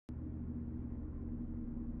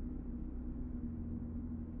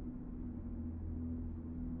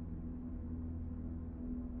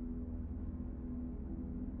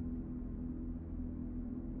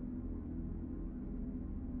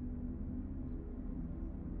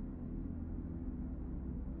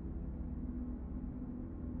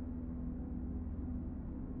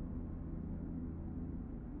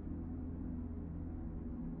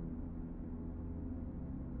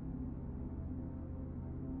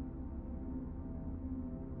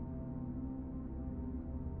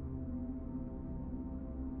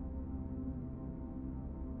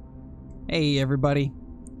Hey everybody,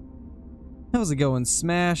 how's it going?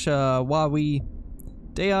 Smash, Wawi,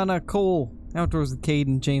 Diana, Cole, Outdoors with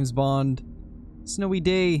Caden, James Bond, Snowy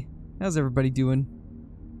Day. How's everybody doing?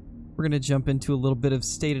 We're gonna jump into a little bit of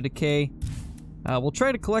State of Decay. We'll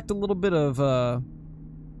try to collect a little bit of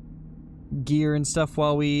gear and stuff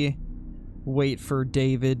while we wait for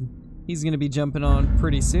David. He's gonna be jumping on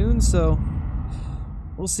pretty soon, so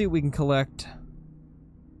we'll see what we can collect.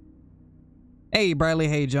 Hey Briley,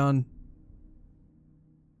 hey John.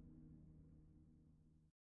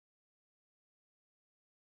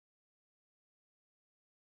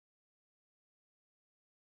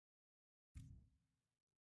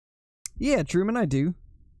 Yeah, Truman, I do.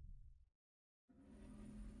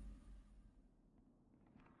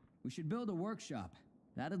 We should build a workshop.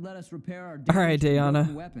 That'd let us repair our damaged and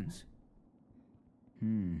broken weapons.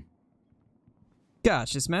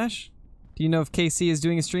 Gotcha, Smash. Do you know if KC is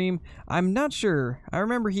doing a stream? I'm not sure. I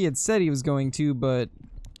remember he had said he was going to, but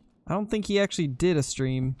I don't think he actually did a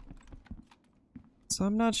stream. So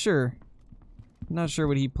I'm not sure. I'm not sure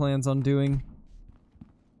what he plans on doing.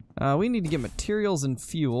 We need to get materials and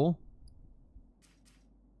fuel.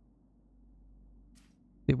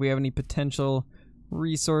 If we have any potential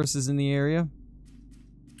resources in the area.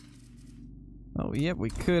 Oh, yep, we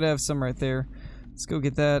could have some right there. Let's go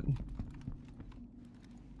get that.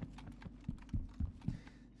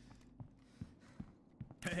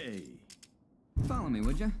 Hey, follow me,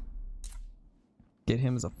 would you? Get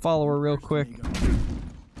him as a follower real quick.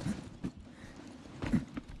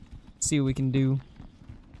 See what we can do.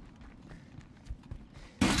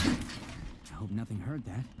 I hope nothing heard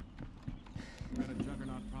that. Got a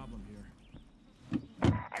juggernaut problem here.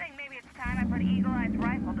 I think maybe it's time I put Eagle Eye's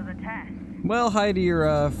rifle to the test. Well, hi to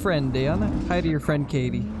your friend, Diana. Hi to your friend,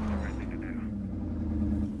 Katie.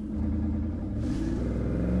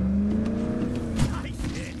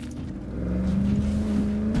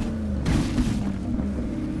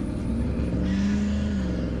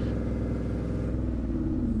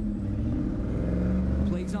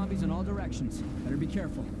 Plague zombies in all directions. Better be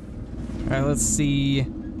careful. Alright, let's see.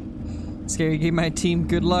 Scary gave my team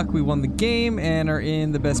good luck. We won the game and are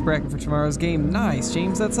in the best bracket for tomorrow's game. Nice,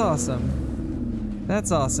 James. That's awesome.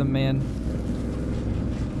 That's awesome, man.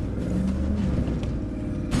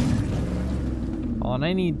 Oh, and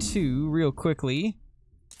I need to, real quickly,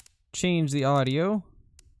 change the audio.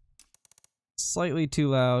 Slightly too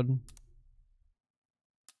loud.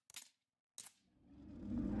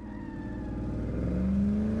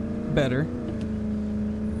 Better.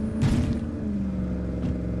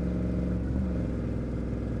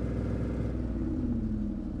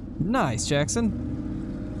 Nice, Jackson.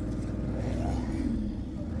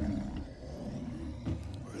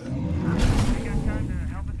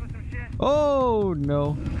 Oh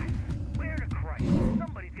no.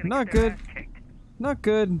 Not good. Not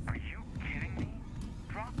good. Are you kidding me?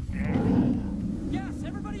 Drop dead. Yes,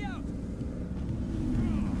 everybody out.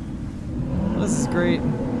 This is great.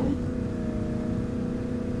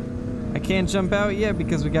 I can't jump out yet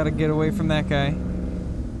because we gotta get away from that guy.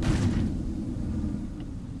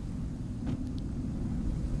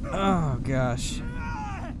 Oh gosh.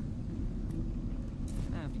 I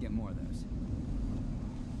have to get more of those.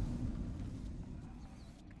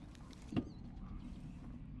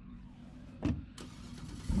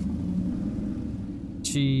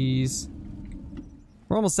 Jeez.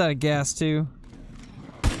 We're almost out of gas too.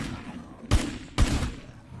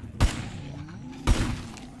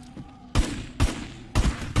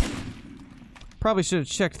 Probably should have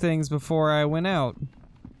checked things before I went out.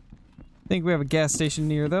 I think we have a gas station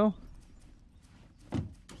near though.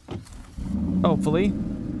 Hopefully.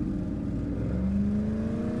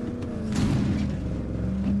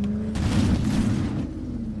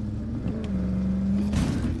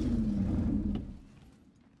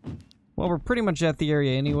 Well, we're pretty much at the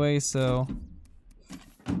area anyway, so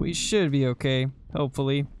we should be okay,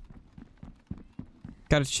 hopefully.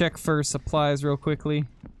 Gotta check for supplies real quickly.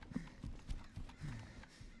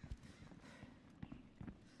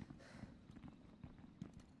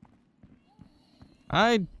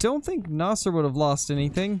 I don't think Nasser would have lost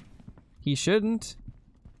anything. He shouldn't.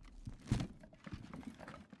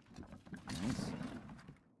 Nice.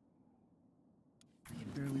 I can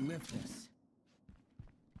barely lift this.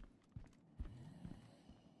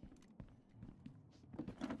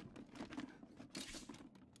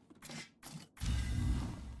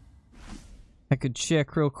 I could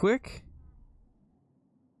check real quick.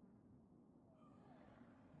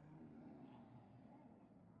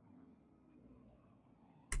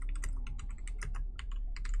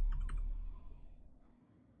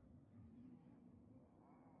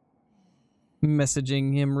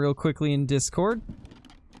 messaging him real quickly in Discord.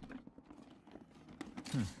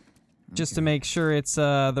 Just to make sure it's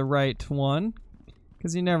the right one.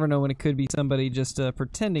 Because you never know when it could be somebody just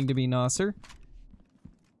pretending to be Nasser.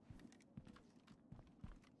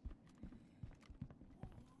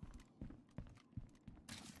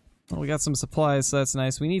 Well, we got some supplies, so that's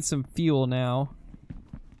nice. We need some fuel now.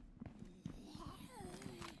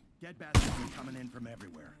 Dead bastards are coming in from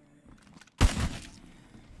everywhere.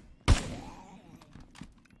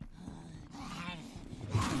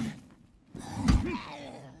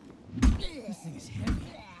 This thing is heavy.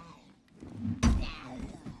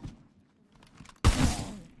 I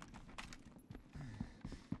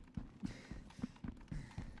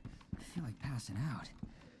feel like passing out.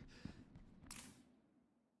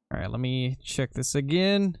 Alright, let me check this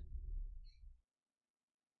again.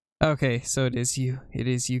 Okay, so it is you. It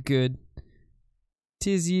is you. Good.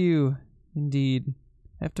 'Tis you. Indeed.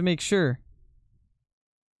 I have to make sure.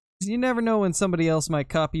 'Cause you never know when somebody else might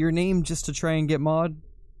copy your name just to try and get mod.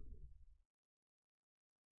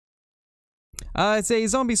 It's a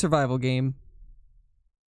zombie survival game.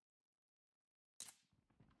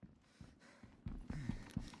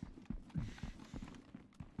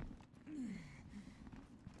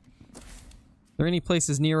 Are there any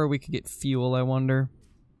places near where we could get fuel, I wonder?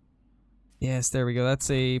 Yes, there we go. That's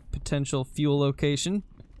a potential fuel location.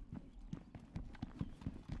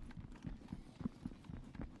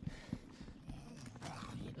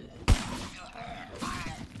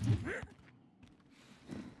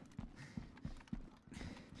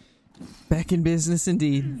 Back in business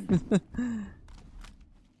indeed.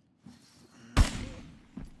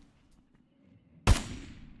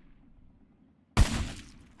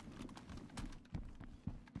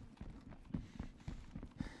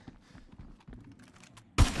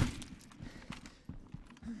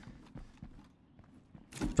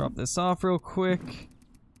 Drop this off real quick.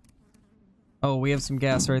 Oh, we have some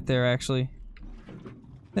gas right there, actually.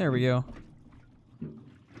 There we go.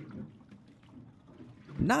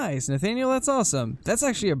 Nice, Nathaniel, that's awesome. That's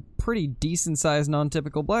actually a pretty decent sized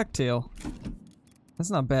non-typical blacktail.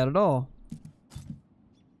 That's not bad at all.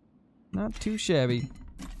 Not too shabby.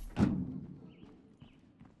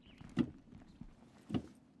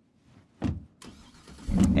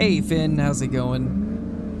 Hey Finn, how's it going?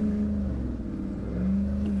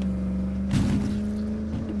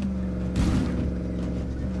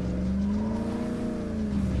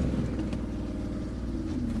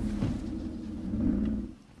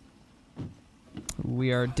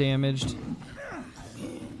 We are damaged.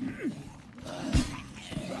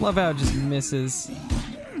 Love how it just misses.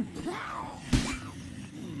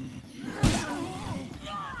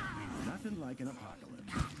 Nothing like an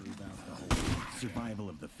apocalypse to prove out the whole survival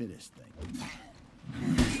of the fittest thing.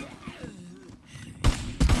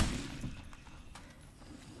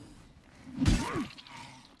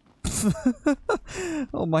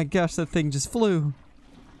 Oh my gosh, that thing just flew.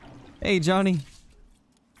 Hey Johnny.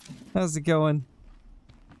 How's it going?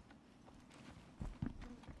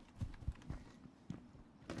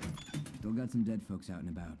 Still got some dead folks out and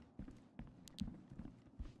about.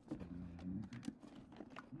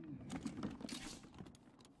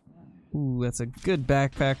 Ooh, that's a good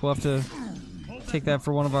backpack. We'll have to take that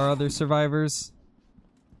for one of our other survivors.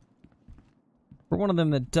 For one of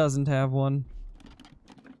them that doesn't have one.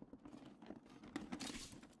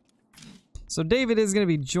 So David is going to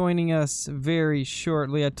be joining us very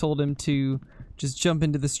shortly. I told him to just jump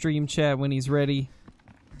into the stream chat when he's ready.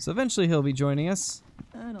 So eventually he'll be joining us.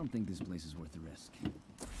 I don't think this place is worth the risk.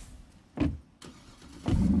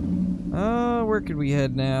 Where could we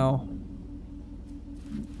head now?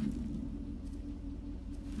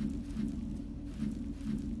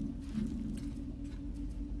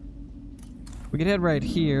 We could head right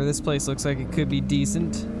here. This place looks like it could be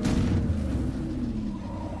decent.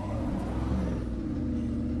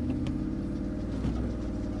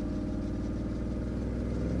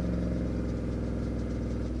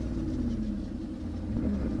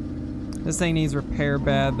 This thing needs repair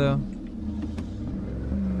bad, though.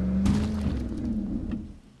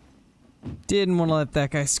 Didn't want to let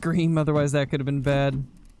that guy scream, otherwise that could have been bad.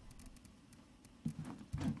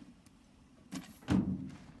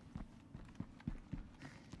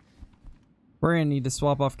 We're gonna need to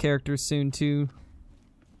swap off characters soon, too.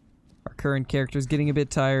 Our current character's getting a bit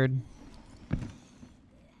tired.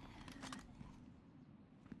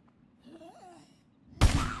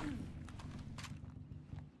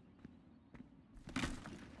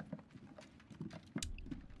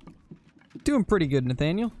 Doing pretty good,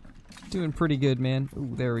 Nathaniel. Doing pretty good, man.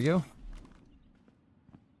 Ooh, there we go.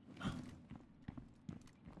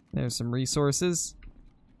 There's some resources.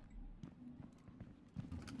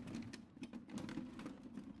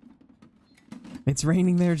 It's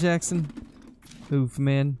raining there, Jackson. Oof,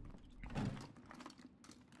 man.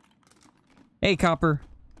 Hey, Copper.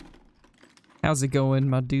 How's it going,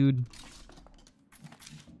 my dude?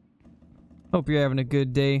 Hope you're having a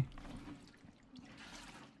good day.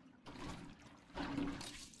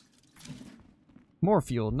 More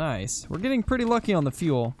fuel, nice. We're getting pretty lucky on the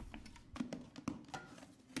fuel.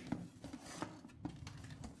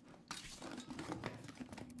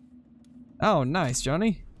 Oh, nice,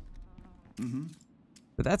 Johnny. Mm-hmm.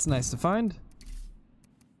 But that's nice to find.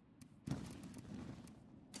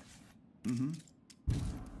 Mm-hmm.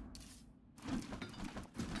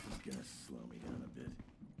 Just gonna slow me down a bit.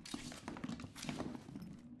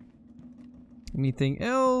 Anything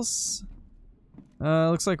else?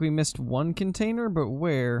 Looks like we missed one container, but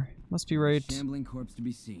where? Must be right Shambling corpse to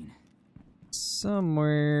be seen.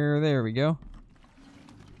 somewhere. There we go.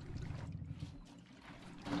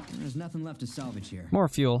 There's nothing left to salvage here. More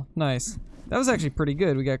fuel. Nice. That was actually pretty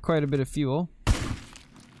good. We got quite a bit of fuel.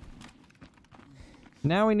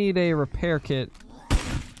 Now we need a repair kit.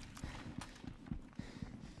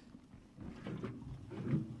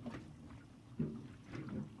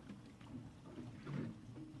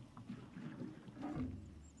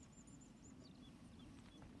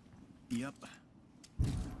 Yep.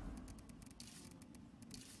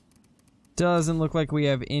 Doesn't look like we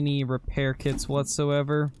have any repair kits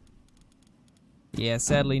whatsoever. Yeah,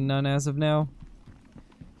 sadly none as of now.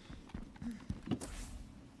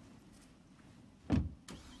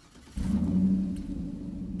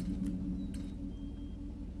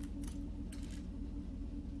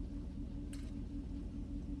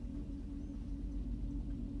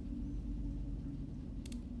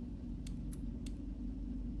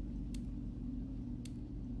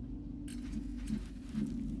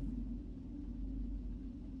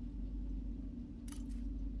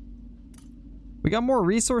 We got more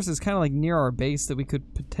resources kind of like near our base that we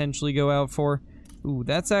could potentially go out for. Ooh,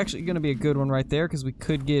 that's actually going to be a good one right there because we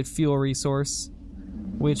could get fuel resource,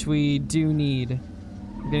 which we do need.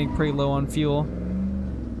 We're getting pretty low on fuel.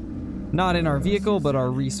 Not in our vehicle, but our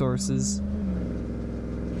resources.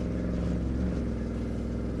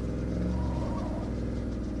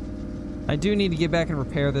 I do need to get back and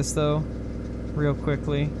repair this though, real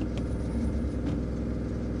quickly.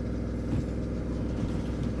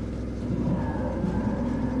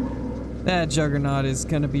 That juggernaut is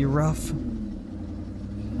gonna be rough.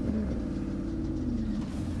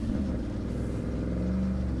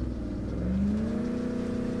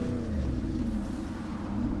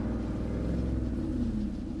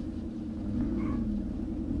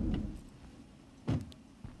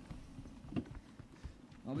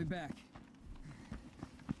 I'll be back.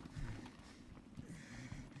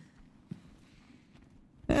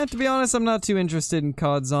 To be honest, I'm not too interested in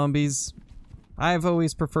COD zombies. I've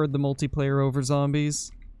always preferred the multiplayer over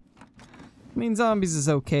zombies. I mean, zombies is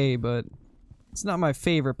okay, but it's not my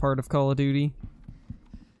favorite part of Call of Duty.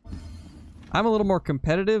 I'm a little more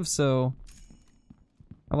competitive, so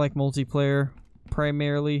I like multiplayer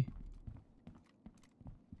primarily.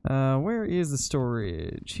 Where is the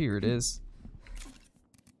storage? Here it is.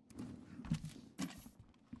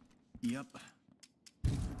 Yep.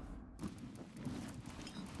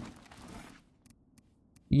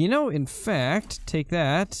 You know, in fact, take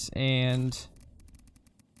that and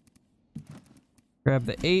grab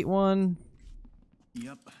the 8 one.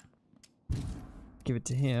 Yep. Give it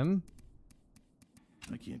to him.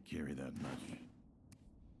 I can't carry that much.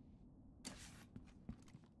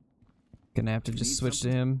 Gonna have to just switch to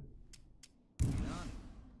him.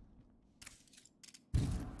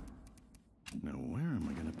 Now where am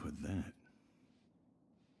I gonna put that?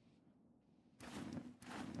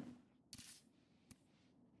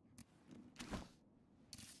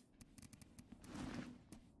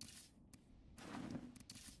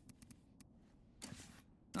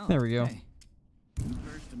 Oh, There we go. hey.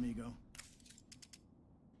 First, amigo.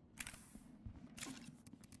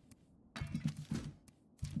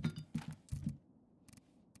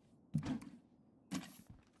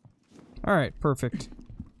 Alright, perfect.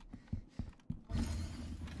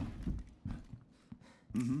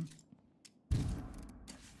 Mm-hmm. I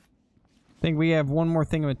think we have one more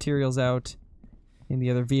thing of materials out in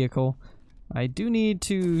the other vehicle. I do need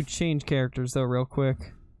to change characters though real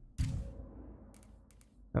quick.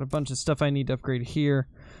 Got a bunch of stuff I need to upgrade here.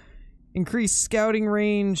 Increase scouting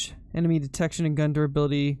range, enemy detection and gun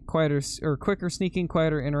durability, quieter or quicker sneaking,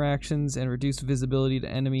 quieter interactions, and reduced visibility to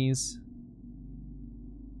enemies.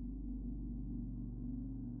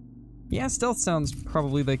 Yeah, stealth sounds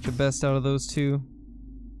probably like the best out of those two.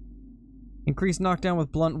 Increase knockdown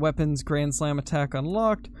with blunt weapons, Grand Slam attack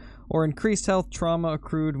unlocked. Or increased health, trauma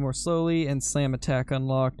accrued more slowly, and slam attack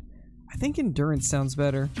unlocked. I think endurance sounds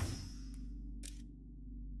better.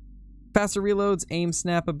 Faster reloads, aim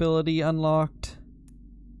snap ability unlocked.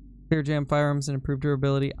 Clear jam firearms and improved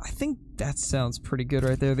durability. I think that sounds pretty good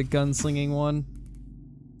right there, the gunslinging one.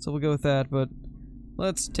 So we'll go with that, but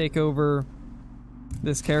let's take over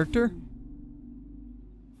this character.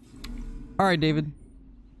 Alright, David.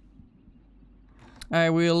 I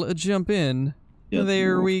will jump in. Yep.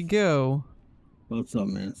 There we go. What's up,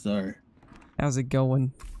 man? Sorry. How's it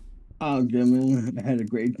going? Oh, good, man. I had a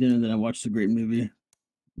great dinner, then I watched a great movie.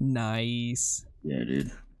 Nice. Yeah,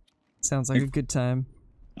 dude. Sounds like a good time.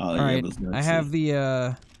 Oh, All yeah, right, it was nuts. I have the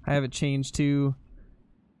I have it changed to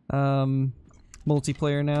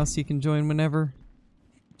multiplayer now, so you can join whenever.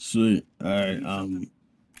 Sweet. All right.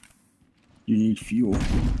 You need fuel.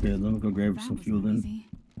 Okay, let me go grab some fuel then.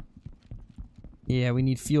 Yeah, we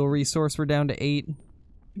need fuel resource. We're down to 8.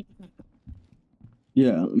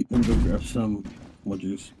 Yeah, let me go grab some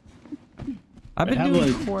juice. I've been have,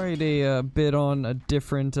 doing like- quite a bit on a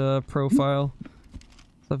different profile.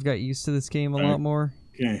 So I've got used to this game a lot more.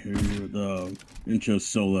 Can't hear you. The intro's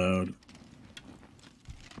so loud.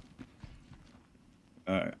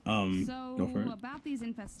 Alright, go for it. About these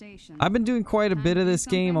infestations. I've been doing quite a bit of this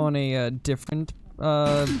game on a different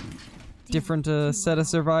set of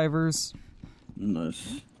survivors.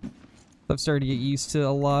 Nice. I've started to get used to a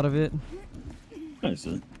lot of it. Nice.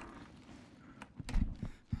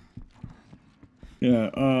 Yeah,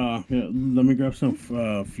 let me grab some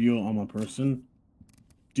fuel on my person.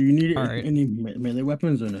 Do you need Alright. any melee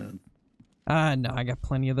weapons or no? No, I got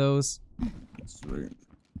plenty of those. Sweet.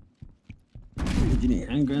 Do you need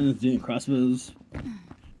handguns? Do you need crossbows?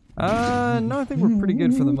 No, I think we're pretty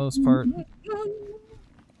good for the most part.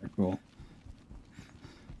 Cool.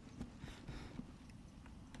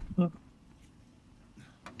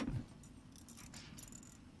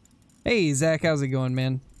 Hey, Zach, how's it going,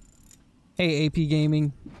 man? Hey, AP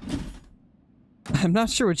Gaming. I'm not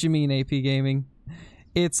sure what you mean, AP Gaming.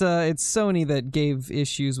 It's Sony that gave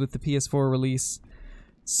issues with the PS4 release.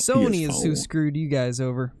 Sony is who PS4. screwed you guys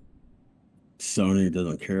over. Sony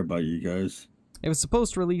doesn't care about you guys. It was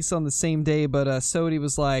supposed to release on the same day, but Sony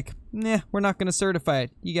was like, nah, we're not going to certify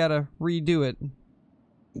it. You gotta redo it.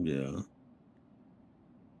 Yeah.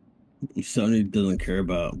 Sony doesn't care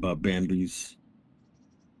about Bambies.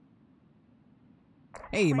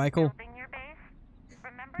 Hey, When Michael. building your base,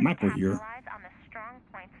 remember Michael to here. capitalize on the strong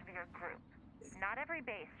points of your group. Not every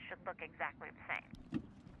base should look exactly the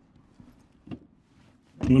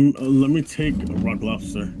same. Let me take a rock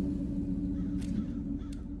lobster.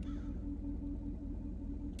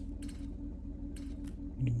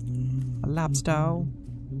 A lobster.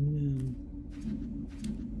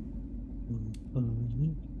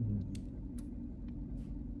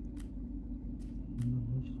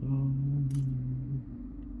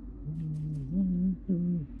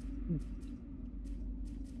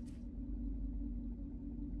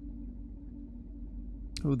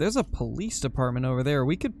 Ooh, there's a police department over there.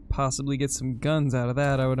 We could possibly get some guns out of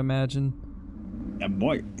that, I would imagine. Yeah,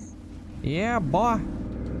 boy. Yeah, boy.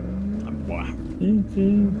 Yeah, boy. So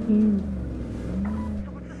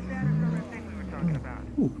what's the status on that thing we were talking about?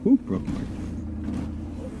 Who broke my...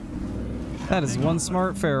 That is one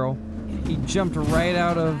smart feral. He jumped right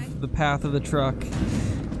out of the path of the truck.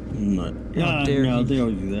 No, How dare no, he. they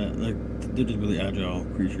always do that. Like, they're just really agile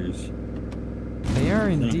creatures. They are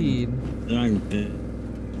indeed. They're not even dead.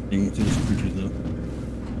 Things to these creatures,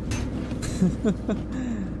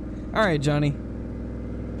 though. Alright, Johnny.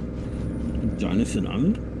 Johnny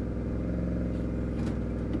Tsunami?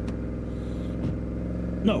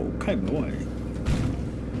 No, Kai Boy.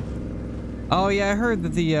 Oh yeah, I heard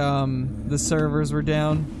that the servers were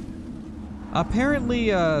down. Apparently,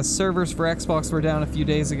 servers for Xbox were down a few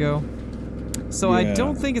days ago. So I Yeah.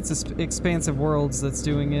 don't think it's Expansive Worlds that's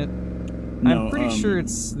doing it. No, I'm pretty sure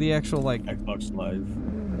it's the actual, like... Xbox Live.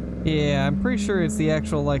 Yeah, I'm pretty sure it's the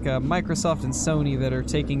actual, like, Microsoft and Sony that are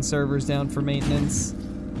taking servers down for maintenance.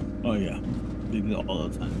 Oh, yeah. They do that all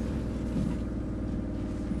the time.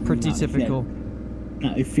 Pretty Nah, typical.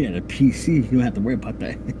 Now, if you had a PC, you don't have to worry about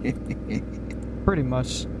that. Pretty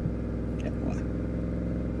much. Yeah, boy.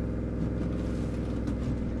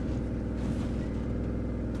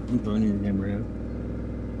 I'm throwing your camera out.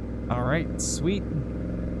 Alright, sweet.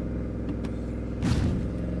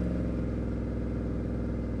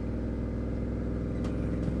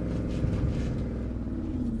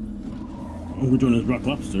 We're doing this rock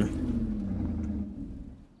lobster.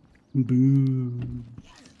 Boo.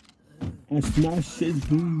 I smashed it,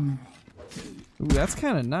 boo. Ooh, that's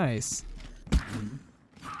kind of nice.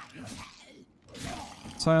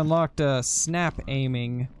 So I unlocked snap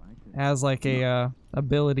aiming as like a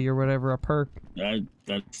ability or whatever, a perk.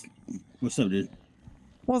 That's what's up, dude?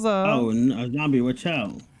 What's up? Oh, a zombie! Watch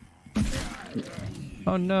out!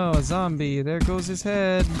 Oh no, a zombie! There goes his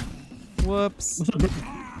head. Whoops. What's up,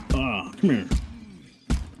 bro? Come here.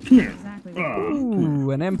 Come here. Exactly.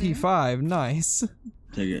 Ooh, an MP5. Nice.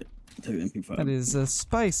 Take it. Take the MP5. That is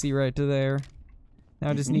spicy right to there.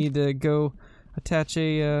 Now I just need to go attach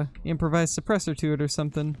a improvised suppressor to it or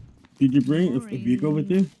something. Did you bring a vehicle with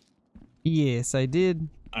you? Yes, I did.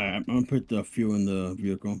 Alright, I'm gonna put the fuel in the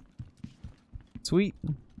vehicle. Sweet.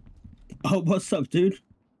 Oh, what's up, dude?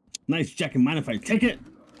 Nice jacket. Mind if I take it?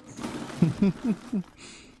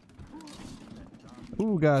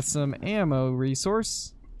 Ooh, got some ammo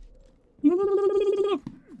resource.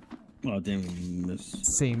 Oh, damn, miss.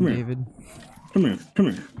 Same, Come here. David. Come here.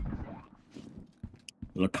 Come here.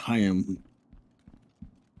 Look, I am.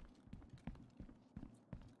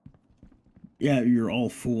 Yeah, you're all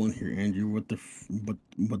full in here, Andrew. What the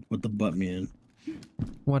what the butt, man?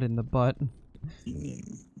 What in the butt?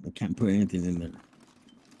 I can't put anything in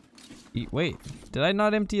there. Wait, did I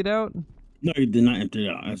not empty it out? No, you did not empty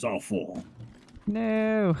it out. It's all full.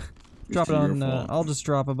 No. Drop it your on. fault. I'll just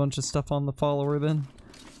drop a bunch of stuff on the follower then.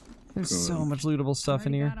 There's Go so ahead. much lootable stuff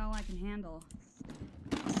in Already here. got all I can handle.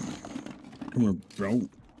 Come here, bro.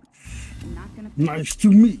 I'm not gonna. Nice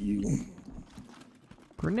to meet you.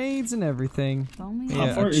 Grenades and everything. If only Yeah,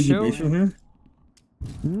 How far a is your base show- from here?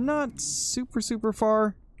 Not super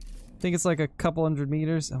far. I think it's like a couple hundred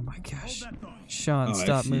meters. Oh my gosh. Sean, Oh,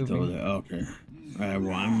 stop I see it over moving. there. Okay. Alright,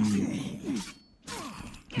 well, I'm.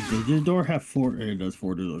 Does your door have 4? It does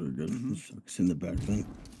 4 doors. Okay, good. It's in the back then.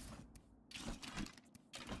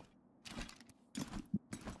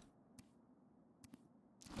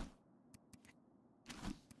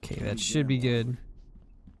 Okay, that should be good.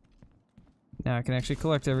 Now I can actually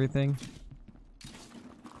collect everything.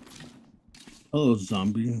 Hello,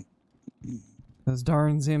 zombie. Those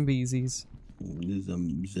darn Zambeezis. These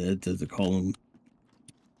Zeds, as they call them.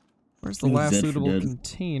 Where's the Ooh, last Zed for lootable dead.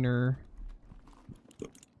 container?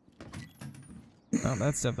 Oh,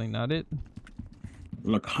 that's definitely not it.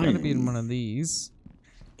 Look, Gotta be in one of these.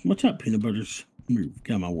 Watch out, peanut butters. Move,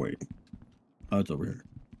 get out of my way. Oh, it's over here.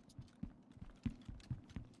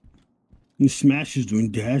 And Smash is doing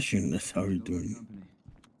dashing. That's how he's doing.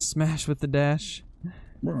 Smash with the dash.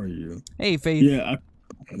 Where are you? Hey, Faith. Yeah,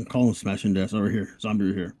 I'm calling Smash and Dash over here. Zombie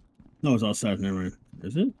over here. No, it's outside. Never mind.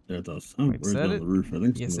 Is it? Yeah, it's outside. Oh, Wait, where's is that it on it? the roof? I think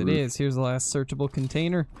it's Yes, on it the roof. is. Here's the last searchable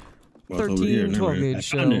container. Well, it's over here. 13 Never 12 mind. I gauge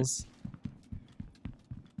found it. shells.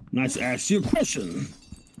 Nice to ask you a question.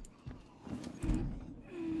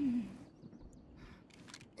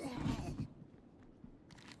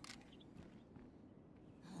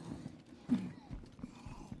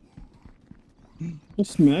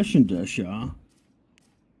 Smash and Dash, yeah.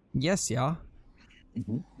 Yes, yeah.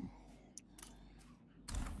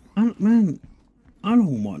 Man, I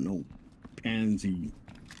don't want no pansy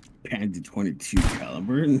 22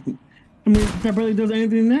 caliber. I mean, that barely does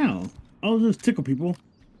anything now. I'll just tickle people.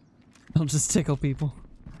 I'll just tickle people.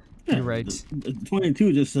 Yeah, You're right. The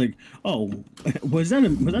 22 just like, oh, was that a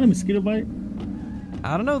mosquito bite?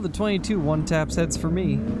 I don't know. The 22 one taps heads for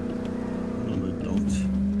me. No, it don't.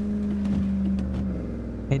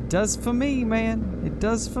 It does for me, man. It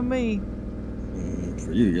does for me.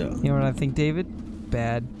 For you, yeah. You know what I think, David?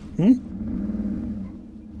 Bad. Hmm?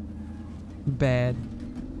 Bad.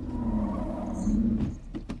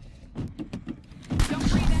 Don't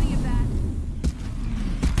breathe any of that.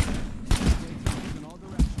 In all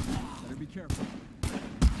directions. Better be careful.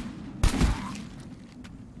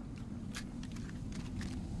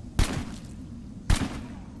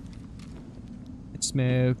 It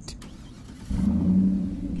smoked.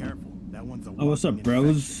 Careful, that one's a Oh, what's up, walking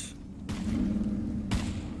bros? infection.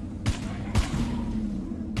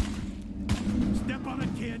 Step on it,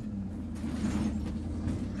 kid.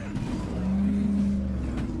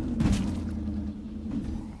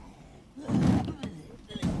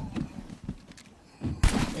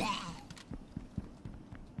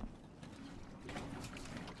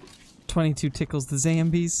 .22 tickles the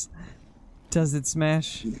zombies. Does it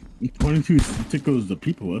smash? 22 tickles the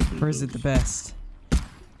people. That's what Or is it the best? I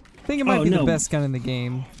think it might Oh, be the no. best gun in the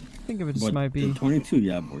game. I think it just But might the be. 22,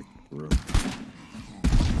 yeah, boy. For real.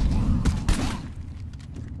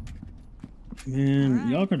 Man,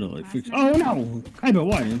 y'all gotta like fix. Oh no! Kaiba,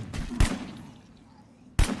 why?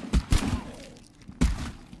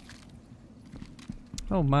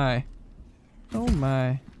 Oh my. Oh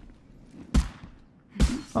my.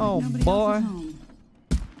 Oh Nobody boy. else is home.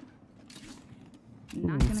 Not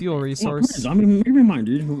Ooh, gonna fuel fit. resource. Zombie, make me mind,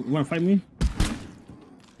 dude. Wanna fight me?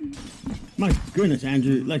 My goodness,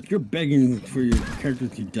 Andrew, like you're begging for your character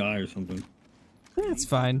to die or something. That's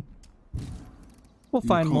fine. We'll You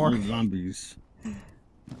find call more. them zombies.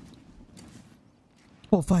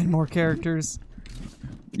 We'll find more characters.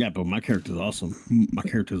 Yeah, but my character's awesome. My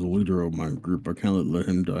character's the leader of my group. I can't let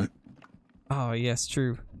him die. Oh, yes,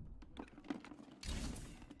 true.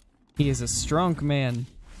 He is a strong man.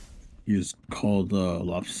 He is called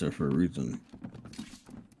Lobster for a reason.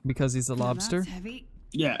 Because he's a lobster? That's heavy.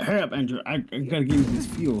 Yeah, hurry up, Andrew. I gotta give you this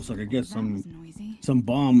fuel so I can get That was noisy. some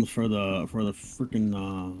bombs for the freaking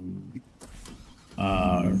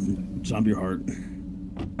zombie heart.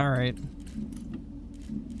 Alright.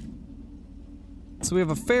 So we have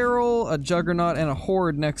a feral, a juggernaut, and a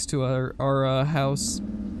horde next to our house.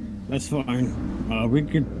 That's fine. We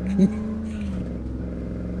could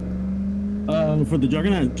for the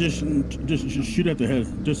juggernaut, just shoot at the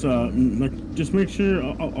head. Just make sure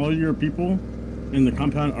all your people in the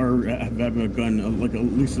compound have a gun, like at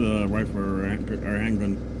least a rifle or a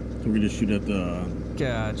handgun, so we just shoot at the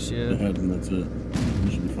Gotcha. head, and that's it.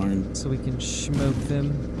 You should be fine. So we can smoke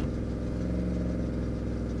them.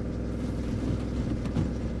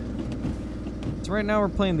 So right now we're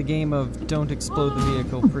playing the game of don't explode the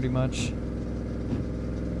vehicle, pretty much.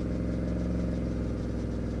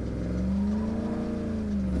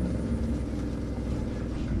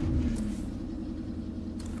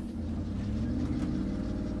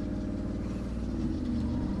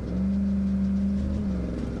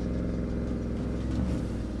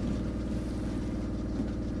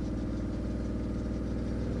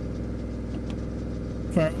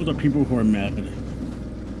 For all the people who are mad.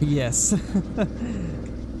 Yes.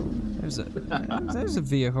 there's a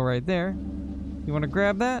vehicle right there. You want to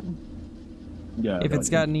grab that? Yeah. If it's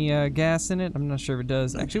got any gas in it, I'm not sure if it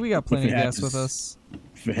does. Actually, we got plenty of gas with us.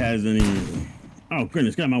 If it has any. Oh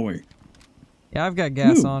goodness, get out of my way. Yeah, I've got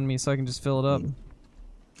gas Ooh. on me, so I can just fill it up.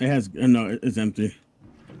 It has. No, it's empty.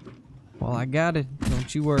 Well, I got it.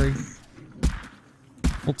 Don't you worry.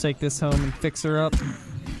 We'll take this home and fix her up.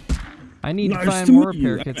 I need to find more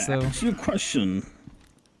repair kits, though. Ask you a question.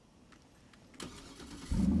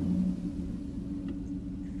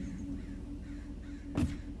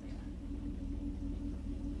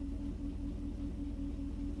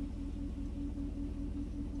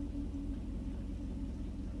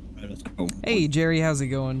 Alright, let's go. Hey, Jerry, how's it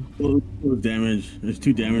going? Damage. It's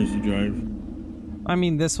too damaged to drive. I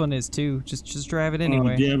mean, this one is too. Just drive it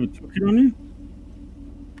anyway. Do you have a toolkit on you?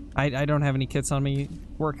 I don't have any kits on me.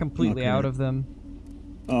 We're completely out of them.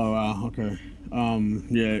 Oh wow. Okay.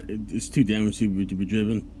 Yeah, it's too damaged to be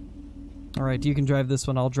driven. All right, you can drive this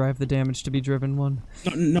one. I'll drive the damage to be driven one.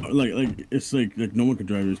 No, like it's like no one can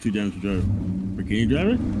drive it. It's too damaged to drive. But can you drive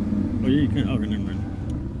it? Oh yeah, you can. Okay, never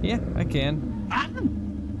mind. Yeah, I can.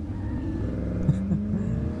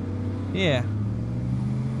 Yeah.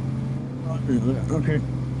 Okay.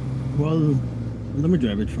 Well, let me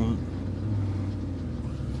drive it, Tron.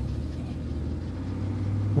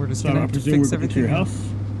 We're just So gonna I have to presume fix we're going to everything. your house?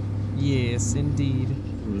 Yes, indeed.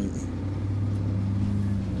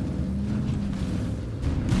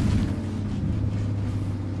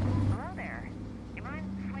 Hello there. You mind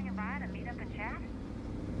swinging by to meet up and chat?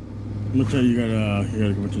 I'm gonna tell you, you got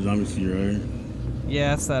a bunch of zombies here, right?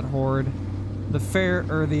 Yeah, it's that horde. The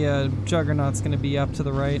the juggernaut's gonna be up to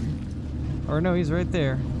the right. Or no, he's right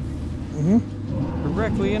there.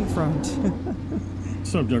 Directly in front.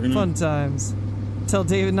 What's up, Juggernaut? Fun times. Tell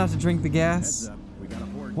David not to drink the gas. Heads up, we got a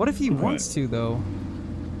horde. What if he Quiet. wants to, though?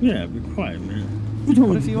 Yeah, be quiet, man.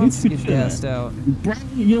 What if he wants to get gassed out? Brian,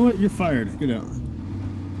 you know what? You're fired. Get out.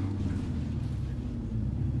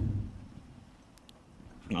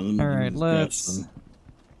 Alright, let's...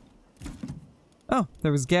 Oh,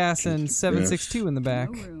 there was gas and 762 in the back.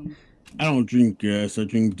 No room. I don't drink gas. I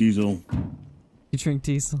drink diesel. You drink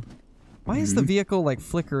diesel. Why is the vehicle, like,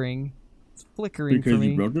 flickering? It's flickering Because for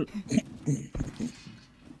me. you broke it?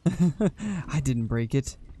 I didn't break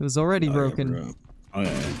it. It was already broken. Yeah, oh,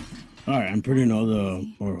 yeah. Alright, I'm putting all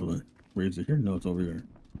the... Oh, hold on. Where is it here? No, it's over here.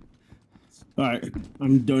 Alright,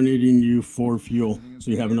 I'm donating you 4 fuel.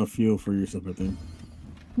 So you have enough fuel for yourself, I think.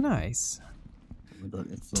 Nice.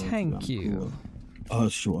 Thank you.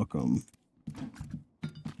 You're welcome.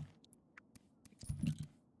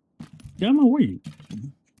 Get out of my way.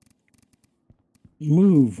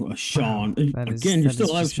 Move, Sean. Again, you're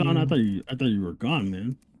still alive, Sean. I thought you were gone,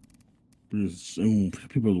 man.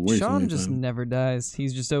 People are Sean just never dies.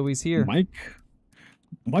 He's just always here. Mike?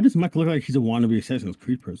 Why does Mike look like he's a wannabe Assassin's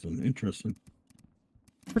Creed person? Interesting.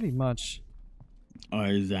 Pretty much. Oh,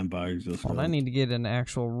 he's Zambag. Hold on, I need to get an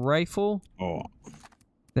actual rifle. Oh.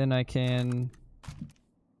 Then I can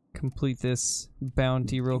complete this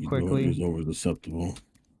bounty real quickly. It's always acceptable.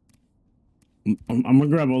 I'm gonna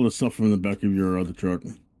grab all the stuff from the back of your other truck.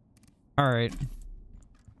 Alright.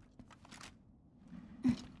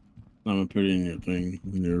 I'm gonna put it in your thing,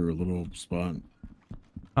 in your little spot.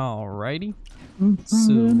 Alrighty.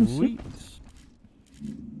 Sweet.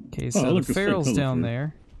 Okay, so look, the it's Farrell's fake down color.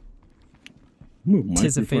 there. Move, Mike,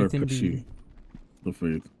 Tis a before I faith push indeed. you. The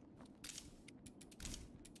faith.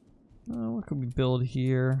 What could we build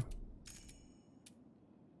here?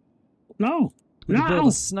 No! We could build No!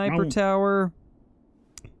 a sniper No. tower.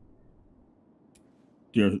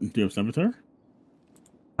 Do you have sniper tower?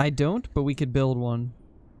 I don't, but we could build one.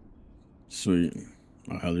 Sweet.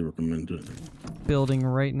 I highly recommend it. Building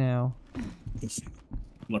right now.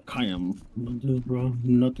 Look, I am. Bro,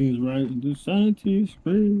 nothing's right. The sanity is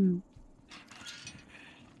free.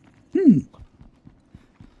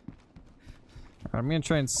 I'm gonna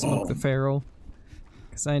try and smoke the Farrell.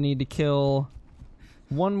 Because I need to kill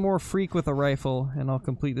one more freak with a rifle, and I'll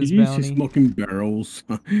complete this You're bounty. smoking barrels.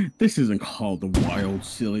 This isn't called the wild,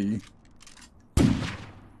 silly.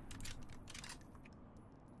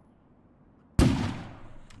 Let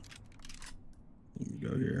me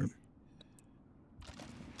go here.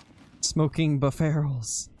 Smoking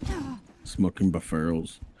Buffarrels. Smoking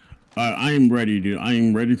barrels. I am ready, dude. I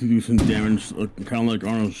am ready to do some damage, kind of like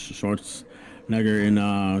Arnold Schwarzenegger in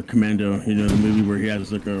Commando. You know, the movie where he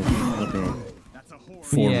has like a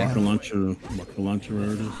Ford Yeah. rocket launcher,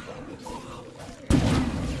 whatever it is.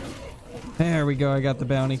 There we go, I got the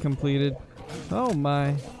bounty completed. Oh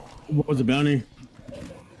my. What was the bounty?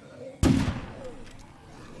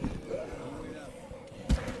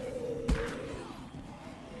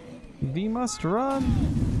 V must run.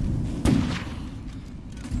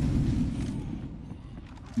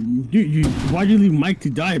 Dude, why'd you leave Mike to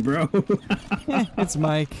die, bro? It's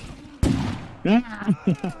Mike.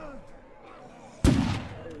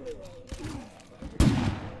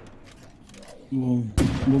 well,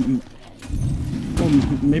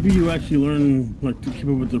 maybe you actually learn like to keep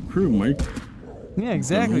up with the crew, Mike. Yeah,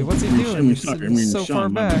 exactly. What's he I mean, doing? I mean, He's sorry, I mean, so far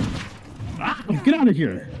Sean, back. Get out of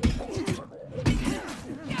here!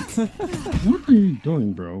 What are you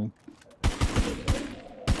doing, bro?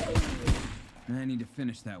 I need to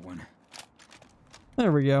finish that one.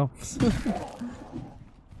 There we go. Is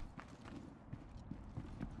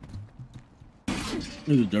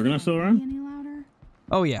the Juggernaut still around? Any louder?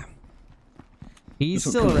 Oh yeah. He's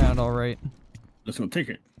That's still okay. around all right. Let's go take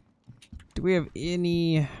it. Do we have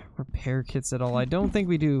any repair kits at all? I don't think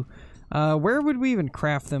we do. Where would we even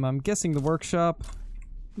craft them? I'm guessing the workshop.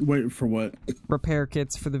 Wait for what? Repair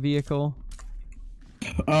kits for the vehicle.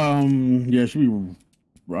 Yeah, it should be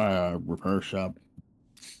repair shop.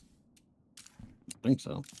 I think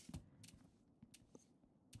so.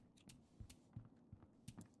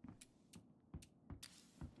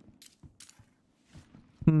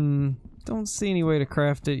 Don't see any way to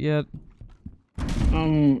craft it yet.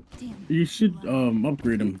 You should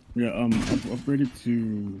upgrade them. Yeah, upgrade it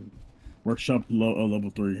to workshop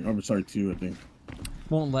level 3. Oh, sorry, 2, I think.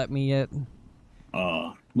 Won't let me yet.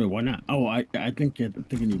 Wait, why not? Oh, I think you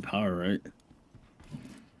need power, right?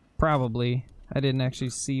 Probably. I didn't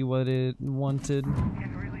actually see what it wanted.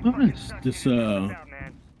 Oh, nice. This oh,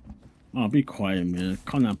 be quiet, man.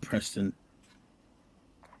 Calm down, Preston.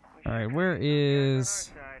 Alright, where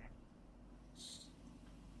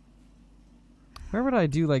would I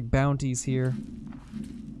do like bounties here?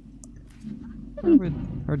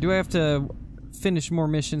 Or do I have to finish more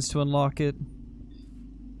missions to unlock it?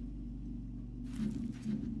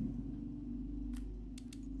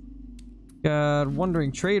 Got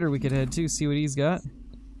Wandering Trader we could head to, see what he's got.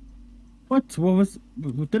 What was?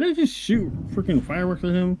 Did I just shoot freaking fireworks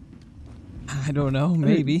at him? I don't know,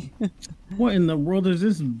 maybe. What in the world is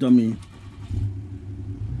this dummy?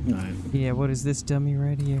 Alright. Yeah, what is this dummy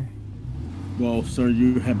right here? Well, sir,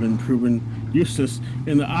 you have been proven useless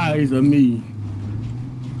in the eyes of me.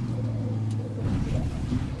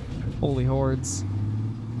 Holy hordes.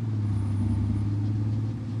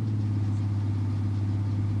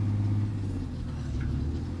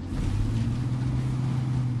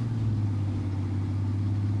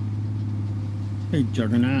 Hey,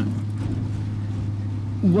 Juggernaut.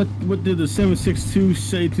 What did the 762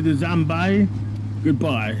 say to the zombie?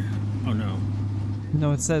 Goodbye. Oh no.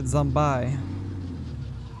 No, it said zombie.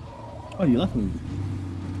 Oh, you left me.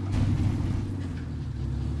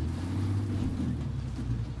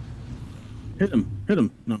 Hit him. Hit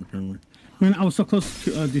him. No, apparently. Man, I was so close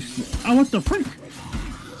to this. Oh, what the freak?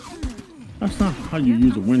 That's not how you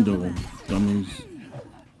use a window, dummies.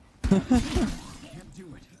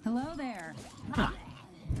 Hello there.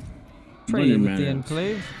 Trade with the man.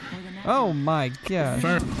 Enclave. Oh my gosh.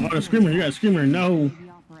 Fire. Oh, the screamer. You got a screamer. No.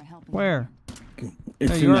 Where? It's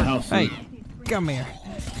There in you the are. house. Hey, come here.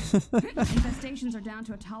 Infestations are down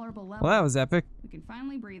to a tolerable level. Well, that was epic. We can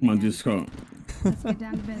finally breathe Come on, again. just go. Let's get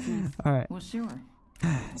down to business. All right. Well, sure.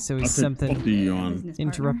 So I'll he's take both something of you on. Business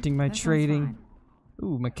interrupting my partner? That sounds trading. fine.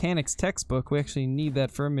 Ooh, mechanics textbook. We actually need that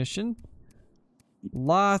for a mission.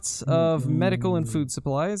 Lots of medical and food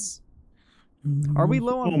supplies. Are we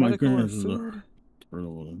low on Oh my medical goodness, or this is a food?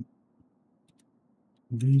 turtle.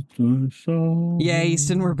 Yeah,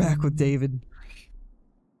 Easton, we're back with David.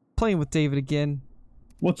 Playing with David again.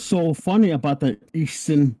 What's so funny about the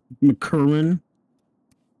Easton McCurran?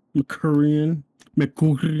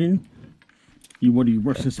 You what? Are you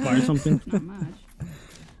Russian spy or something? Not much.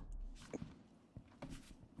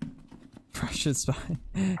 Russian spy.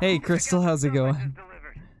 Hey, Crystal, how's it going?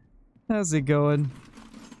 How's it going?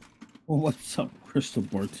 Well, what's up, Crystal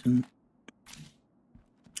Barton?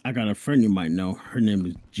 I got a friend you might know. Her name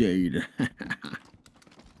is Jade.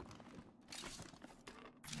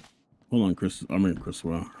 Hold on, Chris. I mean, Chris.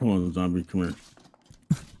 Well, hold on, zombie. Come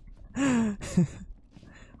here.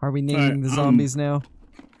 Are we naming Alright, the zombies now?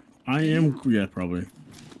 I am. Yeah, probably.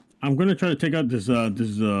 I'm gonna try to take out this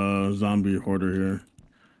zombie hoarder here.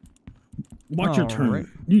 Watch your turn. Alright.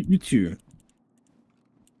 You two.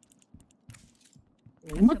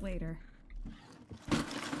 Catch it later.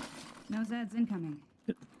 No Zeds incoming.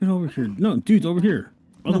 Get over here. No, dude's over here.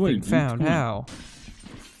 Other way. Nothing found. Come on. How?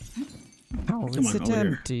 How Come is on, it over here.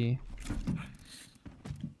 empty?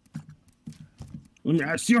 Let me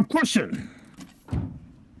ask you a question.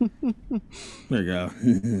 There you go.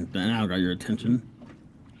 Now I got your attention.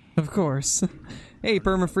 Of course. Hey,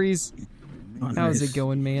 Permafreeze. Oh, How's nice. it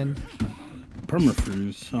going, man?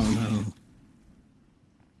 Permafreeze. Oh no.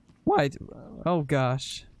 What? Oh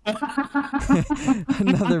gosh.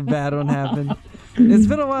 Another bad one happened. It's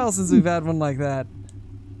been a while since we've had one like that.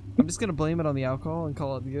 I'm just gonna blame it on the alcohol and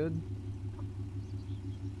call it good.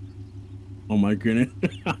 Oh my goodness.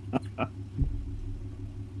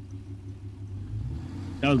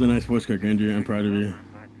 That was a nice voice crack, Andrew. I'm proud of you.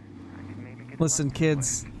 Listen,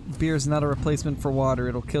 kids, beer is not a replacement for water.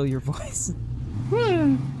 It'll kill your voice.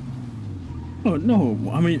 Oh no!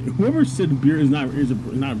 I mean, whoever said beer is not a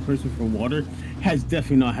replacement for water has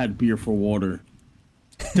definitely not had beer for water.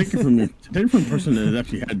 Take it from me. Take it from a person that has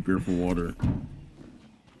actually had beer for water.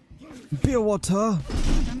 Beer water.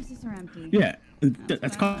 Premises are empty. Yeah,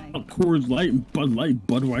 that's called Coors Light, Bud Light,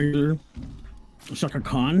 Budweiser, Shaka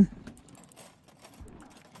Khan.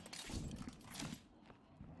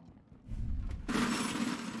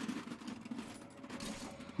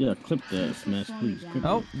 Yeah, clip that, Smash, please. Clip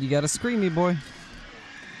Oh, you got a screamy boy.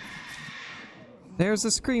 There's a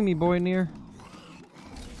screamy boy near.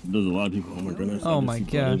 There's a lot of people. Oh my goodness. Oh I just my see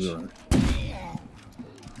gosh. everywhere.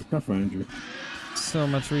 Tough for Andrew. So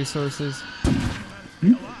much resources.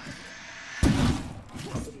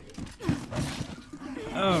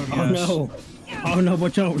 Oh gosh. Oh no. Oh no,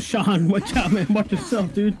 watch out, Sean. Watch out, man. Watch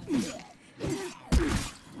yourself, dude.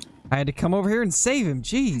 I had to come over here and save him. I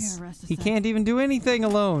Jeez. gotta rest a He sec. can't even do anything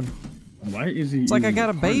alone. Why is he? It's like I even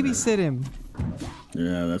gotta a partner? babysit him.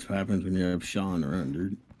 Yeah, that's what happens when you have Sean around,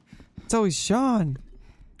 dude. It's always Sean.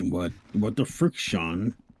 What the frick,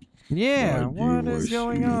 Sean? Yeah, Why what do you is wish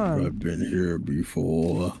going you on? I've been here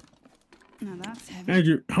before. Now that's heavy.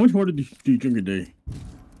 Andrew, how much water do you drink a day?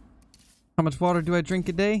 How much water do I drink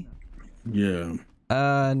a day? Yeah.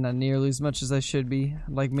 Not nearly as much as I should be.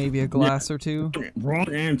 Like maybe a glass or two.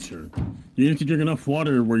 Wrong answer. You need to drink enough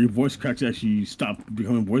water where your voice cracks actually stop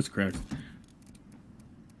becoming voice cracks.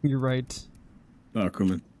 You're right.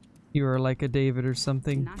 Come on. You are like a David or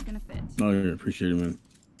something. Not gonna fit. Oh yeah, appreciate it, man.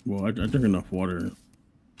 Well, I drink enough water.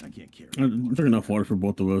 I can't carry I drink enough water for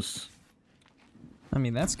both of us. I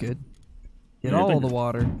mean, that's good. Get Yeah, all thank the you.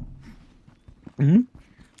 water.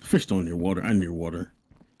 Fish don't need water. I need water.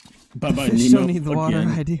 Bye bye, Fish Nemo. don't need the water,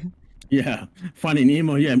 again. I do. Yeah, Finding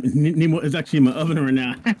Nemo. Yeah, Nemo is actually in my oven right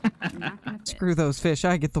now. Not gonna fit. Screw those fish,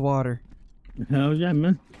 I get the water. Hell yeah,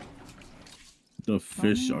 man. The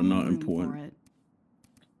fish Finding are not room for important. it.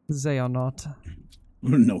 They are not.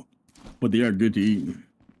 No, but they are good to eat.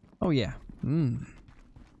 Oh yeah. Mmm.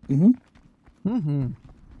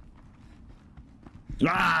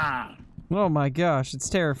 Ah! Oh my gosh, it's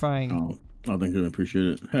terrifying. Oh, thank you. I appreciate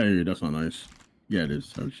it. Hey, that's not nice. Yeah, it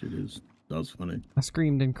is. Oh shit, it is. That was funny. I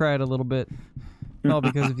screamed and cried a little bit. All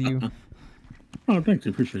because of you. Oh, thanks. I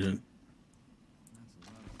appreciate it.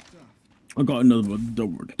 I got another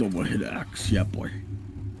double hit axe. Yeah, boy.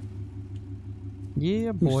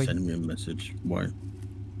 Yeah, boy. Send me a message. Why?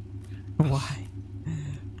 Why?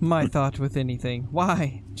 My thought with anything.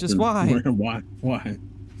 Why? Just why? Why? Why?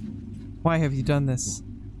 Why have you done this?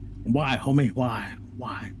 Why, homie? Why?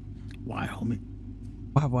 Why, homie?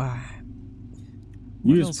 Why? You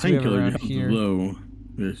What use else do we have painkiller. Your around health is here? low.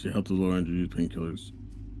 Yes, your health is low and you use painkillers.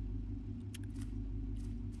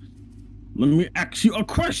 Let me ask you a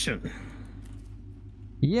question.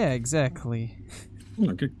 Yeah, exactly.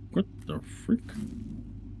 Okay, what the freak?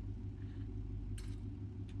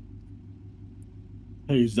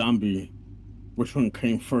 Hey, zombie. Which one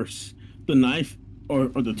came first? The knife or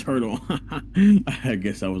the turtle? I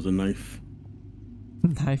guess that was a knife.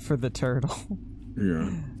 Knife for the turtle.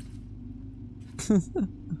 Yeah.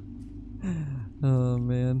 Oh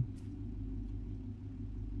man.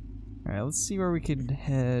 Alright, let's see where we could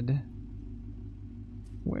head.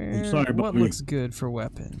 I'm sorry, What Bobby. looks good for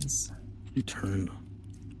weapons? You turn.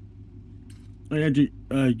 Oh, yeah,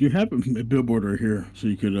 you have a billboard right here, so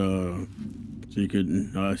you could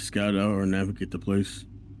scout out or navigate the place.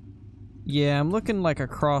 Yeah, I'm looking like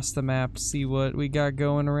across the map to see what we got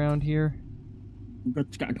going around here. What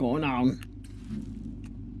you got going on?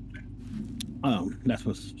 That's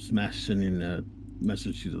what Smash sending that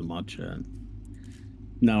message to the mod chat.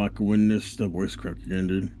 Now I can witness the voice crack again,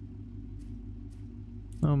 dude.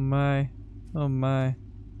 Oh my. Oh my.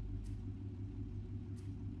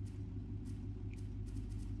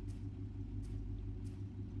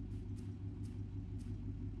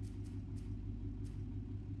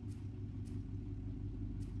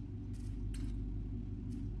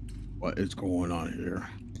 What is going on here?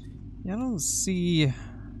 Yeah, I don't see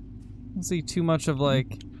too much of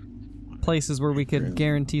like places where we could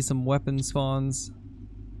guarantee some weapon spawns.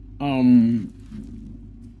 So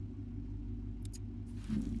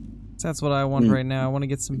that's what I want right now. I want to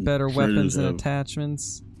get some better weapons and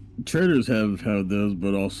attachments. Traders have those,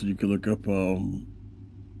 but also you can look up the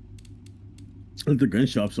gun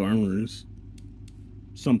shops armories.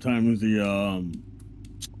 Sometimes the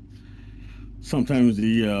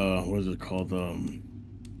what is it called?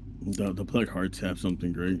 The plug hearts have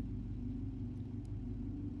something great.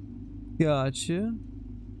 Gotcha.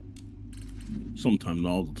 Sometimes, not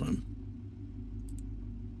all the time.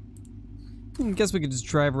 I guess we could just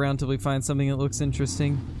drive around till we find something that looks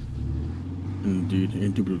interesting. Indeed,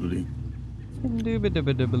 indubitably.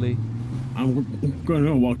 Indubitably. I'm going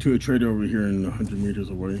to walk to a trader over here in 100 meters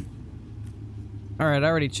away. Alright, I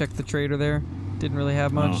already checked the trader there. Didn't really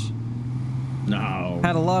have much. No.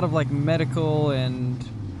 Had a lot of like medical and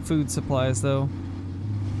food supplies though.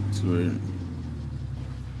 Sweet.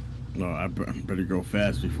 No, I better go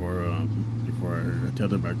fast before I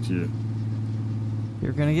tether back to you.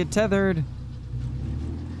 You're gonna get tethered.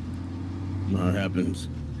 No, it happens.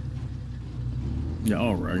 Yeah,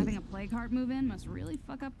 all right. Having a plague heart move in must really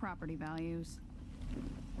fuck up property values.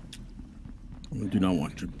 I do not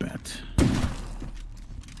want your bet.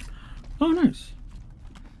 Oh, nice.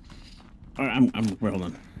 All right, wait, hold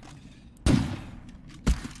on.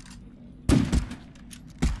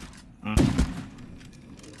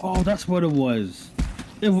 Oh, that's what it was.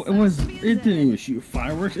 It didn't even shoot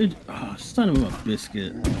fireworks. Son of a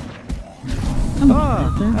biscuit.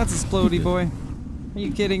 Oh, that's a Splody boy. Are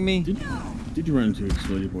you kidding me? Did you run into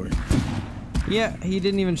Explodey Boy? Yeah, he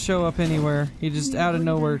didn't even show up anywhere. He just out of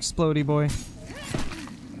nowhere Explodey boy.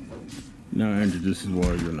 No, Andrew, this is why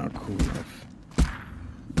you're not cool enough.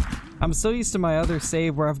 I'm so used to my other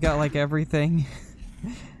save where I've got like everything.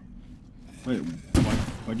 Wait,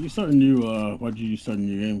 why did you start a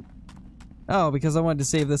new game? Oh, because I wanted to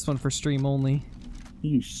save this one for stream only.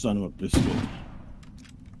 You son of a biscuit.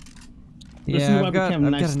 Yeah, I've got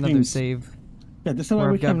another save. Yeah, this is why where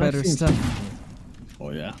we I've got nice better things. stuff. Oh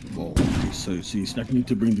yeah. Well, so you expect me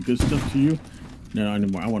to bring the good stuff to you? No, not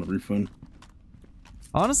anymore. I want a refund.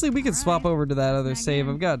 Honestly, we could swap over to that other save.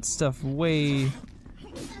 I've got stuff way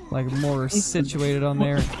like more situated on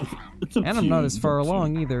there. And I'm not as far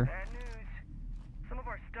along either. Bad news. Some of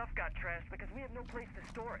our stuff got trashed because we have no place to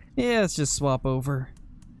store it. Yeah, let's just swap over.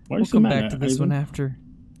 Why are you We'll so come mad back to at this Ivan? one after.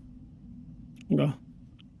 Okay.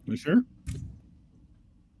 You sure?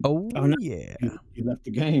 Oh, no. yeah. You left the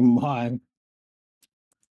game. Why?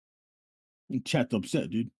 Chat's upset,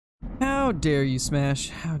 dude. How dare you, Smash?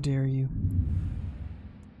 How dare you?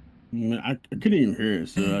 Man, I couldn't even hear it.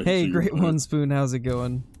 So Hey, Great One Spoon, how's it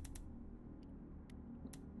going?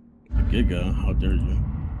 Giga, how dare you?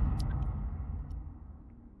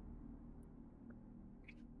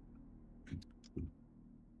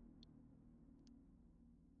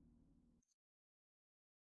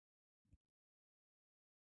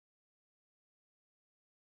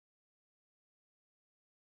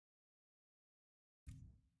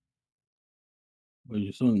 Well,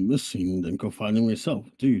 your son missing, then go find him yourself.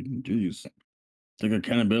 Dude, jeez. Take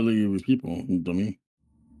accountability with people, dummy.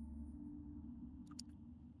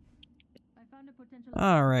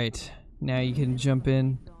 Alright. Now you can jump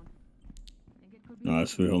in. No,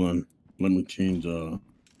 sweet. Hold on. Let me change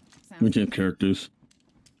characters.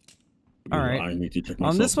 Because Alright. I need to check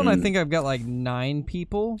On this myself one, I in. think I've got like 9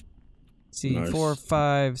 people. Let's see, Nice. 4,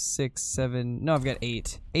 5, 6, 7. No, I've got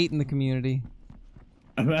 8. 8 in the community.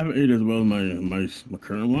 I have 8 as well as my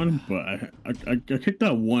current one, but I kicked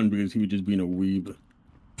out 1 because he was just being a weeb.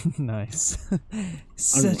 Nice.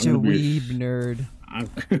 Such I'm a gonna be weeb nerd.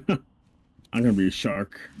 I'm gonna be a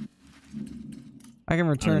shark. I can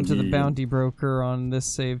return I'm to the the- bounty broker on this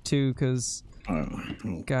save too, because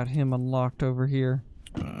got him unlocked over here.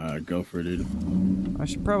 Go for it, dude. I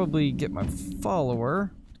should probably get my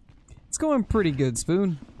follower. It's going pretty good,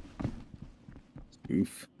 Spoon.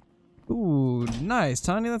 Oof. Ooh, nice,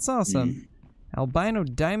 Tanya, that's awesome. Albino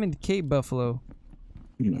Diamond Cape Buffalo.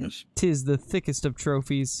 Nice. 'Tis the thickest of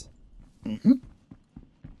trophies.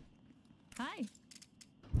 Hi.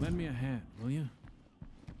 Lend me a hand, will you?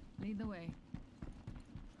 Lead the way.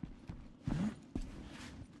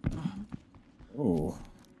 Oh.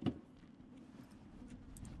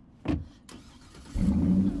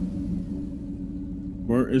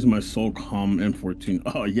 Where is my Soulcom M14?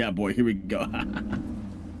 Oh yeah, boy, here we go.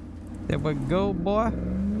 There we go, boy.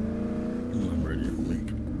 I'm ready.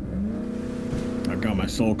 I got my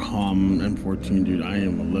Soulcom M14, dude. I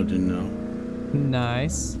am a legend now.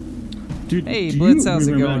 Nice. Dude, Hey, do Blitz, you how's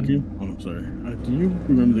it remember that going? game? Oh, I'm sorry. Do you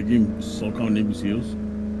remember the game Soulcom Navy SEALs?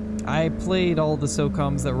 I played all the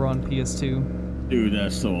SOCOMs that were on PS2. Dude,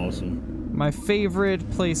 that's so awesome. My favorite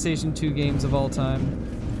PlayStation 2 games of all time.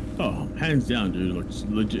 Oh, hands down, dude. Like, just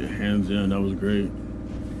legit hands down. That was great.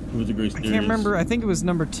 It was a great I series. can't remember. I think it was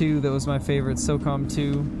number 2 that was my favorite, SOCOM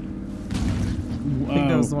 2. I think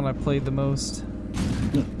that was the one I played the most.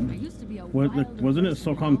 I used to be a What, like, wild wasn't it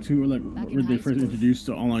person, SOCOM you 2 or like Back in were they high first school, introduced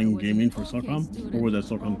to online was gaming an for okay SOCOM? student. Or was that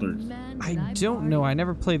SOCOM Oh, 3? man, I did don't know. I partied.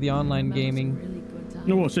 never played the online Remember some gaming. really good times.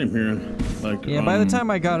 No, well, same here. Like, Yeah, by the time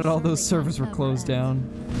I got it, all those servers were closed down.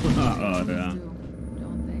 yeah. Do,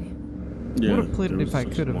 don't they? Yeah. Would've played it that if was I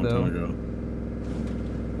such a could've, long though. time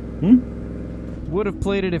ago. Would have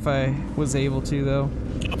played it if I was able to, though.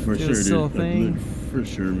 Oh, for It sure, was dude. still a Like, thing. for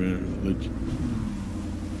sure, man. Like,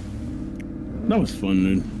 that was fun,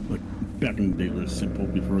 dude. Like, back in the day, it was simple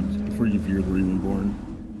before you viewers were even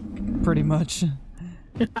born. Pretty much.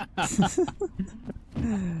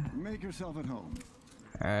 Make yourself at home.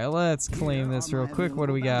 Alright, let's claim this real quick. What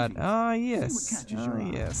do we got? Ah, yes. Ah,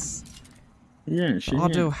 yes. Yeah, shit.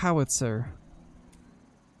 Auto howitzer.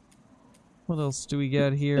 What else do we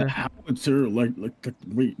got Yeah. here? Howitzer,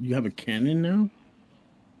 wait, you have a cannon now?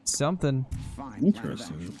 Something. Fine.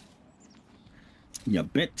 Interesting. You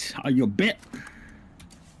bet. You bet.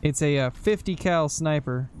 It's a 50 cal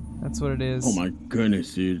sniper. That's what it is. Oh my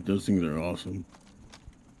goodness, dude. Those things are awesome.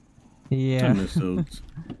 I Yeah. miss those.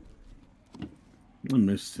 I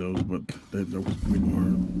miss those, but they're way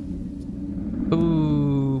more.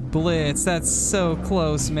 Ooh, Blitz. That's so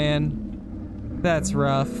close, man. That's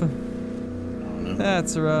rough.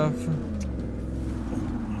 That's rough.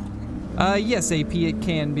 Yes, AP, it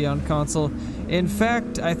can be on console. In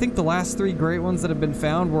fact, I think the last 3 great ones that have been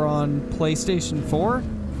found were on PlayStation 4.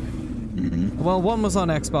 Well, 1 was on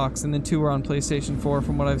Xbox, and then 2 were on PlayStation 4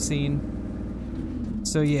 from what I've seen.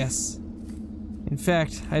 So yes. In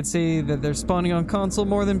fact, I'd say that they're spawning on console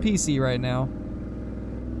more than PC right now.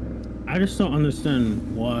 I just don't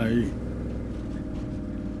understand why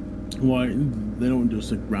they don't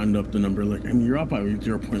just like round up the number. Like, I mean, you're up by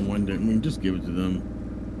 0.1. I mean, just give it to them.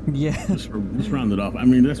 Yeah, Just round it off. I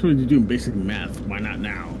mean, that's what you do in basic math. Why not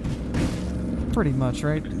now? pretty much,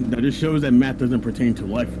 right? That just shows that math doesn't pertain to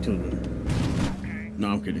life children. No,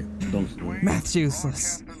 I'm kidding. Don't. Math's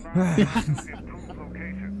useless.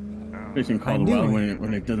 Basically, call the knew wild it.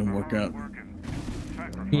 when it doesn't work out.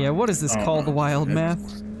 Yeah, what is this called, the wild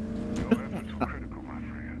math?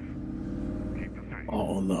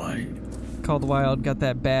 Oh, Lord. Called wild, got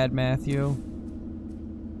that bad math, yo.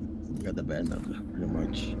 Got the bad number, pretty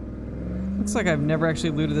much. Looks like I've never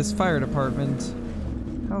actually looted this fire department.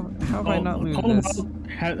 How have I not looted this?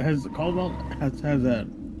 Caldwell has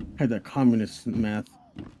that communist math.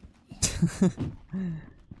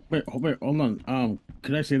 wait, hold on.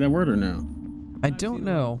 Could I say that word or no? I don't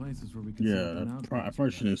know. Yeah, I probably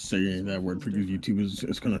shouldn't say that word because YouTube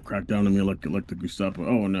is gonna crack down on me like the Gestapo.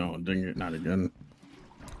 Oh no, dang it, not again.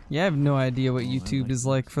 Yeah, I have no idea what YouTube is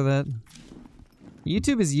like for that.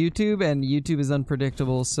 YouTube is YouTube, and YouTube is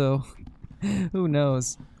unpredictable, so who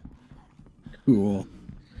knows? Cool.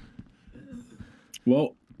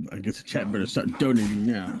 Well, I guess the chat better start donating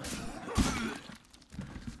now.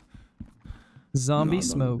 Zombie No, don't do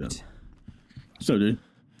smoked. So, dude.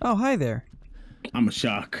 Oh, hi there. I'm a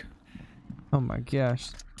shock. Oh my gosh.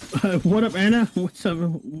 What up, Anna? What's up?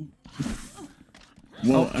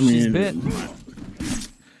 Well, I mean, she's bit.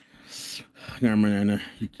 Never mind, Anna.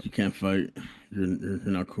 You can't fight. You're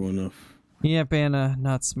not cool enough. Yep, Anna,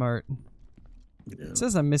 not smart. Yeah. It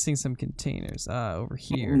says I'm missing some containers. Over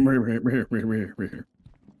here. Right here.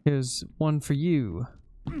 Here's one for you.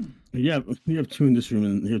 Yeah, you have 2 in this room,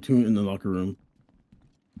 and you have 2 in the locker room.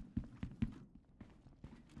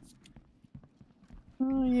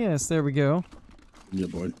 Oh, yes, there we go. Yeah,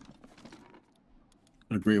 boy.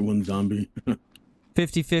 A great one zombie.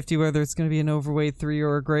 50-50 whether it's going to be an overweight 3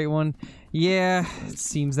 or a great one. Yeah, it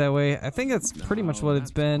seems that way. I think that's pretty much what it's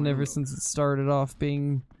been ever since it started off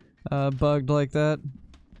being bugged like that.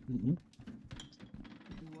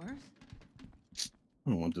 I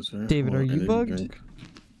don't want this here. David, are you bugged? Drink.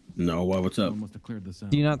 No, why? What's up? Must have cleared this out.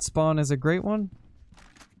 Do you not spawn as a great one?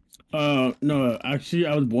 No, actually,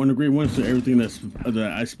 I was born a great one, so everything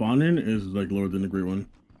that I spawn in is like lower than the great one.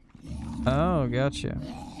 Oh, gotcha.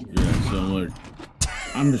 Yeah, so I'm like,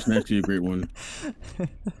 I'm just naturally a great one.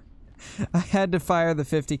 I had to fire the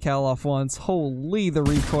 50 cal off once. Holy, the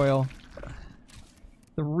recoil.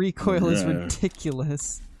 The recoil is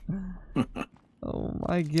ridiculous. Oh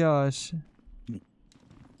my gosh.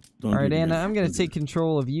 Alright, Anna, I'm gonna take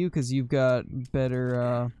control of you because you've got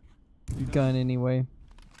better gun anyway.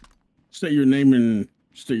 State your name and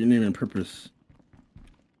purpose.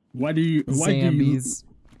 Why do you look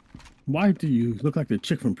like the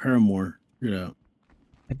chick from Paramore? Yeah.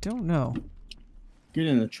 I don't know. Get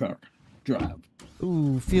in the truck. Drive.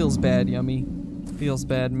 Ooh, feels bad, Yummy. Feels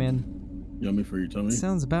bad, man. Yummy for your tummy?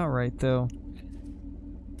 Sounds about right, though.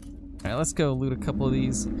 Alright, let's go loot a couple of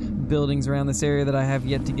these buildings around this area that I have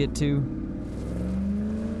yet to get to.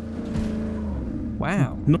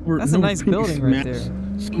 Wow. That's a nice building right there.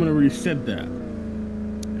 Someone already said that.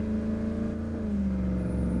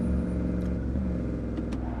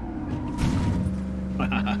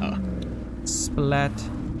 Splat.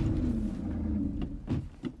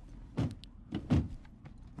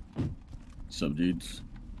 Sub dudes.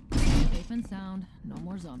 Safe and sound. No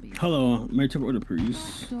more zombies. Hello, may I take order,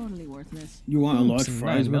 please? Totally worthless. You want a large some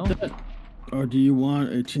fries nine with that? Or do you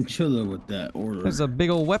want a chinchilla with that order? There's a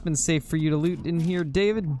big old weapon safe for you to loot in here,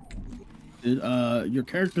 David. Your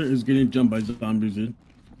character is getting jumped by zombies, dude.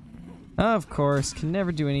 Of course, can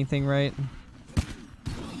never do anything right.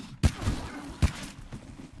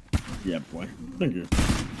 Yeah, boy. Thank you.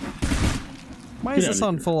 Why is this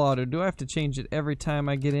on full auto? Do I have to change it every time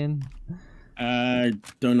I get in? I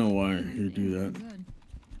don't know why you do that.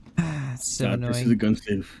 It's so annoying. This is a gun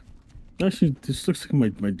safe. Actually, this looks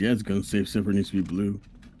like my dad's gun safe, except for it needs to be blue.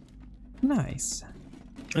 Nice.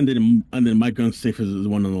 And then my gun safe is the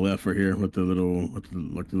one on the left right here with the little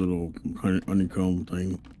honeycomb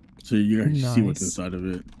thing, so you actually see what's inside of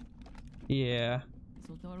it. Yeah. This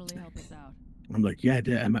will totally help us out. I'm like, yeah,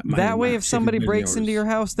 Dad. That way, if somebody breaks into your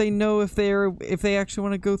house, they know if they actually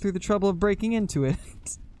want to go through the trouble of breaking into it.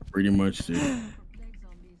 Pretty much, dude.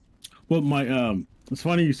 Well, it's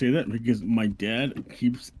funny you say that because my dad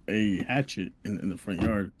keeps a hatchet in the front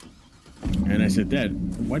yard. And I said, Dad,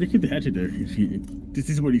 why do you keep the hatchet there? This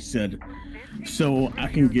is what he said. So I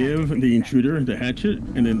can give the intruder the hatchet,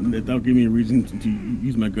 and then that'll give me a reason to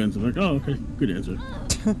use my guns. I'm like, oh, okay, good answer.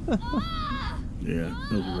 Yeah,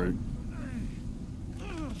 that was right.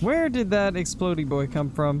 Where did that explodey boy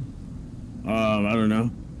come from? I don't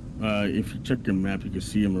know. If you check your map, you can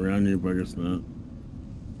see him around here, but I guess not.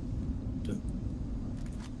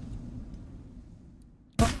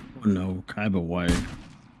 Oh no, Kaiba White.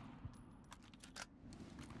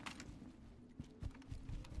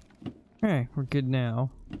 Alright, we're good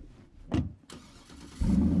now.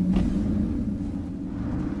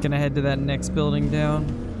 Gonna head to that next building down.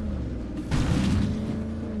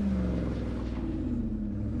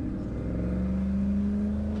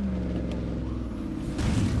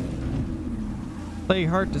 Plague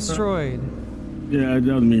Heart destroyed. Yeah,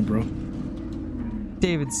 that was me, bro.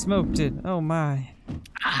 David smoked it. Oh my.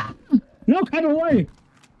 No, cut away!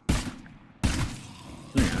 I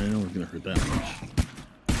didn't know it was gonna hurt that much.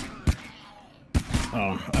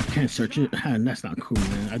 Oh, I can't search it. That's not cool,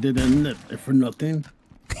 man. I did that for nothing.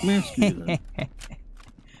 Man, screw that.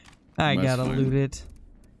 I gotta loot it.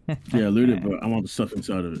 Yeah, loot it, but I want the stuff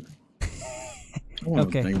inside of it. I want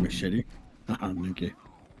okay. a dang machete. Okay.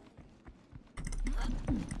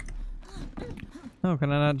 Oh,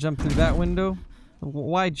 can I not jump through that window?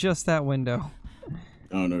 Why just that window?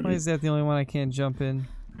 Oh no. Why is that the only one I can't jump in?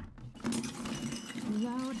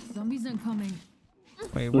 Loud. Zombies incoming.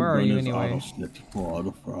 Wait, where are you anyway?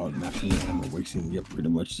 Auto fraud, national ammo wasting. Yep, pretty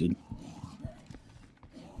much, dude.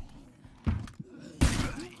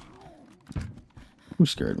 Who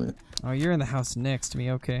scared me? Oh, you're in the house next to me.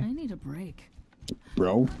 Okay. I need a break.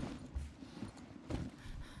 Bro.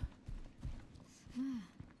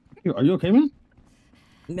 Are you okay, man?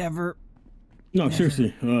 Never. No,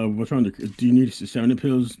 seriously. What's wrong? Do you need sanity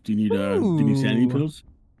pills? Do you need sanity pills?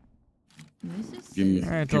 This is Give me. All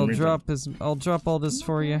right, give me I'll drop all this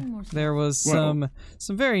for you. There was some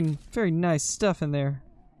very nice stuff in there.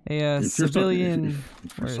 A civilian.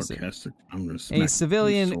 Where is it? I'm gonna smack A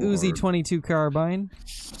civilian you so Uzi hard. 22 carbine.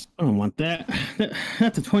 I don't want that.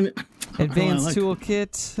 That's a 20. Advanced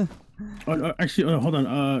toolkit. Actually, hold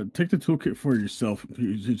on. Take the toolkit for yourself.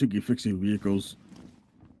 You should be fixing vehicles.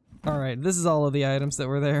 All right, this is all of the items that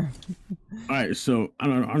were there. All right, so I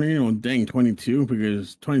don't need no dang 22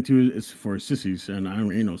 because 22 is for sissies, and I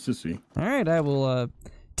ain't no sissy. All right, I will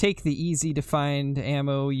take the easy to find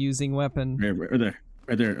ammo using weapon. Right there.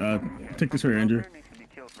 Take this right, Andrew.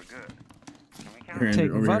 Here, Take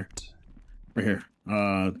Andrew, over what? here. Right here.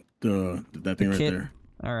 That thing right kit? there.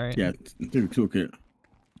 All right. Yeah, take the toolkit.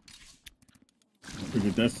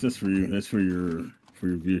 That's for you. That's for your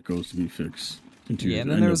vehicles to be fixed. Yeah,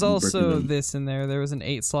 and then there was also this in there. There was an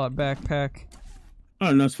 8-slot backpack.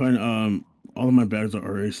 Oh, no, that's fine. All of my bags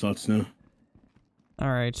are 8 slots now. All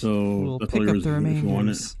right. So we'll that's pick all up yours the if you want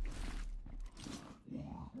it. remainders.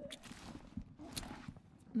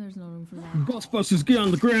 There's no room for that. Ghostbusters, get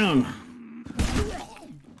on the ground!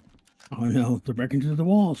 Oh no, they're breaking into the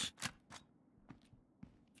walls.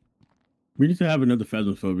 We need to have another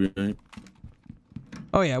phasmophobia night.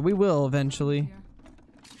 Oh yeah, we will eventually.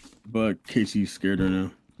 But Casey's scared right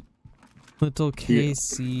now. Little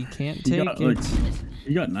Casey can't take it.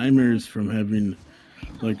 He got nightmares from having,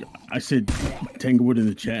 like, I said Tanglewood in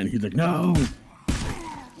the chat, and he's like, no!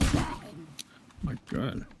 My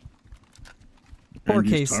God. Poor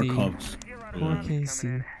Andrew's Casey. Tarkov's. Poor Casey.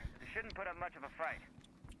 You shouldn't put up much of a fight.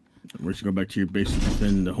 We should go back to your base and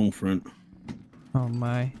defend the home front. Oh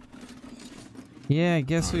my. Yeah, I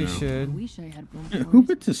guess we I should. wish I had room Yeah, for who it.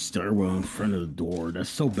 puts a stairwell in front of the door? That's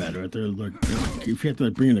so bad right there. Like, if you have to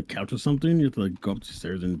like bring in a couch or something, you have to like go up the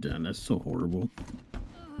stairs and down. That's so horrible.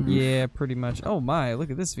 Yeah, pretty much. Oh my,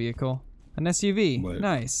 look at this vehicle. An SUV. What?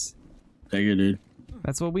 Nice. Thank you, dude.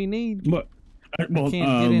 That's what we need. But well,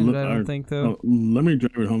 Can't get in it, I don't think, though. Let me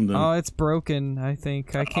drive it home then. Oh, it's broken, I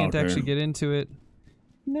think. I can't Okay. actually get into it.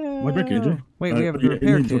 No. Why back, Andrew? Wait, we have a yeah,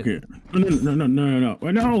 repair it needs- kit. Okay. No.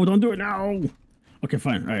 Wait, no, don't do it now. Okay,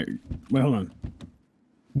 fine. All right. Wait, hold on.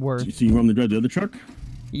 Worth. So you want me to drive the other truck?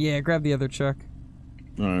 Yeah, grab the other truck.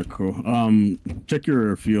 All right, cool. Check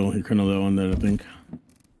your fuel. You're kind of low on that, I think.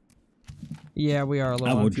 Yeah, we are low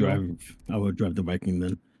I on will fuel. drive the Viking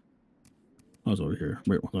then. I was over here.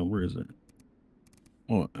 Wait, hold on. Where is it?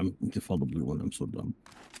 Oh, I'm just follow the blue one. I'm so dumb.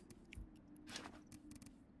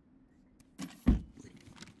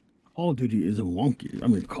 Call of Duty is a wonky. I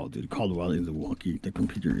mean, Call of Duty. Call of Duty is a wonky. The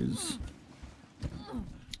computer is.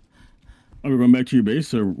 Are we going back to your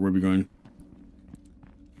base, or where are we going?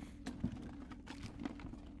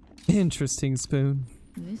 Interesting, Spoon.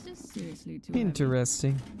 This is seriously too heavy.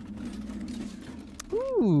 Interesting.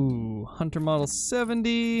 Ooh, Hunter Model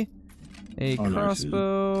 70. A Oh, nice.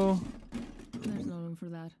 crossbow. There's no room for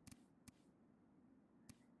that.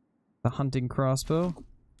 The hunting crossbow.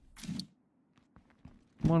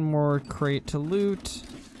 One more crate to loot.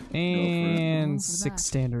 And Room for 6 that.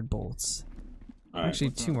 standard bolts. All right.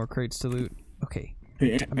 Actually, 2 more crates to loot. Okay.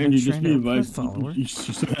 Hey, I'm Andy, not just trying be to advised. follower. You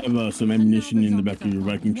still have some ammunition in the back of your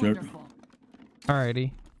Viking truck. Wonderful.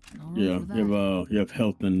 Alrighty. No room Yeah, for that. you have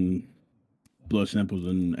health and blood samples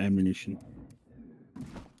and ammunition.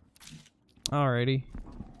 Alrighty.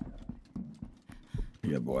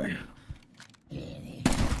 Yeah, boy.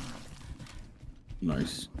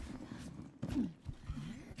 Nice.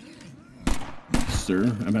 Sir,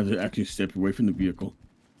 I'm going to actually step away from the vehicle.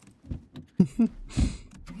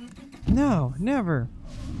 No, never.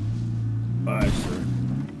 Bye, sir.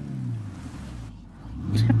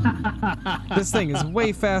 This thing is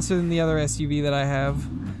way faster than the other SUV that I have.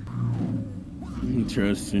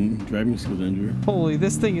 Interesting. Driving skills, Andrew. Holy,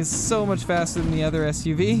 this thing is so much faster than the other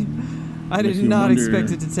SUV. I Makes did you not wonder-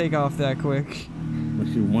 expect it to take off that quick.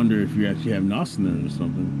 Makes you wonder if you actually have NOS in there or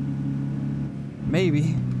something.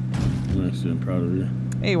 Maybe. Nice, I'm proud of you.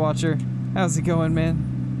 Hey, Watcher. How's it going, man?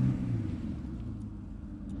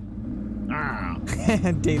 Ah!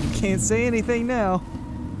 David can't say anything now.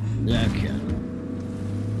 Yeah, I can.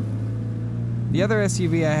 The other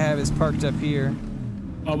SUV I have is parked up here.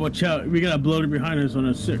 Oh, watch out. We got a bloater behind us on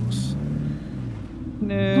a 6.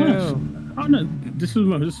 No. Oh, no. This is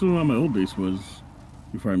where my old base was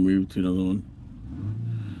before I moved to another one.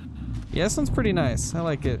 Yeah, this one's pretty nice. I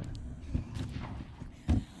like it.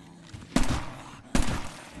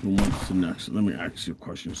 What's the next? Let me ask you a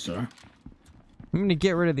question, sir. I'm gonna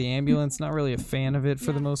get rid of the ambulance. Not really a fan of it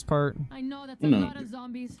for the most part. I know that's a No. lot of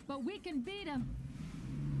zombies, but we can beat them.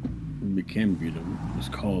 We can beat him. It's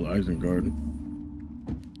called Isengard.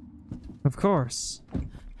 Of course.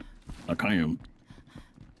 Like I am.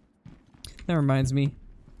 That reminds me.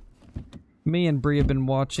 Me and Bree have been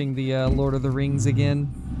watching the Lord of the Rings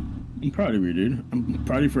again. I'm proud of you, dude. I'm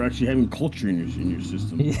proud of you for actually having culture in your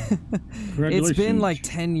system. Yeah. It's been like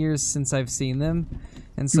 10 years since I've seen them,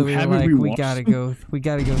 and so You we were haven't like, rewatched we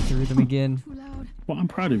gotta go through them again. Too loud. Well, I'm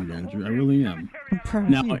proud of you, Andrew. I really am. I'm proud of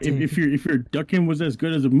Now, you, if Dave. your Duckin was as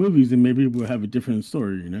good as the movies, then maybe we'll have a different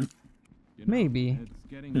story, you know? You know, Maybe. It's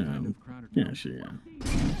getting Yeah. kind of crowded. Yeah, sure, yeah.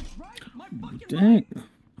 Dang.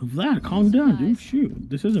 Vlad, calm down, dude. Shoot.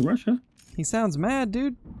 This isn't Russia. He sounds mad,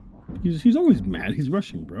 dude. He's always mad. He's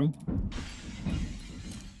Russian, bro.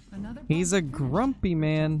 Another He's a grumpy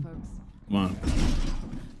man. folks. Come on.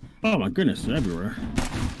 Oh my goodness, they're everywhere.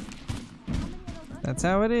 That's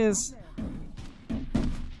how it is.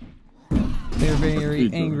 They're very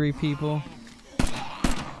Good, angry people.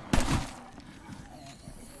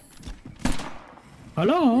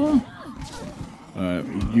 Hello?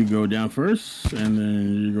 You go down first, and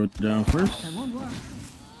then you go down first. That won't work.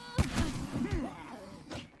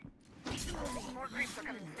 More creeps are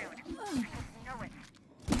coming soon. I know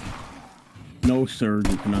it. No, sir,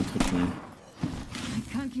 you cannot touch me. I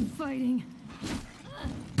can't keep fighting.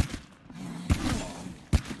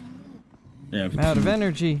 Yeah, I'm out of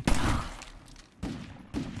energy.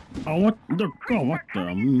 Oh, what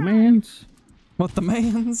the man's? What the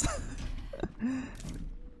man's?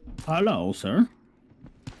 Hello, sir.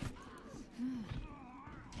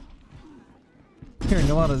 Hearing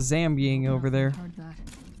a lot of zombieing over there. Heard that.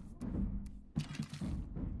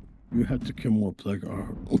 You have to kill more plague.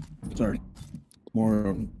 Sorry,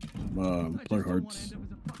 more plague hearts.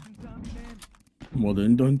 Well,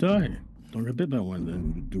 then don't die. Don't get bit by one,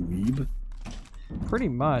 then, you dweeb. Pretty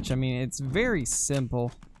much. I mean, it's very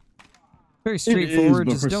simple. Very is, straightforward.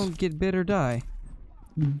 but Just for don't get bit or die.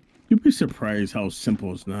 You'd be surprised how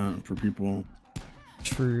simple it's not for people.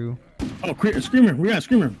 True. Oh, a screamer! We got a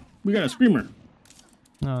screamer! We got a screamer!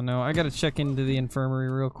 Oh no, I gotta check into the infirmary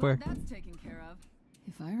real quick. That's taken care of.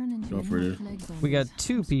 If I run into Go any for more it. plague zombies, We got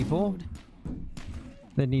 2 people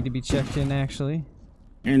that need to be checked in, actually.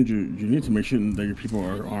 Andrew, you need to make sure that your people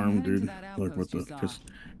are armed, dude. Like with the, because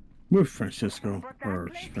we're Francisco or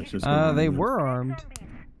Francisco. They were armed.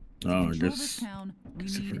 Oh, I Control this guess. town, we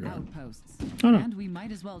guess I need forgot. outposts. Oh, no. And we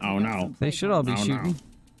might as well Oh, take out no. some They plague should all be hunters. Oh, no. shooting.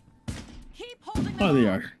 Keep holding Oh, them they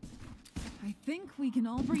off. are. I think we can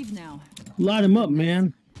all breathe now. Light him up,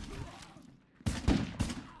 man.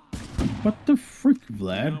 What the freak, You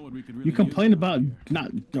Vlad? know what we could really You complain use? about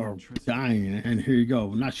not or dying, and here you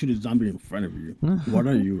go. Not shoot a zombie in front of you. What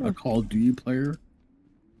are you, a Call of Duty player?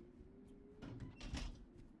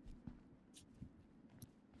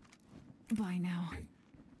 Bye now.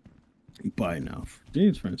 Bye now.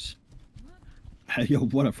 James, friends. Hey, yo,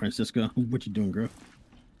 what up, Francisco? What you doing, girl?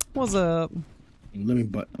 What's up? Let me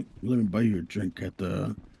buy you a drink at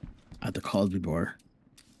the Call of Duty bar.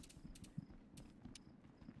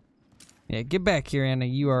 Yeah, get back here, Anna.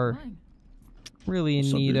 You are Fine. really in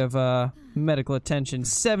What's up, need dude? of medical attention.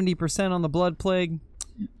 70% on the blood plague.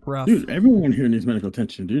 Rough. Dude, everyone here needs medical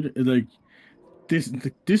attention, dude. It's like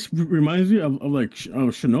this reminds me of like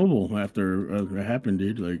Chernobyl after it happened,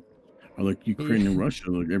 dude. Like, or like Ukraine and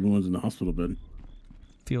Russia. Like everyone's in the hospital bed.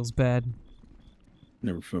 Feels bad.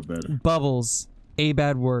 Never felt better. Bubbles. A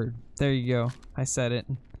bad word. There you go. I said it.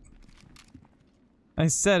 I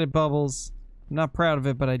said it, Bubbles. I'm not proud of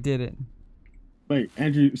it, but I did it. Wait,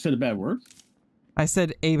 Andrew said a bad word. I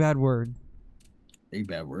said a bad word. A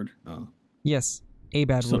bad word. Oh, Yes, a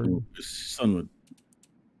bad word. son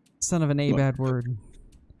Son of an a What? bad word.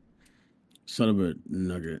 of a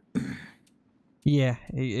nugget. Yeah,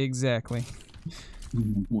 exactly.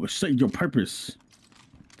 State your purpose.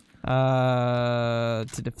 To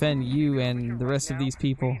defend you and the rest of these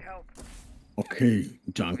people. Okay,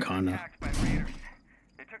 John Connor. Attacked by raiders.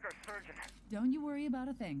 They took our surgeon. Don't you worry about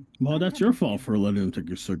a thing. Well, that's your fault for letting him take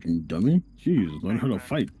your surgeon, dummy. Jeez, learn how to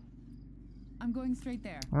fight. I'm going straight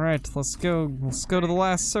there. All right, let's go. Let's go to the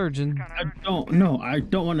last surgeon. I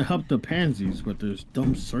don't want to help the pansies with this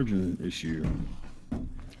dumb surgeon issue.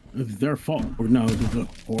 It's their fault. Or no, it's the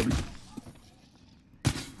horde.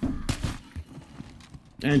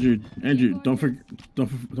 Andrew, don't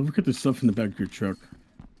forget the stuff in the back of your truck.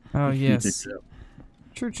 Oh You can take yes. it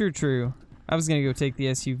out. True. I was gonna go take the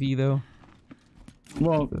SUV though.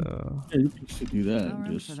 Well, yeah, you should do No that.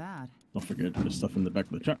 room Just for that. don't forget the stuff in the back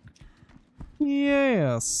of the truck.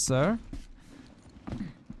 Yes, sir.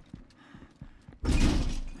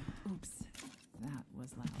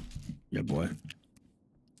 Yeah, boy.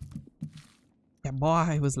 Yeah,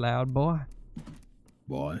 boy, it was loud, boy.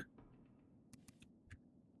 Boy.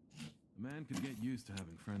 A man could get used to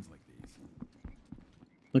having friends like these.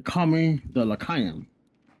 They call me the Lacayan.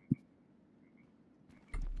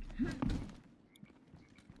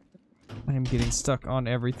 I am getting stuck on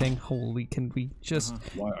everything. Holy, can we just...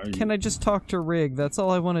 Why are you? Can I just talk to Rig? That's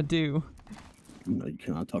all I want to do. No, you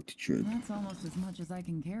cannot talk to Trip. That's almost as much as I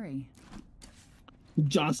can carry.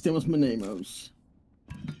 John Stamos Manemos.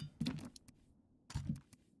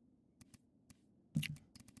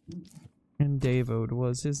 And Davode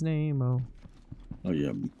was his name, oh. Oh,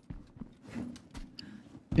 yeah.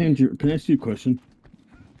 Andrew, can I ask you a question?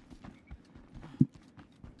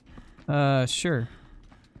 Sure.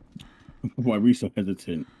 Why were you so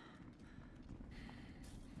hesitant?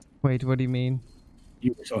 Wait, what do you mean?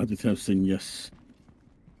 You were so hesitant of saying yes.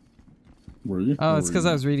 Were you? Oh, Or it's were because you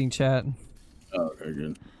I not? was reading chat. Oh, okay,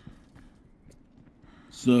 good.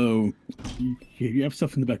 So, you have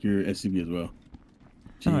stuff in the back of your SUV as well.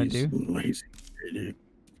 Oh, I Jeez, do. Lazy. Dude.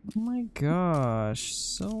 Oh my gosh,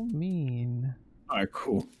 so mean. Alright,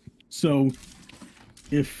 cool. So,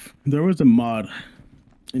 if there was a mod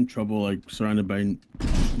in trouble, like surrounded by I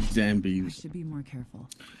zombies, should be more careful.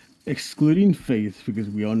 excluding Faith, because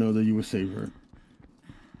we all know that you would save her,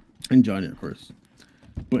 and Johnny, of course.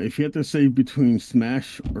 But if you had to save between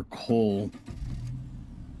Smash or Cole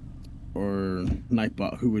or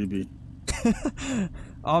Nightbot, who would it be?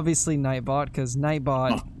 Obviously Nightbot, because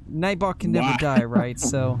Nightbot... Oh. Nightbot can never Wow. die, right?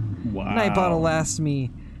 So... Wow. Nightbot will last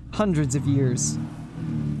me hundreds of years.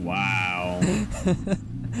 Wow.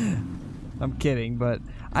 I'm kidding, but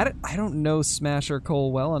I don't know Smash or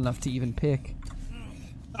Cole well enough to even pick.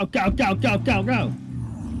 Go, go, go, go, go.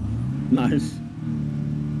 Nice.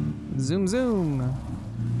 Zoom zoom.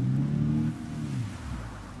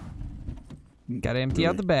 Gotta empty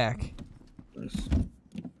out the back. Nice.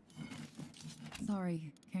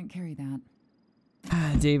 Sorry, can't carry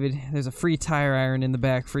that. David, there's a free tire iron in the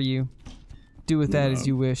back for you. Do with that as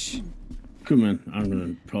you wish. Cool, man. I'm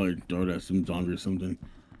gonna probably throw that at some zombie or something.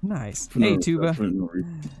 Nice. For Hey, no- Tuba. for no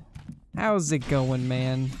reason. How's it going,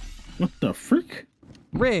 man? What the frick?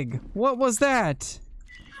 Rig, what was that?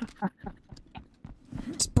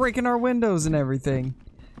 It's breaking our windows and everything.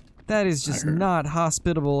 That is just not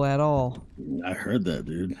hospitable at all. I heard that,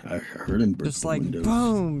 dude. I heard him break Just the like windows.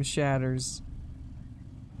 boom, shatters.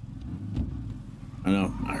 I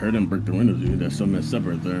know. I heard him break the windows, dude. That's so messed up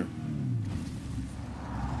right there.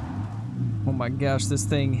 Oh my gosh, this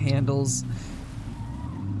thing handles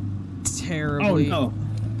terribly. Oh no.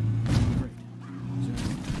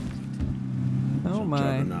 Oh my.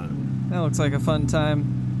 Juggernaut. That looks like a fun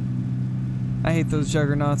time. I hate those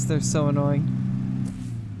juggernauts, they're so annoying.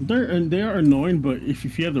 They are annoying, but if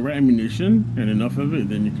you have the right ammunition and enough of it,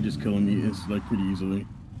 then you can just kill them. It's like pretty easily.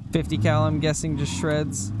 50 cal, I'm guessing, just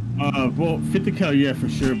shreds. Well, 50 cal, yeah, for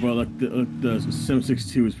sure. But like the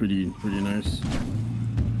 7.62 is pretty nice.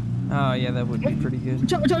 Oh yeah, that would be pretty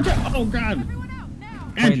good. Oh god. Everyone out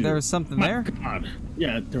now! Wait, there was something My there? God.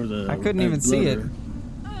 Yeah, there was a. I couldn't a even see it. bloater.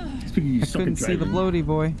 Speaking of you I suck at couldn't see the driving. bloaty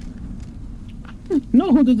boy.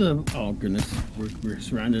 No, there's a. Oh goodness, we're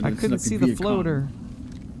surrounded. I It's couldn't like a see the Viet Cong. floater.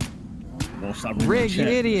 Well, stop reading Rig, the you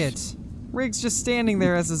chat. idiot! Rig's just standing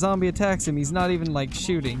there as the zombie attacks him. He's not even like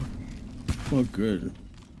shooting. Well, good.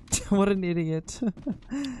 What an idiot.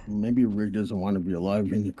 Maybe Rig doesn't want to be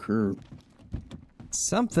alive in the crew.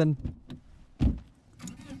 Something.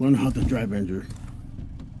 Learn how to drive, Andrew.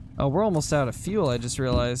 Oh, we're almost out of fuel, I just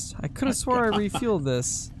realized. I could have swore I refueled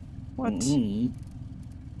this. What? Mm-hmm.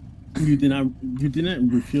 You did not. You didn't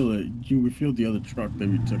refuel it. You refueled the other truck that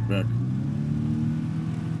we took back.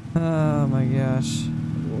 Oh my gosh.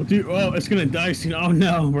 Oh, dude, oh, it's gonna die soon. Oh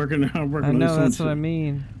no, we're gonna. I lose know, so that's much. what I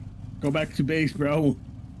mean. Go back to base, bro.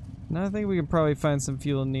 No, I think we can probably find some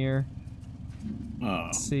fuel near. Oh,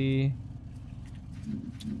 Let's see.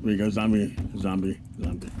 there you go, zombie.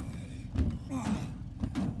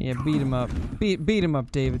 Yeah, beat him up. Beat him up,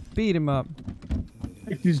 David. Beat him up.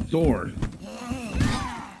 Take this door.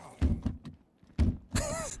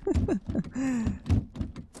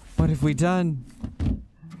 What have we done?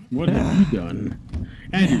 What have you done?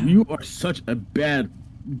 Andrew, you are such a bad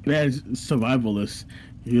survivalist.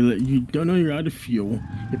 You don't know you're out of fuel.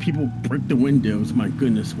 If people break the windows, my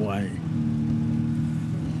goodness, why?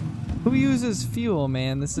 Who uses fuel,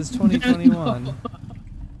 man? This is 2021.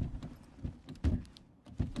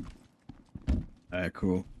 Alright,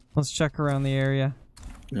 cool. Let's check around the area.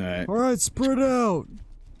 Alright. Alright, spread out!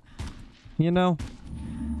 You know?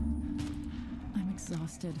 I'm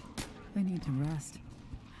exhausted. I need to rest.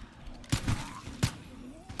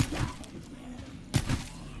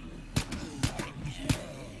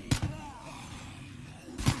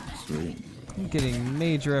 Sweet. I'm getting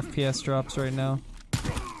major FPS drops right now.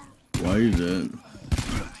 Why is that?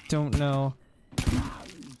 Don't know.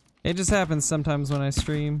 It just happens sometimes when I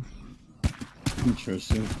stream.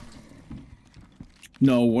 Interesting.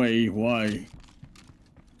 No way. Why?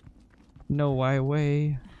 No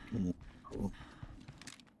way. Cool.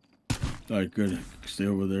 Alright, good. Stay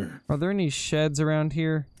over there. Are there any sheds around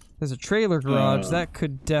here? There's a trailer garage. That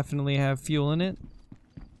could definitely have fuel in it.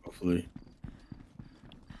 Hopefully.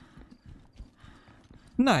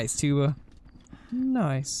 Nice, Tuba.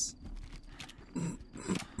 Nice.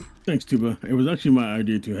 Thanks, Tuba. It was actually my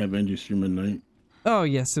idea to have Andrew stream at night. Oh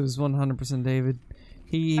yes, it was 100% David.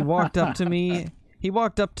 He walked up to me. He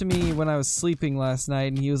walked up to me when I was sleeping last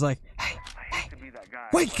night, and he was like, "Hey,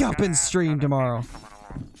 wake up and stream tomorrow."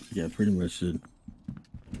 Yeah, pretty much it.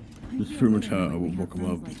 That's pretty much how I woke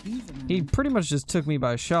him up. He pretty much just took me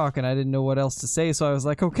by shock, and I didn't know what else to say, so I was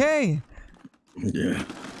like, "Okay." Yeah.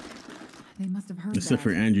 They must have heard Except that.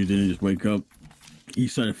 for Andrew didn't just wake up. He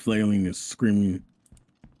started flailing and screaming.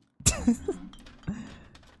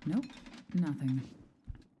 Nope, nothing.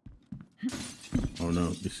 Oh no,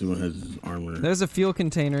 this one has his armor. There's a fuel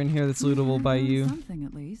container in here that's lootable by you. Something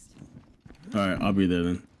at least. Alright, I'll be there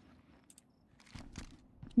then.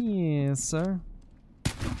 Yes, sir.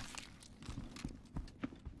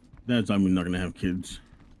 That zombie's not gonna have kids.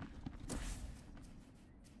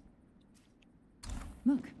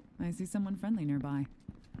 Look, I see someone friendly nearby.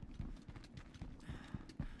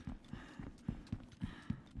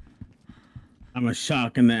 I'm a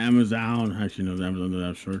shark in the Amazon. Actually, no, the Amazon doesn't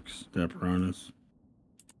have sharks. They have piranhas.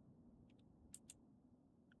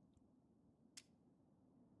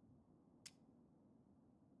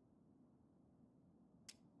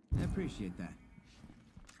 I appreciate that.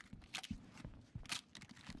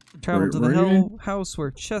 Travel to the where are you hell house where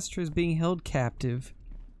Chester is being held captive.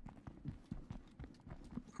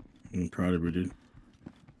 I'm proud of you, dude.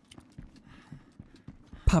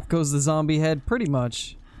 Pop goes the zombie head, pretty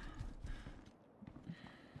much.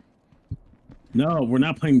 No, we're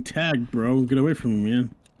not playing tag, bro. Get away from me,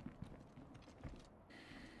 man.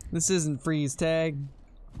 This isn't freeze tag.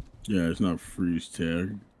 Yeah, it's not freeze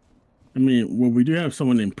tag. I mean, well, we do have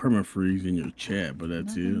someone named Permafreeze in your chat, but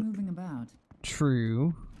that's Nothing it. moving about.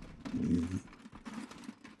 True.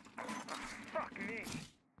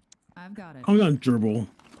 I've got it. I'm not Gerbil.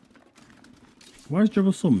 Why is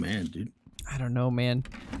Gerbil so mad, dude? I don't know, man.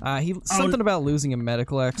 Something about losing a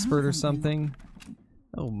medical expert or something.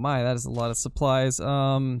 Oh my, that is a lot of supplies. Wait,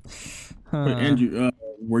 Andrew,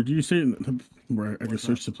 where do you say where I can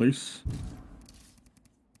search the place?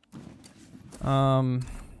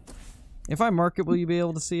 If I mark it, will you be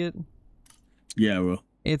able to see it? Yeah, I will.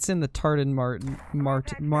 It's in the Tartan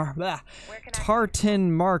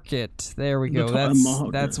Tartan Market. There we go.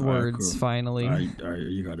 That's words. Cool. Finally, all right,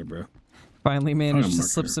 you got it, bro. Finally managed to Tartan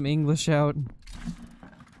slip Market. some English out.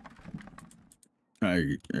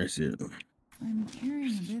 I see it. I'm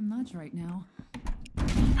carrying a bit much right now.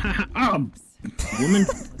 Woman.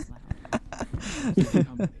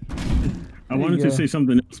 I wanted you to go. say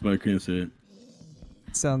something else, but I couldn't say it.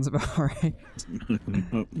 Sounds about right.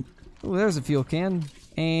 Oh, there's a fuel can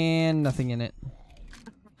and nothing in it.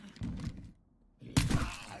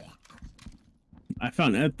 I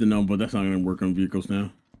found ethanol, but that's not going to work on vehicles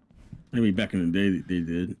now. Maybe back in the day they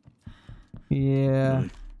did. Yeah.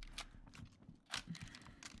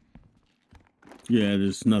 Yeah,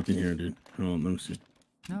 there's nothing here, dude. Hold on, let me see.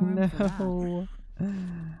 No room for that. No.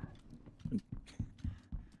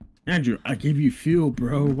 Andrew, I gave you fuel,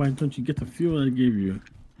 bro. Why don't you get the fuel I gave you?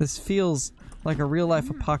 This feels like a real life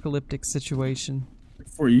apocalyptic situation.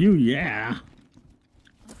 For you, yeah.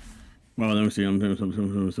 Well, let me see. Oh,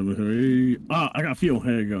 I got fuel.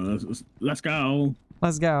 Here you go. Let's go.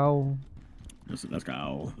 Let's go. Let's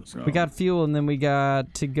go. We got fuel, and then we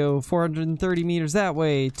got to go 430 meters that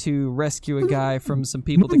way to rescue a guy from some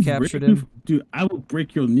people that captured him. Dude, I will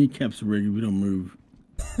break your kneecaps, Rig, if we don't move.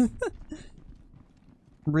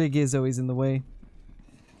 Rig is always in the way.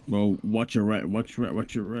 Well, watch your right. Watch your right.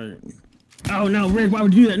 Watch your right. Oh, no, Rig, why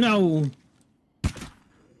would you do that? No.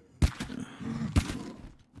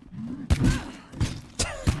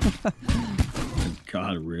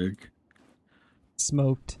 God, Rig.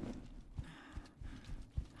 Smoked.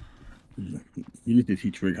 You need to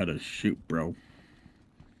teach Rig how to shoot, bro.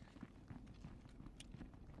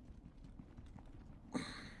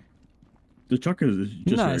 The truck is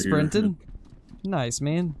just Nice, right here. Brenton. Nice,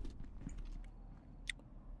 man.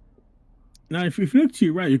 Now, if you look to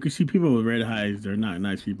your right, you can see people with red eyes. They're not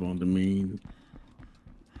nice people on the main.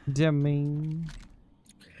 Jamming.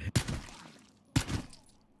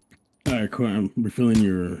 All Alright, cool. I'm refilling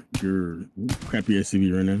your crappy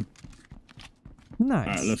SUV right now. Nice.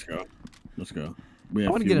 Alright, let's go. Let's go. I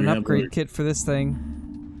want to get an upgrade kit for this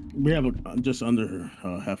thing. We have just under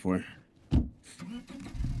halfway.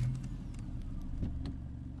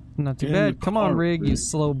 Not too And bad. the Come on, car, Rig, you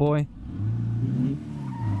slow boy.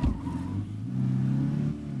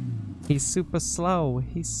 He's super slow.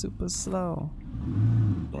 He's super slow.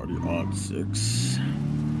 30-06.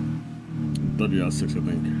 30-06,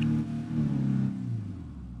 I think.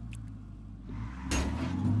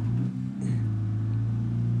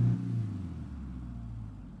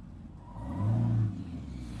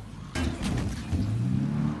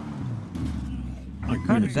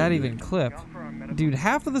 How did that even clip? Dude,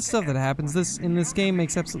 half of the stuff that happens in this game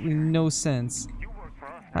makes absolutely no sense.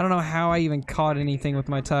 I don't know how I even caught anything with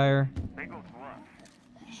my tire.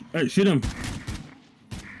 Hey, shoot him.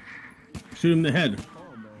 Shoot him in the head.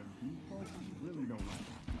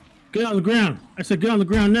 Get on the ground. I said get on the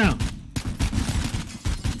ground now.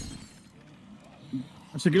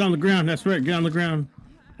 I said get on the ground. That's right. Get on the ground.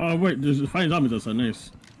 Oh, wait. There's fighting zombies outside.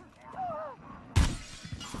 Nice.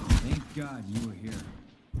 Thank God you were here.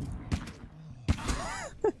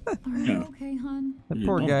 Are you okay, hon? That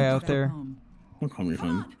poor guy out there. Home. Don't call me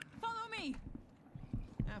hun. Follow me.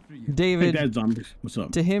 After you. Hey, David, Dad, zombies. What's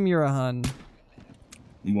up? to him you're a hun.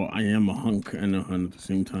 Well, I am a hunk and a hun at the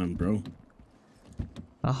same time, bro.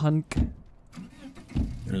 A hunk.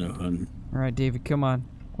 And a hun. Alright, David, come on.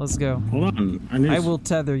 Let's go. Hold on. I will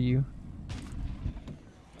tether you.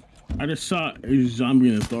 I just saw a zombie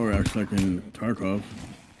in the thorax like in Tarkov.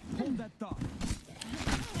 Hold that thought.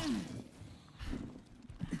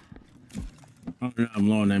 Oh, no, I'm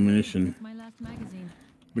low on ammunition My last magazine.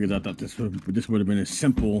 because I thought this would have been a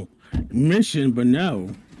simple mission, but no.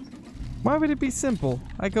 Why would it be simple?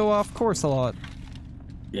 I go off course a lot.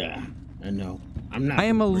 Yeah, I know. I'm not. I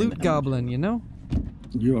am a loot goblin, you know?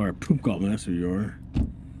 You are a poop goblin. That's who you are. All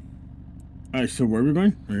right, so where are we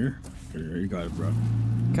going? Here. Here, you got it, bro.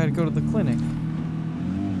 Gotta go to the clinic.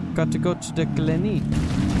 Got to go to the clinic.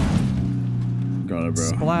 Got it, bro.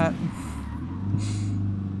 Splat.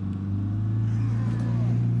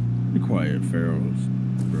 Be quiet, Pharaoh's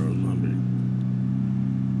zombie.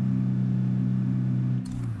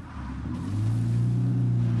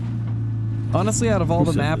 Honestly, out of all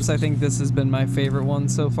the Who said maps, this? I think this has been my favorite one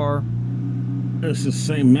so far. It's the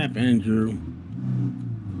same map, Andrew.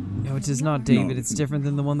 No, it is not, David. No. It's different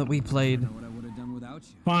than the one that we played. Know what I would have done without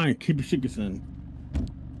you. Fine, keep your secrets in.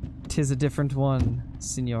 Tis a different one,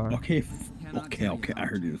 senor. Okay, Cannot okay, tell you okay. how I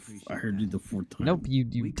heard much you. appreciate I heard you the fourth time. Nope, you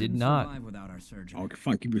We did couldn't not. survive without our surgery. Okay,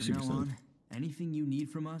 fine. Keep your From secrets now in. on, anything you need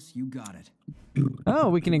from us, you got it. Oh,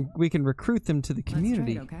 we can recruit them to the try it,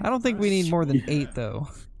 community. okay? I don't think we need more than 8 though.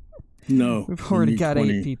 No, We've you already need got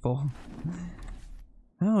 20. 8 people.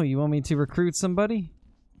 Oh, you want me to recruit somebody?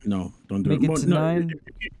 No, don't do Make it. it Well, to no, 9?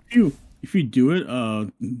 If you do it,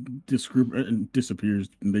 this group disappears.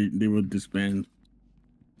 They will disband.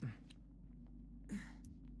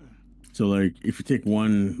 So like, if you take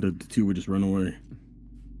one, the two would just run away.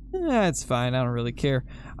 It's fine. I don't really care.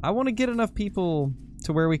 I want to get enough people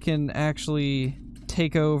to where we can actually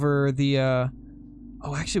take over the.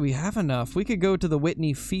 Oh, actually, we have enough. We could go to the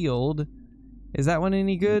Whitney Field. Is that one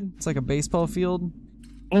any good? It's like a baseball field.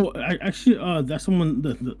 Oh, actually, that's the one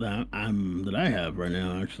that I have right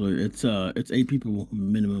now. Actually, it's 8 people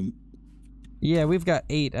minimum. Yeah, we've got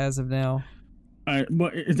 8 as of now. All right,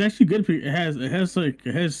 but it's actually good. It has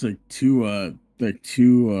two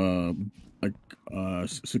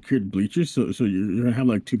secured bleachers. So you're gonna have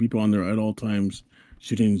like 2 people on there at all times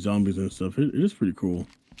shooting zombies and stuff. It is pretty cool.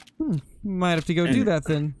 Might have to go do that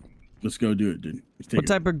then. Let's go do it, dude. Let's take What it.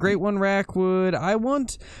 type of Great One rack would I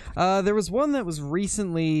want? There was one that was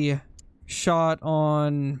recently shot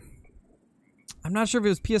on. I'm not sure if it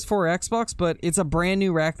was PS4 or Xbox, but it's a brand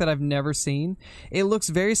new rack that I've never seen. It looks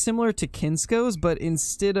very similar to Kinsko's, but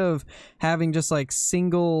instead of having just like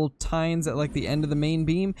single tines at like the end of the main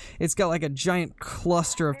beam, it's got like a giant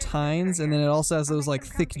cluster of tines, and then it also has those like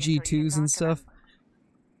thick G2s and stuff.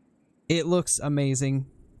 It looks amazing.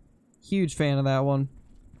 Huge fan of that one.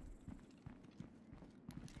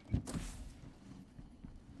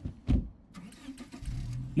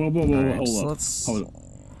 Whoa, Alright, hold so up. let's. Hold up.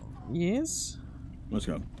 Yes. Let's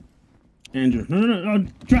go. Andrew. No.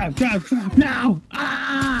 Drive now.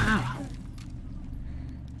 Ah!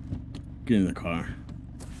 Get in the car.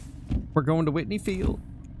 We're going to Whitney Field.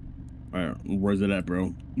 All right, where's it at,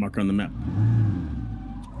 bro? Mark on the map.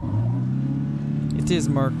 It is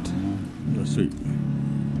marked. Let's see.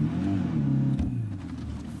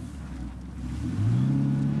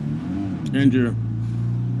 Andrew.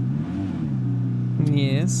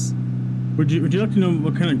 Yes. Would you like to know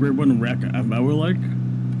what kind of grade 1 rack I would like?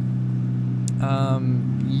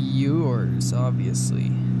 Yours,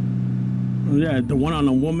 obviously. Yeah, the one on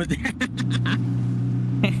a woman.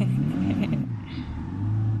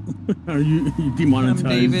 Are you demonetized? I'm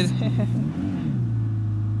David.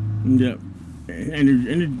 Yep.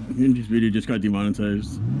 And this video just got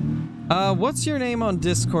demonetized. What's your name on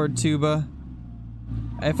Discord, Tuba?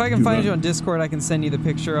 If I can Tuba. find you on Discord, I can send you the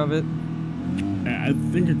picture of it. I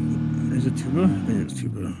think is it Tuba? I think it's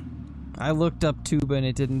Tuba. I looked up Tuba and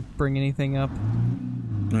it didn't bring anything up.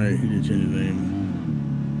 Alright, he did change his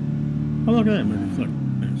name. Oh, look at that, man. Look,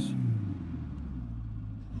 nice.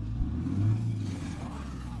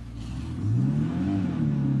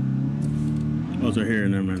 Oh, it's right here,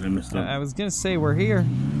 never mind, I messed up. I was gonna say, we're here.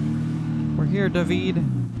 We're here, David.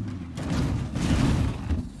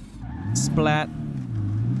 Splat.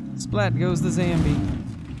 Splat goes the Zambi.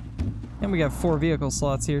 And we got 4 vehicle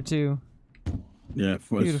slots here, too. Yeah,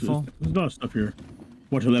 Beautiful. There's a lot of stuff here.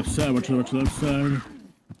 Watch your left side, watch your left side.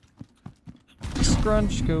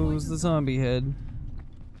 Scrunch goes the zombie head.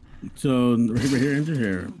 So, right here, enter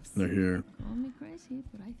here. They're here. Call me crazy,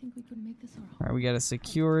 but I think we could make this our home. Alright, we gotta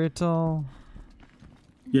secure it all.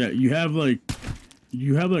 Yeah, you have like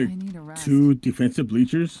need a rest. 2 defensive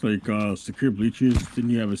bleachers, like secure bleachers. Then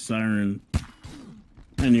you have a siren,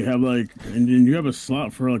 and you have and then you have a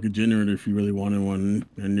slot for like a generator if you really wanted one,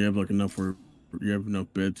 and you have like enough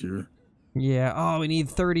beds here. Yeah. Oh, we need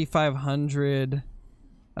 3,500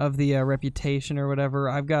 of the reputation or whatever.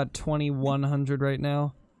 I've got 2,100 right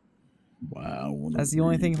now. Wow. That's the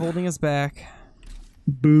only thing holding us back.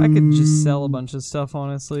 Boom. I could just sell a bunch of stuff,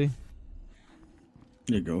 honestly.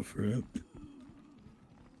 Yeah, go for it.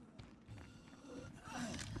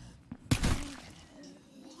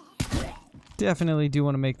 Definitely do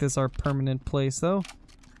want to make this our permanent place, though.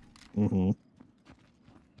 Mm-hmm.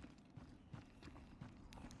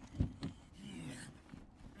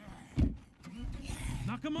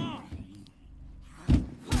 Knock him off!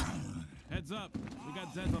 Heads up. We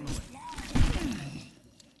got Zeds on the way.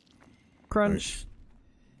 Crunch.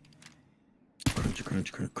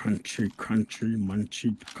 Crunchy,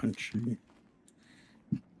 munchy, country.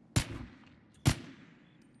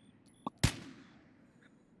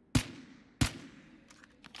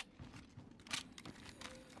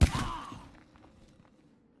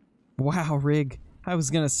 Wow, Rig. I was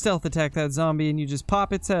gonna stealth attack that zombie and you just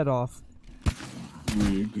pop its head off.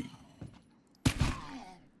 Rig.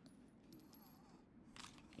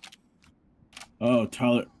 Oh,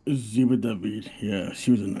 Tyler Ziba David. Yeah,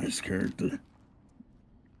 she was a nice character.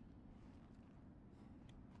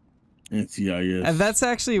 NCIS. And that's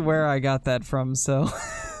actually where I got that from, so.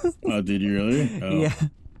 Oh, did you really? Oh. Yeah.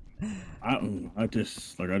 I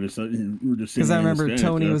just we were just sitting Because I remember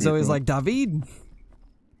Tony was always like, David.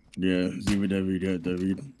 Yeah, Ziba David, yeah,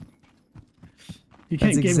 David. You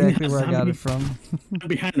That's can't exactly me where I got it from.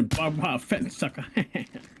 behind the barbed wire fence, sucker.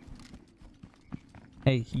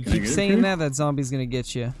 Hey, you Can I keep get it saying for you? that zombie's gonna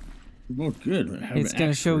get you. Well, good. It's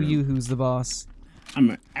gonna show you who's the boss. I'm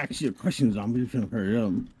gonna ask you a question, zombie. If you don't hurry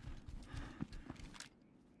up.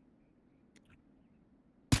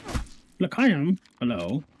 Look, I am.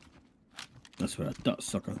 Hello. That's what I thought,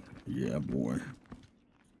 sucker. Yeah, boy.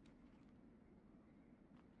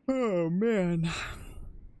 Oh, man.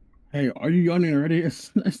 Hey, are you yawning already?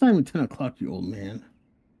 It's not even 10 o'clock, you old man.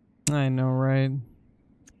 I know, right?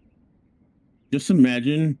 Just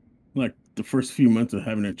imagine, like, the first few months of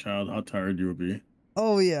having a child, how tired you would be.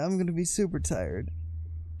 Oh, yeah, I'm gonna be super tired.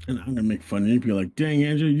 And I'm gonna make fun of you. Be like, dang,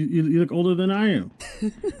 Andrew, you look older than I am.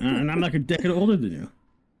 And I'm like a decade older than you.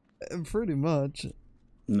 Pretty much.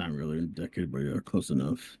 Not really a decade, but yeah, close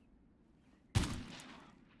enough.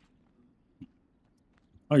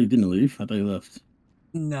 Oh, you didn't leave? I thought you left.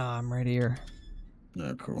 Nah, I'm right here.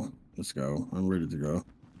 Yeah, cool. Let's go. I'm ready to go.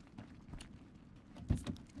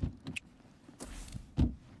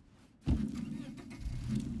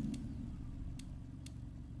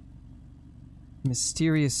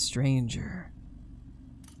 Mysterious stranger.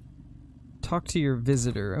 Talk to your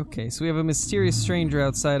visitor. Okay, so we have a mysterious stranger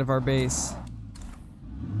outside of our base.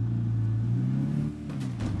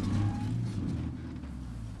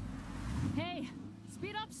 Hey,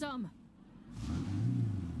 speed up some.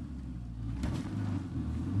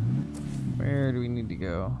 Where do we need to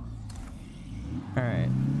go? Alright.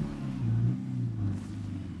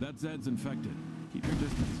 That Zed's infected. Keep your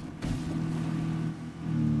distance.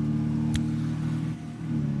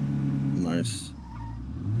 Nice.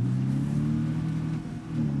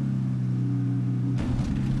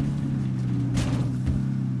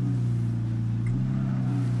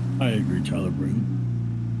 I agree, Tyler Breen.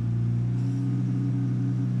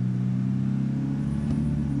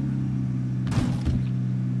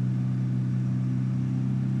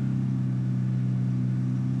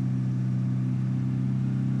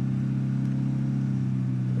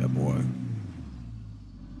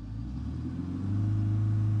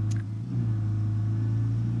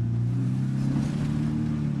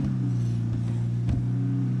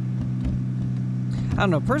 don't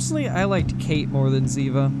know. Personally, I liked Kate more than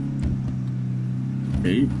Ziva.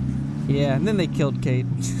 Kate? Yeah, and then they killed Kate.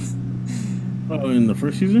 Oh, in the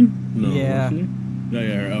first season? No. Yeah.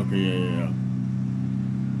 Yeah. Okay. Yeah.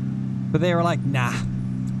 But they were like, nah,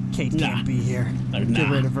 Kate can't be here. Like, Get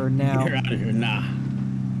rid of her now. Get her out of here. Nah.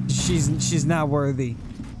 She's not worthy.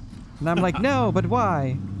 And I'm like, no, but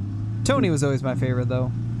why? Tony was always my favorite,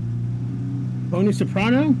 though. Tony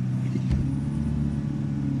Soprano?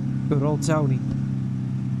 Good old Tony.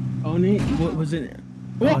 Tony? What was it?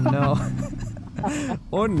 Oh no.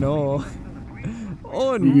 Oh no.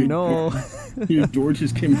 Oh no. Your door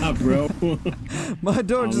just came out, bro. My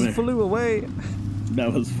door just flew away.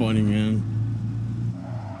 That was funny, man.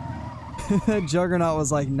 Juggernaut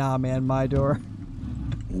was like, nah, man, my door.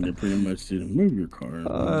 And they pretty much did move your car.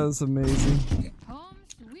 Oh, that's amazing. Home,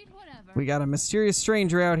 sweet whatever. We got a mysterious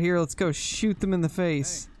stranger out here. Let's go shoot them in the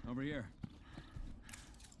face. Hey, over here.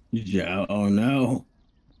 Yeah, oh no.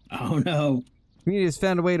 Oh no. Community has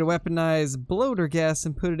found a way to weaponize bloater gas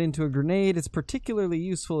and put it into a grenade. It's particularly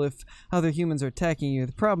useful if other humans are attacking you.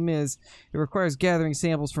 The problem is, it requires gathering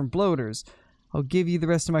samples from bloaters. I'll give you the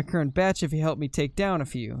rest of my current batch if you help me take down a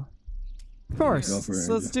few. Of course.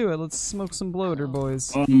 So let's do it. Let's smoke some bloater,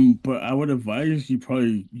 boys. But I would advise you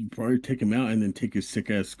probably take him out and then take his sick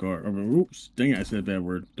ass scar. Oops, dang it, I said a bad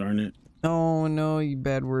word. Darn it. Oh no, you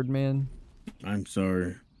bad word, man. I'm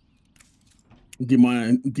sorry.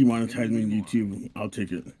 Demonetize me on YouTube. I'll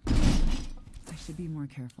take it. I should be more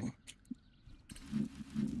careful.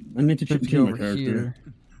 I need to Let's change go my over character. here.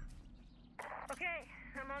 Okay,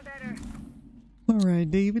 I'm all better. Alright,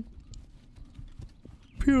 David.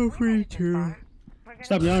 Feel free to.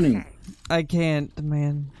 Stop yawning. I can't,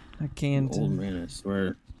 man. I can't. Old man, I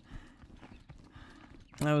swear.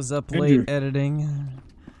 I was up Andrew. late editing.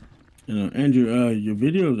 You know, Andrew, your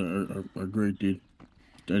videos are great, dude.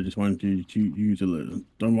 I just wanted to you to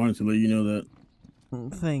let you know that.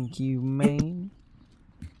 Thank you, man.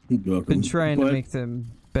 You're welcome. Been trying to make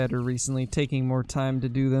them better recently, taking more time to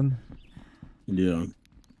do them. Yeah.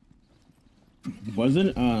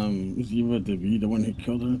 Wasn't was Eva the one who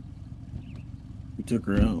killed her? Who took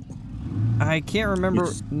her out? I can't remember.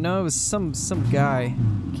 It's... No, it was some guy.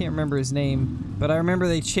 Can't remember his name, but I remember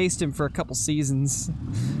they chased him for a couple seasons.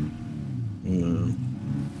 No.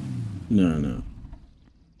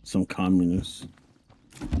 Some communist.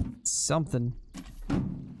 Something.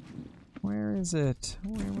 Where is it?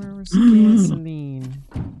 Where was gasoline?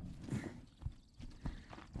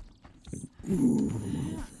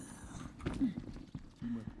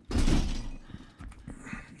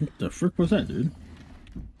 What the frick was that, dude?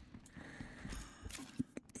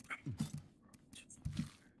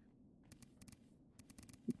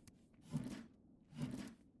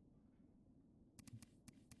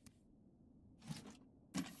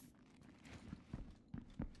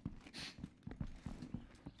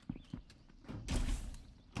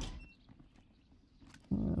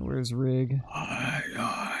 Where's Rig? I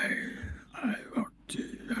walked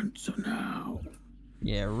in, so now.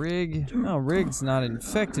 Yeah, Rig. Oh, Rig's not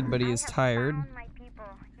infected, but he is tired.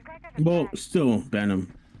 Well, still, ban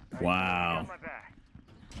him. Wow.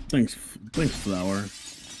 Thanks, Flower.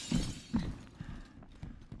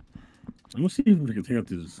 I'm gonna see if we can take out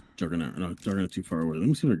this Juggernaut. No, Juggernaut too far away. Let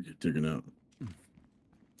me see if I can take it out.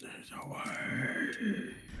 There's a way.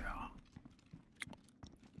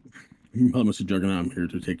 Mr. Juggernaut, I'm here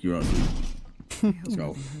to take you out. Let's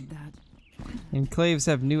go. Enclaves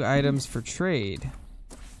have new items for trade.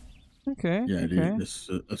 Okay. Yeah, dude.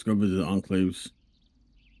 Let's go visit the enclaves.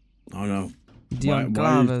 Oh no. The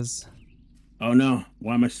enclaves. Oh no.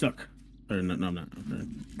 Why am I stuck? No, I'm not. Okay.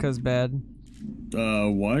 Cause bad.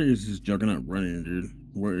 Why is this Juggernaut running, dude?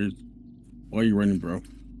 Why are you running, bro?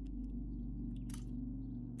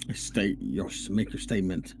 Make your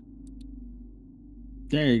statement.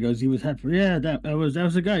 There he goes. He was half. Yeah, that was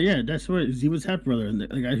the guy. Yeah, that's what he was half brother, and the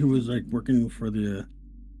guy who was like working for the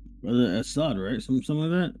Assad, right? Something like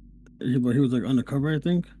that. He was like undercover, I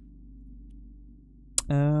think.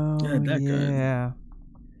 Oh yeah, that guy. Yeah,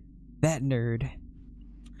 that nerd.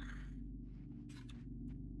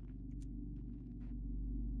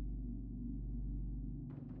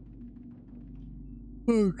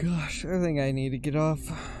 Oh gosh, I think I need to get off.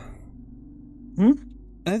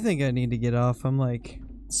 I think I need to get off. I'm like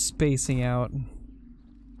spacing out.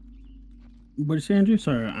 What is Andrew?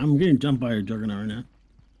 Sorry, I'm getting jumped by a Juggernaut right now.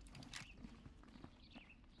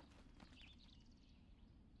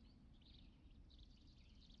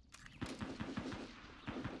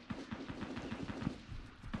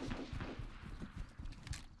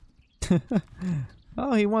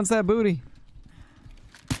 Oh, he wants that booty.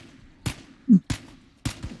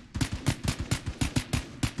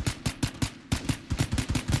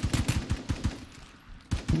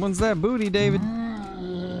 Someone's that booty, David.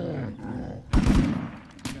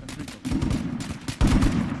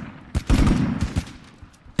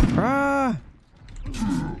 Ah!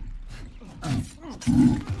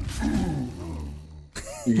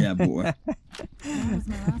 Yeah, boy. That was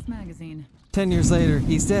my last magazine. 10 years later,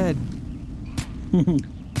 he's dead. Well,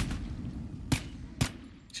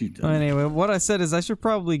 anyway, what I said is I should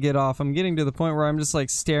probably get off. I'm getting to the point where I'm just like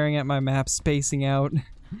staring at my map, spacing out.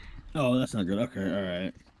 Oh, that's not good. Okay,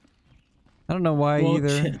 alright. I don't know why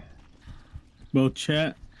either. Well,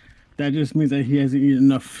 chat, that just means that he hasn't eaten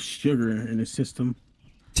enough sugar in his system.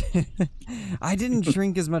 I didn't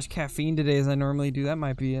drink as much caffeine today as I normally do. That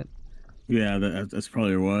might be it. Yeah, that's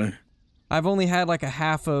probably why. I've only had like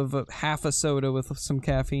half a soda with some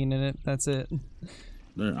caffeine in it. That's it.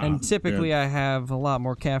 And typically I have a lot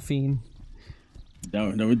more caffeine.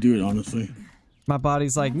 That would do it, honestly. My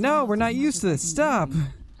body's like, no, we're not used to this. Stop.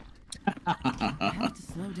 I have to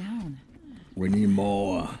slow down. We need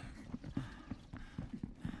more.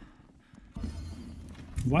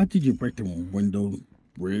 Why did you break the window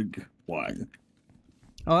rig? Why?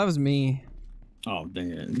 Oh, that was me. Oh,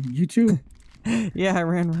 dang it. You too? Yeah, I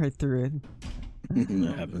ran right through it.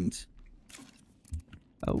 That happens.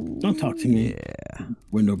 Oh, don't talk to me. Yeah.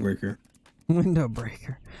 Window breaker. Window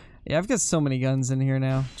breaker. Yeah, I've got so many guns in here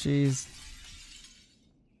now. Jeez.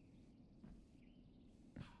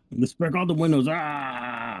 Let's break all the windows.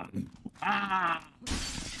 Ah! Ah!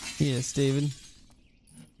 Yes, David.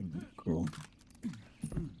 Cool.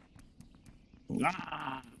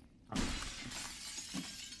 Ah!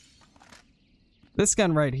 This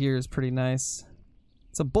gun right here is pretty nice.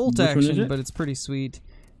 It's a bolt Which one is action, it? but it's pretty sweet.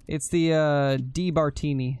 It's the D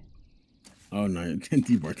Bartini. Oh, nice.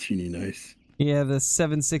 D Martini, nice. Yeah, the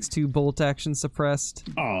 7.62 bolt action suppressed.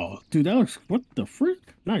 Oh, dude, that looks... What the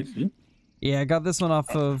freak? Nice, dude. Yeah, I got this one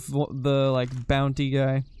off of the, like, bounty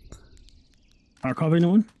guy. Our coffee, no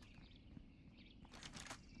one?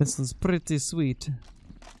 This one's pretty sweet.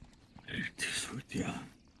 Pretty sweet, yeah.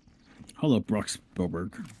 Hello, Brock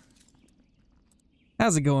Spielberg.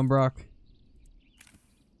 How's it going, Brock?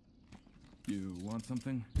 You want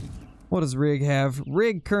something? What does Rig have?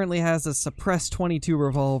 Rig currently has a suppressed 22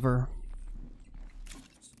 revolver.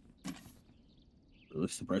 Really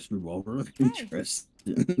suppressed revolver?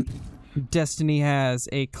 Interesting. Destiny has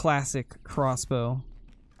a classic crossbow.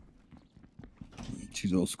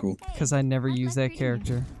 She's old school. Because I never use that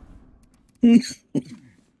character.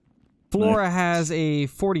 Flora has a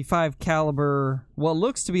 45 caliber, what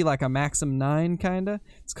looks to be like a Maxim 9 kinda.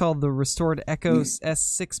 It's called the Restored Echoes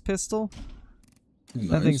S6 pistol. Nice.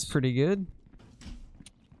 That thing's pretty good.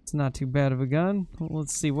 It's not too bad of a gun.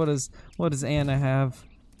 Let's see, what does Anna have?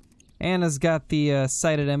 Anna's got the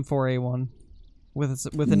sighted M4A1 with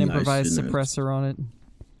an Nice, improvised nice. suppressor on it.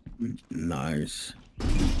 Nice.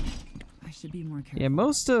 I should be more careful. Yeah,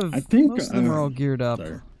 most of them are all geared up.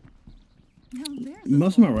 Sorry. Now there's a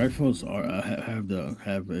Most of my rifles are have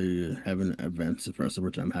an advanced suppressor,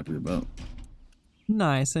 which I'm happy about.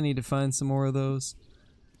 Nice. I need to find some more of those.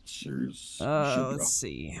 Cheers. Let's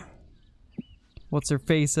see. What's her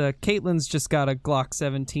face? Caitlin's just got a Glock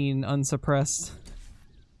 17 unsuppressed.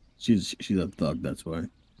 She's a thug. That's why.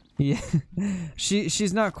 Yeah,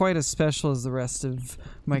 she's not quite as special as the rest of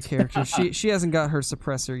my characters. She hasn't got her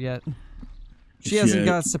suppressor yet. She hasn't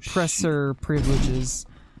got suppressor privileges.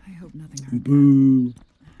 I hope nothing hurt. Boo.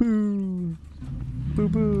 Boo. Boo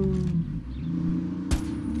boo.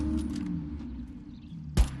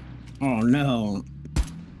 Oh no.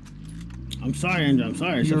 I'm sorry, Andrew. I'm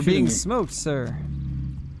sorry. You're Stop being shooting me. smoked, sir.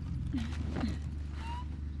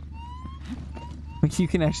 You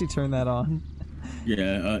can actually turn that on.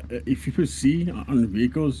 Yeah. If you press C on the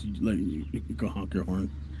vehicles, you go honk your horn.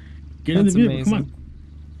 Get in the That's vehicle. amazing. Come on.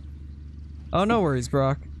 Oh, no worries,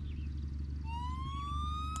 Brock.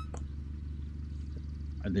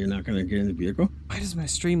 Are they not gonna get in the vehicle? Why does my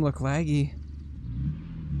stream look laggy?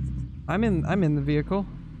 I'm in the vehicle.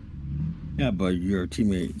 Yeah, but your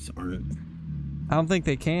teammates aren't. I don't think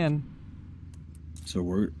they can. So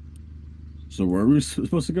where are we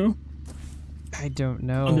supposed to go? I don't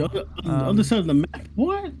know. On the other side of the map.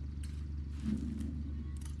 What?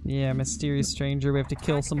 Yeah, mysterious stranger. We have to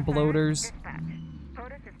kill some bloaters. Dispatch.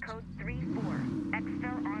 POTUS is code 3-4.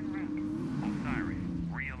 Exfil en route. Osiris,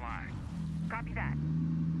 realign. Copy that.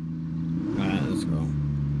 Alright, let's go.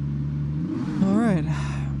 Alright.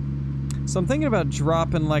 So I'm thinking about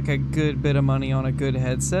dropping like a good bit of money on a good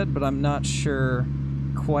headset, but I'm not sure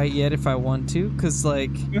quite yet if I want to, because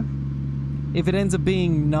like, if it ends up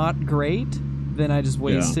being not great, then I just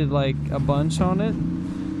wasted like a bunch on it.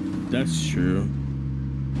 That's true.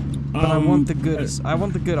 But I want the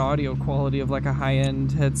good audio quality of like a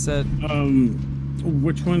high-end headset.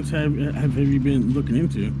 Which ones have you been looking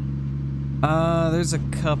into? There's a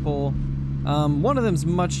couple. One of them's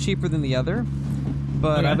much cheaper than the other,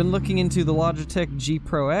 but Okay. I've been looking into the Logitech G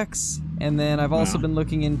Pro X, and then I've also been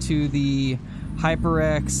looking into the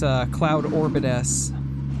HyperX Cloud Orbit S.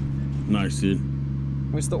 Nice, dude.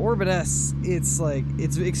 Which the Orbit S, it's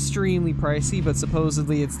extremely pricey, but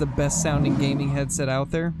supposedly it's the best sounding gaming headset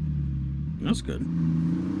out there. That's good.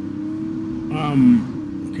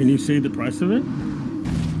 Can you say the price of it?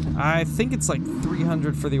 I think it's like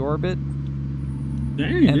 $300 for the Orbit.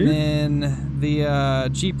 Dang, And dude. then the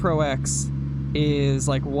G Pro X is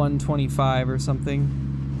like $125 or something.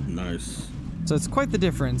 Nice. So it's quite the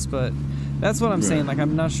difference, but that's what I'm saying. Like,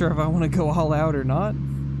 I'm not sure if I want to go all out or not.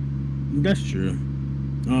 That's true.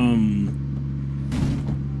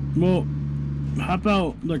 Well, how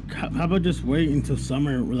about just wait until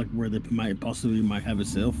summer, like where they might have a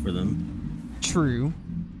sale for them. True.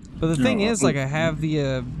 But the thing is, like, I have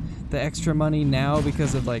the extra money now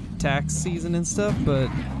because of like tax season and stuff, but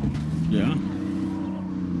yeah,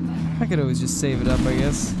 I could always just save it up, I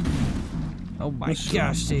guess. Oh my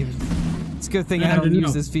gosh, David. It's a good thing I don't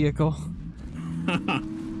use this vehicle.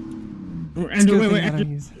 And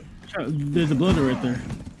wait, there's a bloater right there.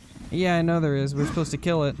 Yeah, I know there is. We're supposed to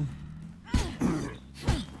kill it.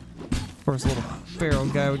 Of course, a little feral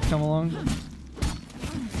guy would come along.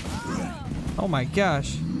 Oh my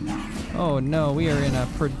gosh. Oh no, we are in a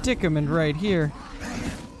predicament right here.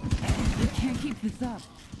 We can't keep this up.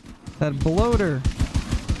 That bloater.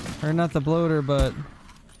 Or not the bloater, but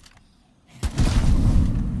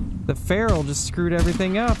the feral just screwed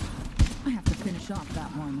everything up. I have to finish off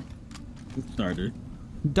that one. Started.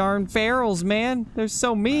 Darn ferals, man. They're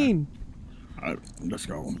so mean. Let's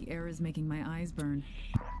go. The air is making my eyes burn.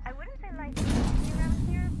 I wouldn't say life is easy around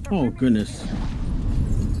here, but Oh goodness.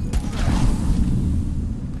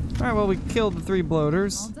 Alright, well, we killed the 3 All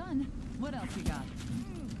bloaters. done. What else you got?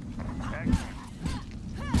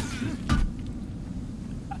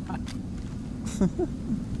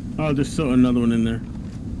 Oh, there's still another one in there.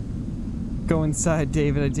 Go inside,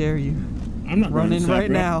 David. I dare you. I'm not Run running in inside, right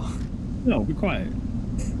bro. now. No, be quiet.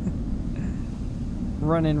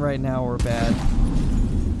 Run in right now or bad.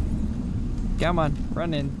 Come on,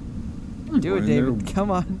 run in. Do it, David.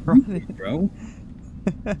 Come on, run in. Bro.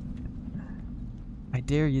 I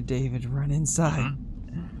dare you, David. Run inside.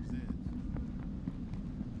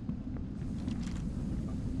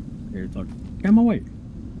 Here, talk. Come on, wait.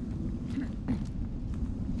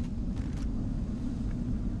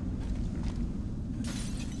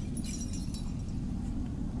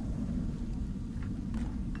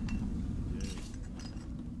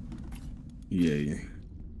 Yay.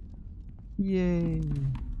 Yay.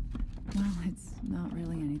 Well, it's not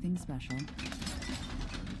really anything special.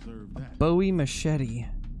 Bowie machete.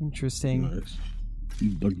 Interesting. Nice.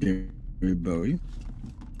 David Bowie.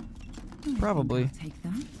 Probably. I'll take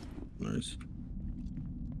that. Nice.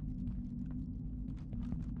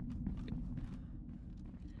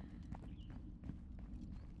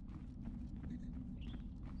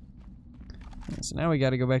 So now we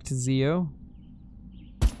gotta go back to Zio.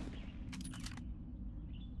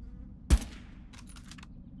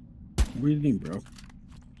 What do you think, bro?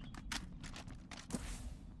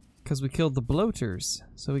 Because we killed the bloaters.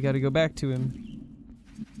 So we gotta go back to him.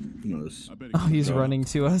 Nice. Oh, he's running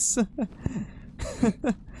to us.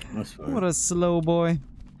 That's fine. What a slow boy.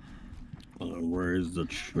 Where is the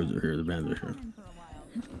here? The bandit here.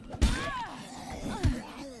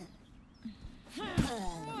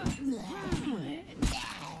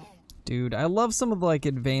 Dude, I love some of the like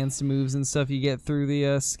advanced moves and stuff you get through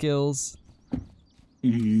the skills.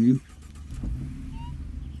 Mm-hmm.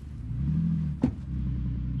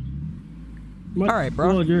 All right,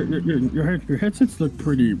 bro. Well, your headsets look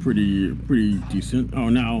pretty decent. Oh,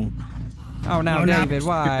 now. Oh, now, David,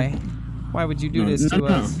 why? Why would you do this to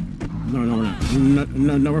us?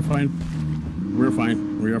 No, we're fine. We're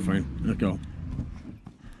fine. We are fine. Let's go.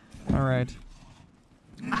 All right.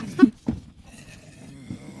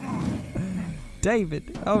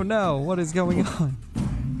 David, oh no, what is going on?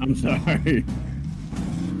 I'm sorry.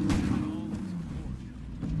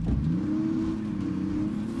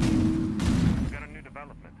 Got a new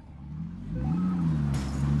development.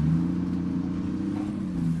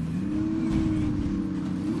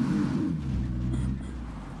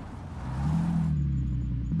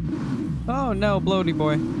 Oh no, bloaty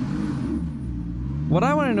boy. What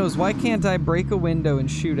I want to know is why can't I break a window and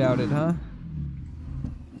shoot out it, huh?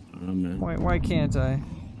 Oh man. Why can't I?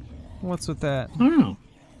 What's with that? I don't know.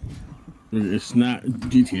 It's not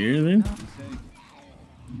GTA then?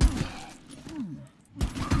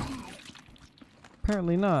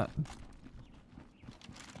 Apparently not.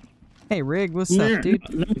 Hey, Rig, what's up, dude?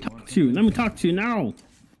 Let me talk to you. Let me talk to you now.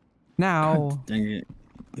 Now. God dang it.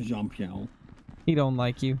 Jean-Pierre. He don't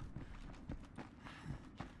like you.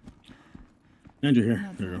 Andrew, here.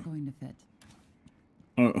 That's Here you not go. going to fit.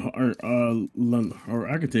 Or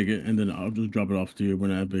I could take it and then I'll just drop it off to you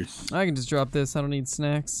when I have base. I can just drop this. I don't need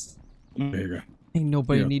snacks. There you go. Ain't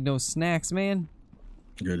nobody Yeah. need no snacks, man.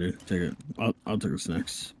 Good, dude. Take it. I'll take the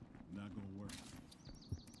snacks.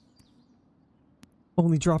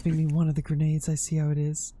 Only dropping me one of the grenades. I see how it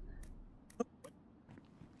is.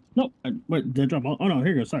 No, wait, did I drop? Oh no, here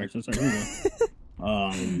you go. Sorry. Here you go.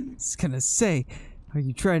 I was gonna say, are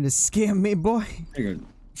you trying to scam me, boy? Here you go.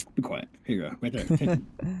 Be quiet. Here you go. Right there. Take it.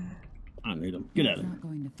 I don't need them. Get out It's of not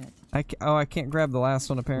going to fit. I can't grab the last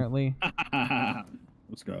one apparently. here.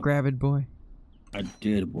 Let's go. Grab it, boy. I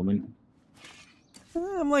did, woman.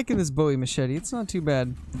 I'm liking this Bowie machete. It's not too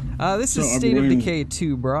bad. This So is are State of we going- Decay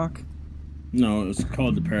 2, Brock. No, it's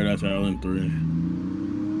called the Paradise Island 3.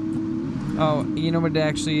 Oh, you know what it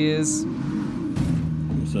actually is?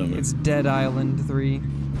 What's up, man? It's Dead Island 3.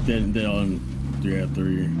 Dead Island 3 out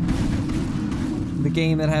 3. The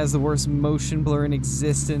game that has the worst motion blur in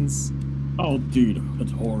existence. Oh, dude,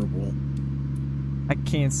 that's horrible. I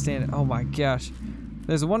can't stand it. Oh my gosh.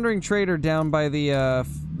 There's a wandering trader down by the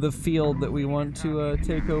field that we want to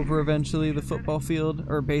take over eventually. The football field,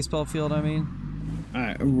 or baseball field, I mean.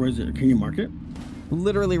 Alright, where is it? Can you mark it?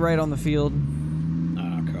 Literally right on the field.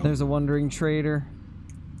 Ah, cool. There's a wandering trader.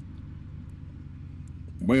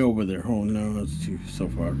 Way over there. Oh no, that's too so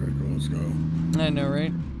far. Okay, cool. Let's go. I know,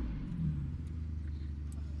 right?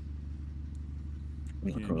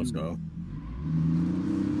 Okay, let's go.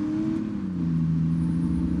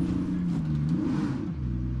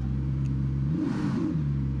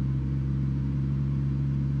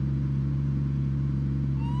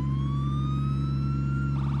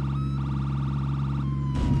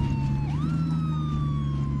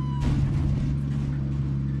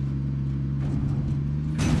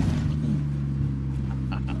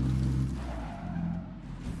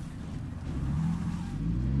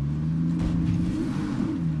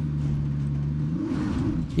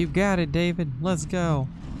 You got it, David. Let's go.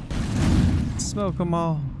 Smoke them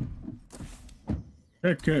all.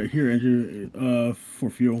 Heck, here, Andrew. For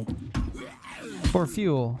fuel. For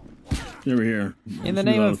fuel. Over here. In the There should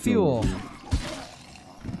be name a lot of fuel.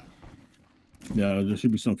 Yeah, there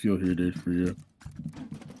should be some fuel here, dude, for you.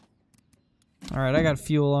 Alright, I got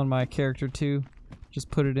fuel on my character too. Just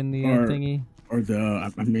put it in the thingy. Or the,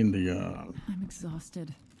 I mean I'm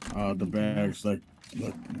exhausted. the bags, like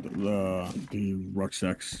the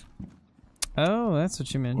rucksacks. Oh, that's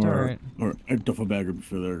what you meant. Alright. Or a duffel bag would be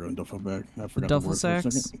for there. A duffel bag. I forgot the Duffel word for a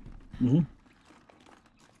sacks? second. Mm-hmm.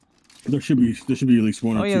 There should be at least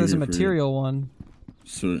one. Oh or yeah, two there's a here for you. material one.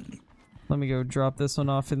 So Let me go drop this one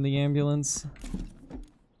off in the ambulance.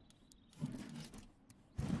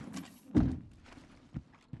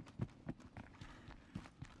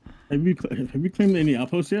 have you claimed any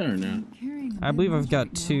outposts yet or not? Carrying a I believe big I've got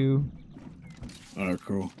object 2. Oh,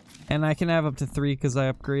 cool. And I can have up to 3 because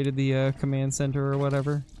I upgraded the command center or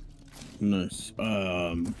whatever. Nice.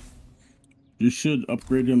 You should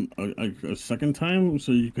upgrade them a second time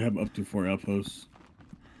so you can have up to 4 outposts.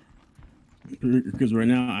 Because right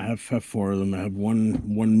now I have 4 of them. I have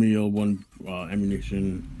one meal, 1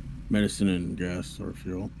 ammunition, medicine, and gas or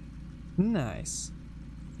fuel. Nice.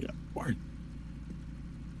 Yeah. Or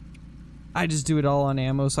I just do it all on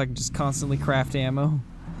ammo so I can just constantly craft ammo.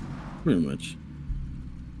 pretty much.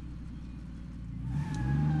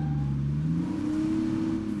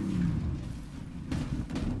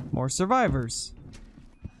 More survivors.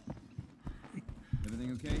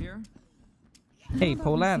 Everything okay here? Hey,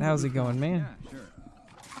 Polat, how's it going, man? Yeah, sure.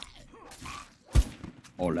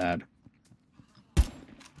 Oh, lad.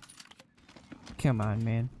 Come on,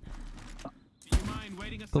 man.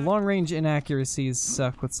 The long-range inaccuracies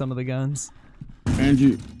suck with some of the guns.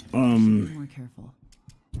 Andrew, Be more careful.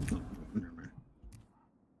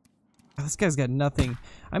 Oh, this guy's got nothing.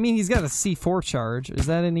 I mean, he's got a C4 charge. Is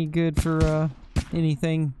that any good for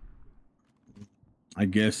anything? I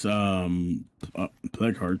guess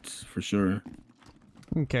plague hearts for sure.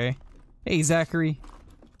 Okay. Hey, Zachary.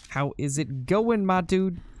 How is it going, my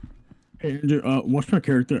dude? Hey, Andrew, watch my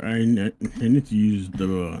character. I need to use the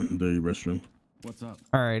restroom. What's up?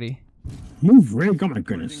 Alrighty. Move, Rig. Oh my Working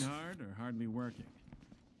goodness. hard or hardly working?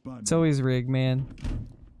 It's always Rig, man.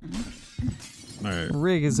 All right.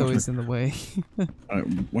 Rig is always in the way. All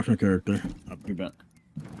right. Watch my character. I'll be back.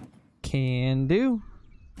 Can do.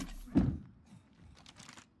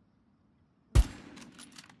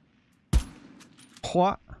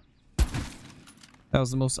 What? That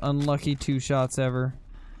was the most unlucky 2 shots ever.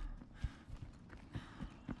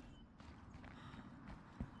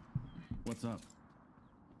 What's up?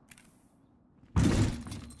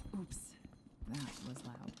 Oops. That was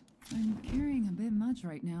loud. I'm carrying a bit much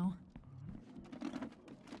right now.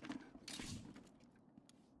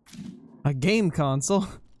 A game console?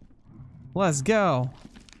 Let's go.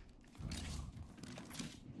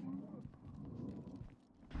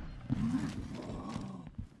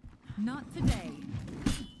 Not today.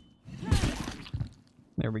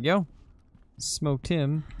 There we go. Smoked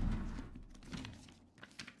him.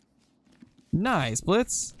 Nice,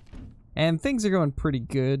 Blitz. And things are going pretty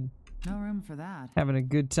good. No room for that. Having a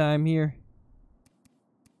good time here.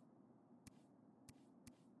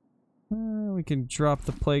 We can drop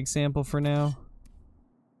the plague sample for now.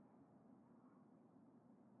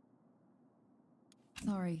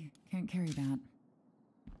 Sorry, can't carry that.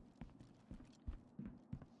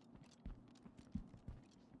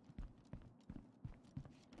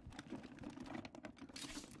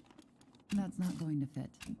 That's not going to fit.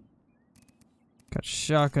 Got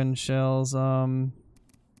shotgun shells. Uh-huh.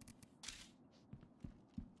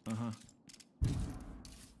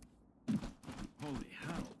 Holy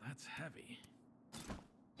hell, that's heavy.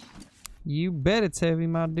 You bet it's heavy,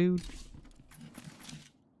 my dude.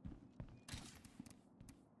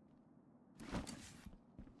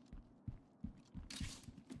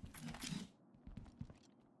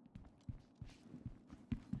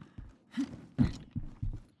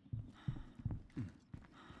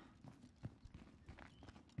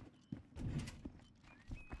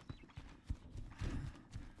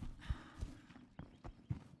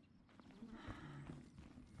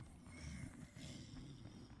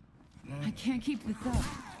 I can't keep this up.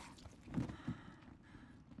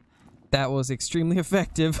 That was extremely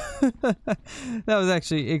effective. That was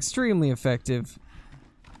actually extremely effective.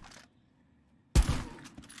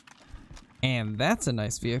 And that's a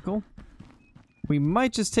nice vehicle. We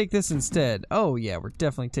might just take this instead. Oh yeah, we're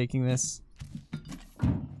definitely taking this.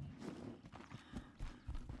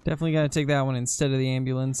 Definitely gotta take that one instead of the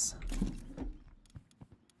ambulance.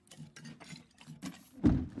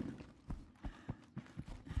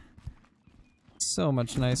 So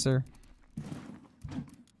much nicer.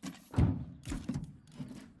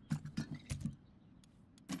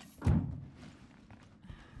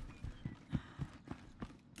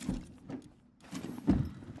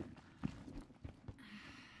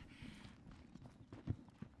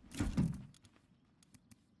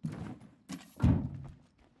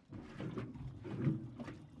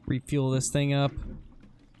 Refuel this thing up.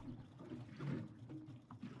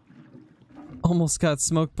 Almost got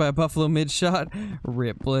smoked by a buffalo mid-shot.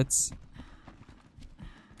 Rip, Blitz.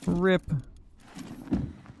 Rip.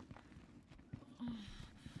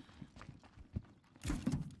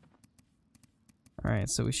 Alright,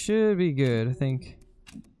 so we should be good. I think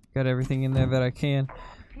got everything in there that I can.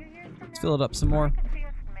 Let's fill it up some more. I could see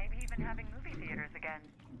us maybe even having movie theaters again.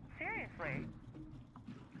 Seriously.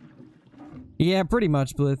 Yeah, pretty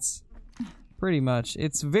much, Blitz. Pretty much.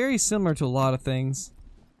 It's very similar to a lot of things.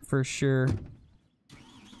 For sure.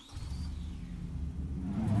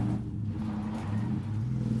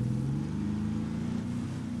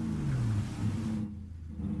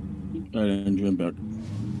 Alright, engine back.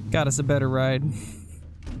 Got us a better ride.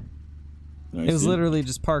 Nice. It was literally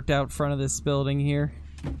just parked out front of this building here.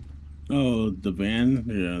 Oh, the van?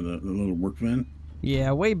 Yeah, the little work van?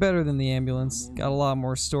 Yeah, way better than the ambulance. Got a lot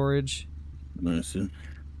more storage. Nice.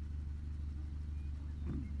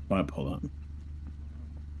 Hold on.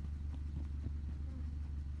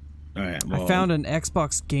 Alright, well, I found an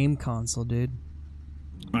Xbox game console, dude.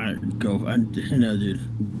 Alright, go. No,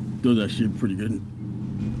 dude. Those are actually pretty good.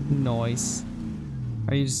 Nice.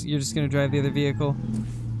 Are you're just gonna drive the other vehicle?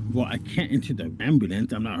 Well, I can't enter the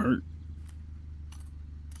ambulance. I'm not hurt.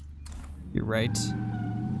 You're right.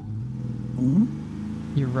 Hmm?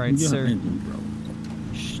 You're right, Yeah, sir. engine, bro.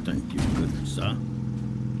 Shh, thank you, good sir.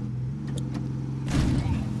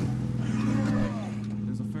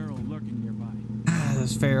 There's a feral lurking nearby. Ah,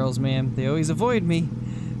 those ferals, man. They always avoid me.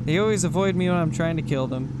 They always avoid me when I'm trying to kill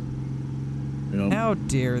them. Yep. How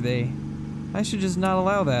dare they? I should just not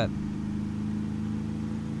allow that.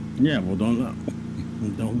 Yeah, well, don't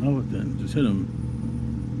allow it then. Just hit him.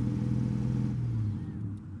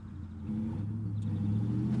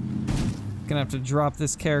 Gonna have to drop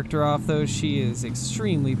this character off, though. She is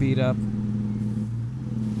extremely beat up.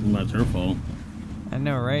 That's her fault. I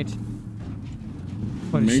know, right?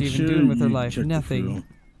 What is Make she even sure doing with her you life? check the Nothing.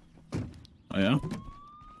 fuel. Oh, yeah?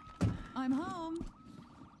 I'm home.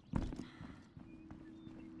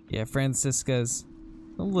 Yeah, Francisca's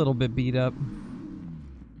a little bit beat up.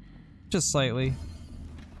 Just slightly.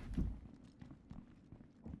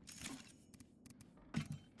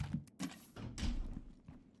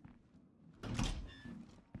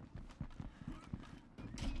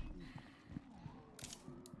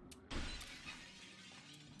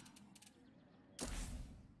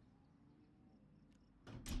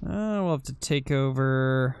 We'll have to take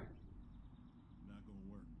over.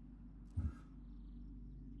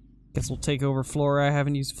 Guess we'll take over Flora. I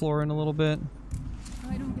haven't used Flora in a little bit.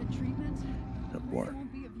 I don't get treatment. That work.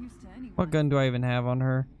 Won't be of use to anyone. What gun do I even have on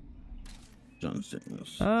her? John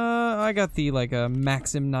Sickness. I got the like a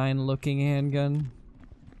Maxim 9 looking handgun.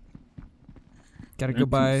 Gotta go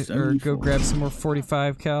buy or go grab some more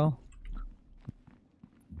 45 cal.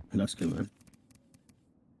 That's good, man.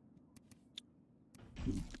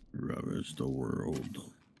 Ravage the world.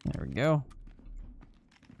 There we go.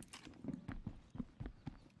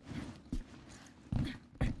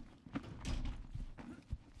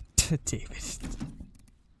 David.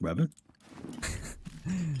 Rabbit?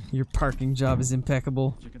 Your parking job is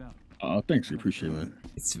impeccable. Check it out. Oh, thanks. I appreciate it, man.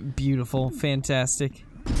 It's beautiful, fantastic.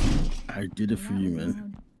 I did it for you,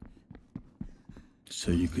 man.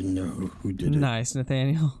 So you can know who did it. Nice,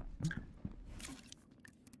 Nathaniel.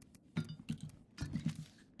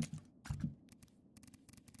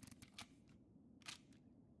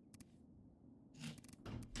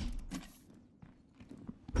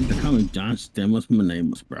 They call me John Stamos. My name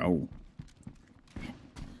was bro.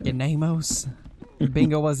 Your namos?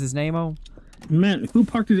 Bingo was his namo? Man, who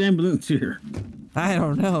parked his ambulance here? I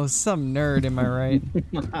don't know. Some nerd, am I right?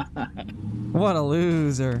 What a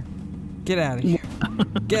loser. Get out of here.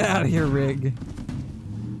 Get out of here, Rig.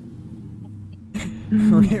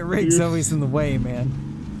 Rig's always in the way, man.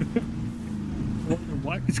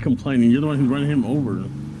 Why is complaining? You're the one who's running him over.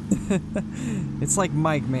 It's like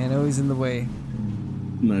Mike, man. Always in the way.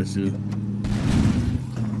 Nice, dude.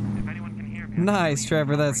 If anyone can hear me, Nice,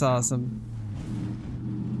 Trevor. That's awesome.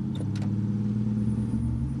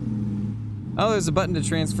 Oh, there's a button to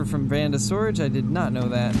transfer from van to storage. I did not know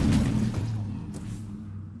that.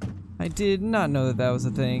 I did not know that that was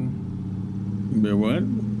a thing. But what?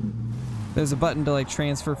 There's a button to like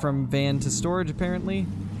transfer from van to storage, apparently.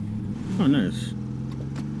 Oh, nice.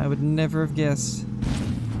 I would never have guessed.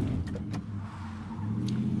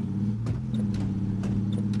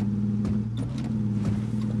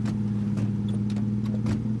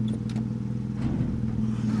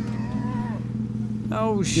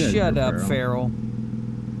 Oh, Yeah, shut you're up, Farrell.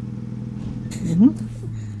 Mm-hmm.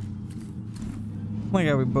 My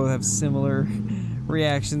God, we both have similar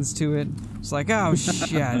reactions to it. It's like, oh, shut up.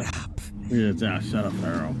 Yeah, shut up,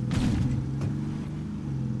 Farrell.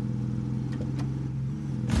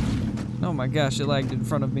 Oh my gosh, it lagged in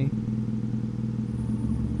front of me.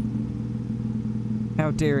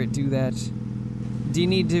 How dare it do that? Do you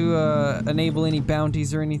need to enable any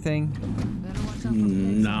bounties or anything? Better watch out for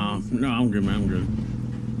No, I'm good, man. I'm good.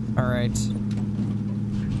 Alright.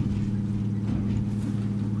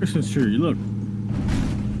 Christmas tree, look.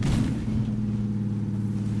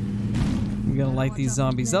 I'm gonna light these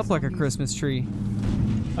zombies up like a Christmas tree.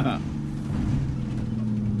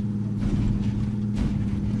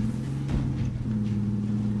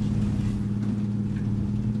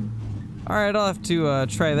 Alright, I'll have to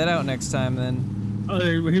try that out next time then. Oh,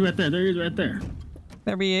 he's right there. There he is right there.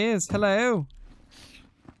 There he is. Hello.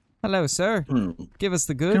 Hello, sir. Give us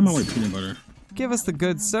the goods. Come on with peanut butter. Give us the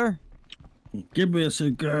goods, sir. Give us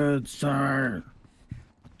a good, sir.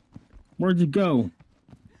 Where'd you go?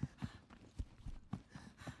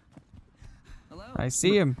 Hello? I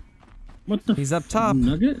see him. What the? He's up top.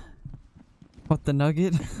 Nugget? What the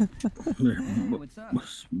nugget? What's up?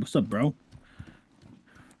 What's up, bro?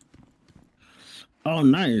 Oh,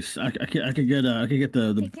 nice. I could get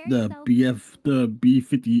the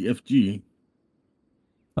B50 FG.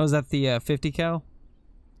 Oh, is that the 50 cal?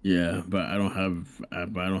 Yeah, but I don't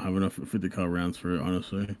have enough 50 cal rounds for it,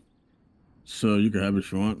 honestly. So you can have it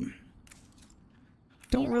if you want.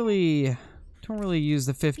 Don't really use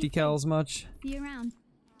the 50 cal as much. See you around.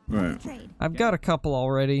 Right. Trade. I've got a couple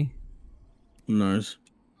already. Nice.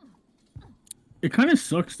 It kind of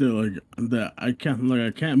sucks that that I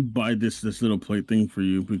can't buy this little plate thing for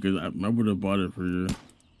you because I would have bought it for you.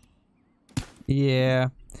 Yeah.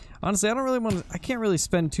 Honestly, I don't really want to. I can't really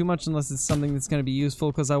spend too much unless it's something that's going to be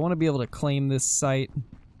useful because I want to be able to claim this site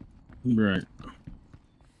Right.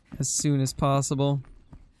 as soon as possible.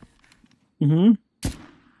 Mm-hmm.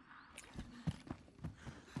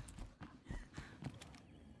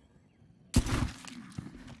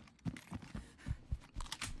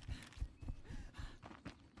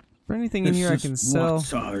 For anything in here I can sell.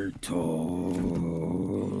 What's our told.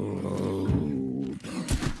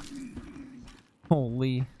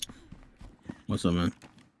 immediately. What's up, man?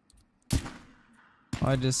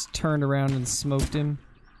 I just turned around and smoked him.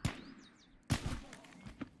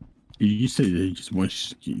 You said that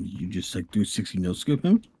you just like do 60 no scope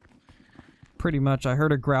him? Pretty much. I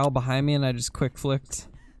heard a growl behind me and I just quick flicked.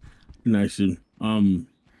 Nice, dude.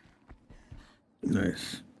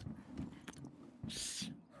 Nice.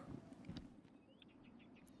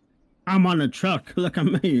 I'm on the truck. Look at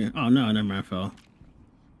me. Oh no, never mind. I fell.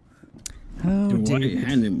 Oh, Dude, why you David.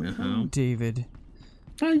 handing me, huh? Oh, David.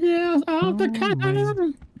 Oh yeah, oh the cat.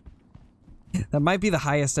 That might be the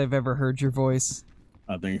highest I've ever heard your voice.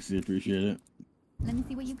 Thanks, I appreciate it. Let me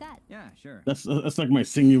see what you got. Yeah, sure. That's like my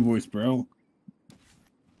singing voice, bro.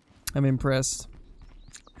 I'm impressed.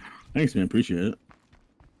 Thanks, man. Appreciate it.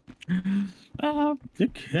 The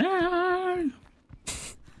cat.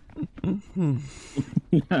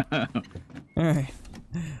 Alright.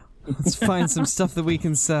 Let's find some stuff that we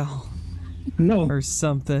can sell. No. Or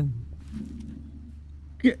something.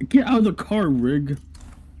 Get out of the car, Rig.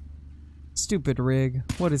 Stupid Rig.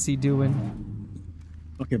 What is he doing?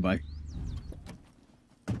 Okay, bye.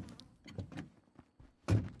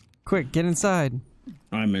 Quick, get inside.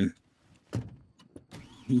 I'm in.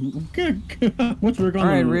 Okay. What's Rig on?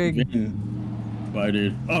 Alright, the Rig. van? Bye,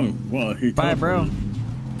 dude. Oh, well, he Bye, bro.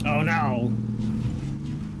 Oh, no.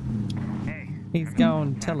 Hey, He's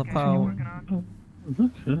going catch you teleport. working on?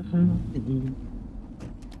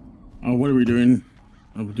 Oh, what are we doing?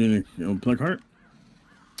 Are we doing a plug heart?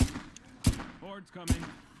 Hord's coming.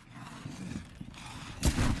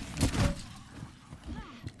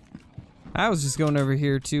 I was just going over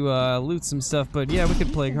here to loot some stuff, but yeah, we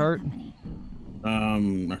could plague heart.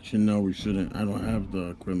 Actually, no, we shouldn't. I don't have the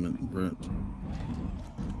equipment, Brent.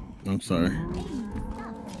 I'm sorry.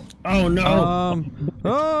 Oh, no.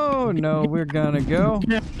 Oh no, we're gonna go.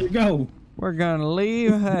 Yeah, there you go. We're gonna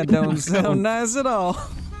leave. That don't sound nice at all.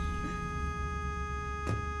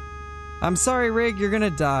 I'm sorry, Rig, you're gonna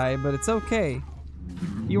die, but it's okay.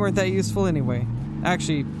 You weren't that useful anyway.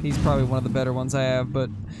 Actually, he's probably one of the better ones I have, but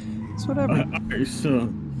it's whatever. Alright, so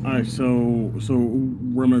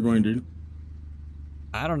where am I going, dude?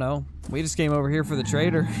 I don't know. We just came over here for the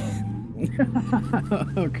trader.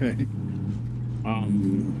 Okay.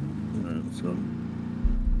 Alright, let's go.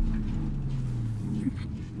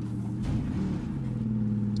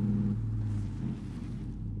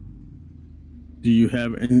 Do you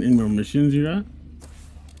have any more missions you got?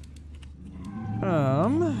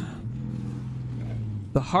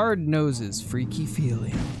 The hard noses, freaky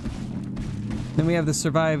feeling. Then we have the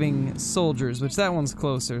surviving soldiers, which that one's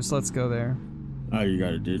closer, so let's go there. Oh, you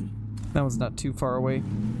got it, dude. That one's not too far away.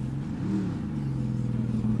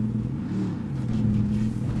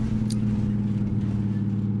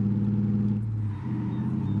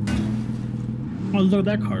 Oh, look at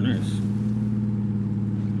that car, nice.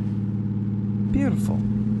 Beautiful.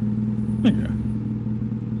 Yeah.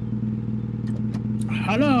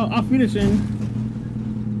 Hello, auf Wiedersehen.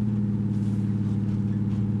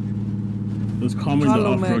 Let's call me the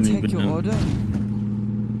Hello, may I off-roading take your van. order?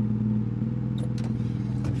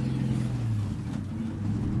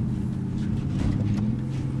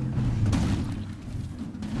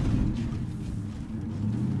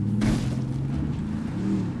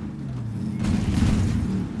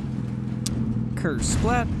 Curse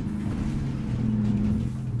splat.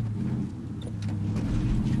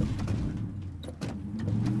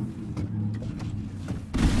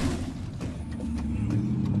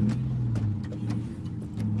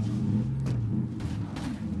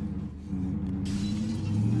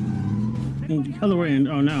 Colorway and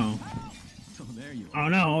oh no. So there you are. Oh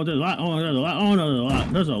no, there's a lot. Oh, there's a lot. Oh no, there's a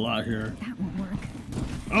lot. There's a lot here. That won't work.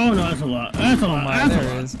 Oh no, that's a lot. That's a lot. My, That's a there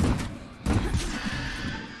lot. it is.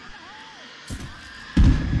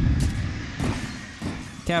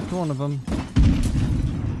 Capped one of them.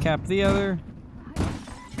 Capped the other.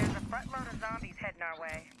 There's a buttload of zombies heading our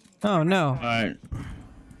way. Oh no. All right.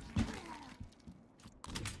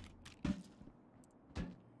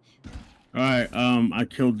 All right. I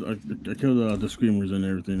killed the screamers and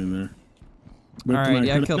everything in there. But Alright,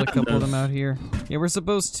 yeah, I could've killed a done couple of them this. out here. Yeah, we're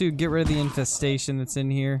supposed to get rid of the infestation that's in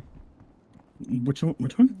here. Which one?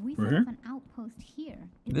 Which one? We We're set here. up an outpost here.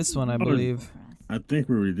 It This would one, be I useful believe. for us. I think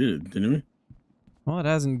we already did it, didn't we? Well, it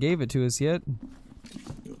hasn't gave it to us yet.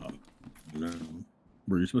 No.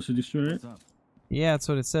 Were you supposed to destroy it? What's up? Yeah, that's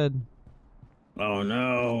what it said. Oh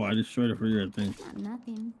no, I destroyed it for you, I think.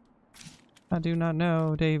 Nothing. I do not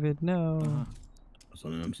know, David, no. So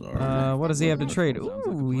I'm sorry. What does he have to trade?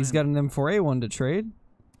 Ooh, he's got an M4A1 to trade.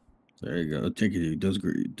 There you go. Take it. Those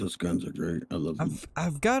great. Those guns are great. I love them.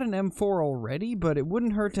 I've got an M4 already, but it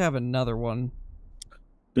wouldn't hurt to have another one.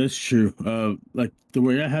 That's true. Like the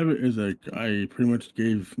way I have it is like I pretty much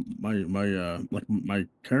gave like my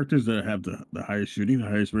characters that have the highest shooting, the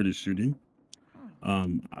highest rated shooting. I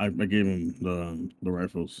gave them the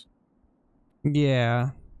rifles,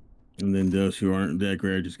 Yeah. and then those who aren't that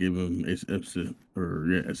great, I just gave them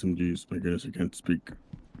SMGs. My goodness, I can't speak.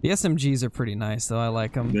 The SMGs are pretty nice, though. I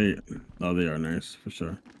like them. They are nice for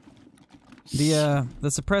sure. The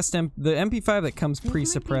suppressed the MP5 that comes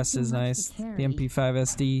pre-suppressed is nice. The carry. MP5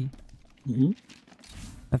 SD. Mm-hmm.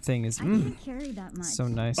 That thing is I can't carry that much. so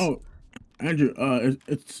nice. Oh, Andrew,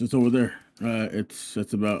 it's over there. It's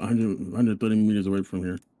about 130 meters away from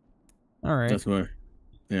here. All right. That's why.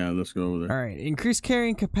 Yeah, let's go over there. All right. Increased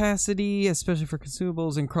carrying capacity, especially for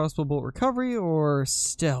consumables and crossbow bolt recovery, or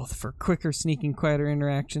stealth for quicker, sneaking, quieter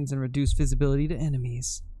interactions and reduced visibility to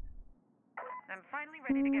enemies. I'm finally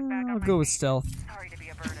ready to get back on I'll my go with feet. stealth. Sorry to be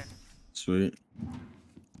a burden. Sweet.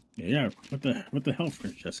 Yeah. What the hell,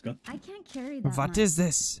 Francesca? I can't carry that What much. is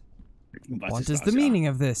this? Was What ist is das, the ja? meaning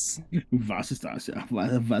of this? Was ist das, ja?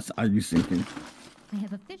 Was are you thinking? I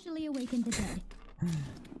have officially awakened the dead.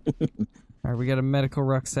 All right, we got a medical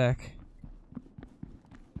rucksack.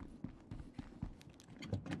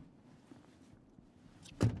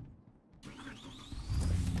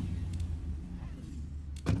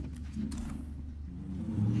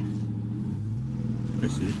 I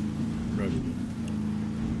see. Right.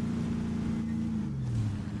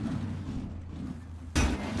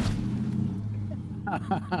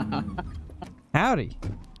 Howdy.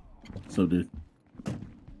 So, dude.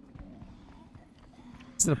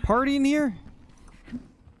 Is it a party in here?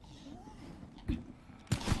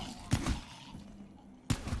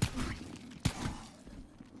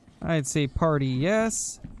 I'd say party,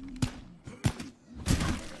 yes.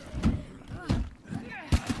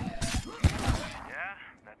 Yeah,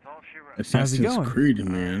 that's all she wrote. How's it Assassin's going? Creed,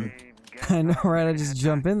 man. I know, right? I just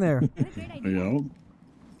jump in there. Yo.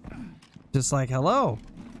 Just like, hello.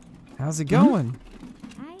 How's it going?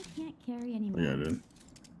 I can't carry anymore. Yeah, dude.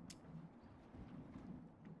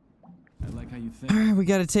 I like how you think. Alright, we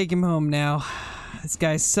gotta take him home now. This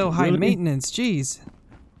guy's so high Really? maintenance, jeez.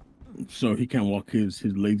 So he can't walk his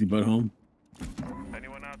lazy butt home?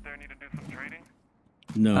 Anyone out there need to do some trading?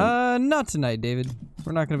 No. Not tonight, David.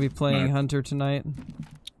 We're not gonna be playing Alright. Hunter tonight.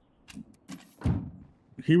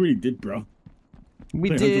 He really did, bro. We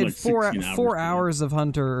Played Hunter did like 4 16 hours four today. hours of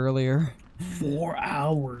Hunter earlier. 4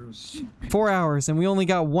 hours. 4 hours, and we only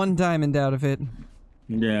got 1 diamond out of it.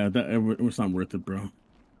 Yeah, it was not worth it, bro.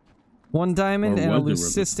 1 diamond Or and a was it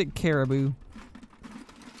worth it? leucistic caribou.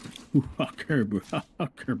 Ooh, caribou.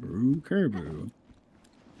 Caribou.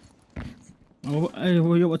 Oh, hey,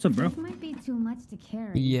 well, yo, what's up, bro? This might be too much to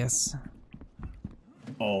carry. Yes.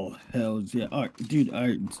 Oh, hell yeah. All right, dude, all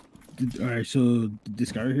right, so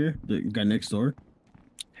this guy right here, the guy next door,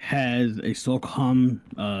 has a Solcom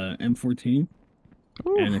M14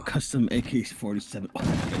 and a custom AK-47.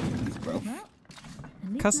 Oh, bro. Well,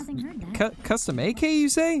 at least nothing hurt that. Custom AK, you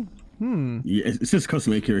say? Hmm. Yeah, it says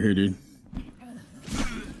custom AK right here, dude.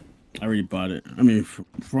 I already bought it. I mean,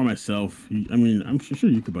 for myself. I mean, I'm sure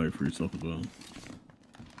you could buy it for yourself as well.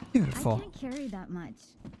 Beautiful. I can't carry that much.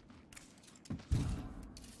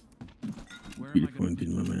 Where am I Beautiful gonna indeed,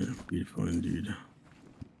 my man. Beautiful indeed.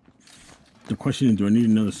 The question is, do I need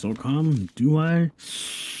another Solcom? Do I?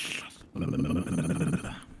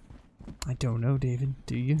 I don't know, David.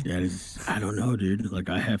 Do you? Yeah, I don't know, dude. Like,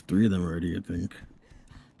 I have 3 of them already, I think.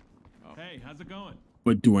 Hey, how's it going?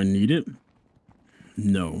 But do I need it?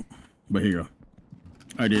 No. But here you go. All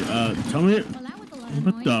right, dude. Tell me, Well, that was a lot of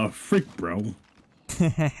what noise. the frick, bro?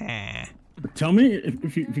 Tell me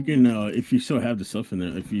if you can, if you still have the stuff in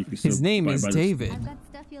there. If you can still His name is buy David. I've got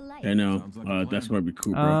stuff you like. I know. Sounds like a plan. That's why it'd be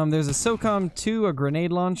cool, bro. There's a SOCOM 2, a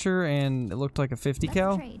grenade launcher, and it looked like a 50 Let's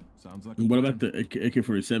cal. trade. Sounds like a What plan. about the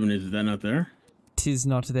AK-47? Is that not there? Tis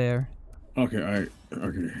not there. Okay, all right.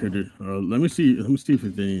 Okay, here, dude. Let me see. Let me see if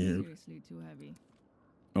it's any. Seriously too heavy.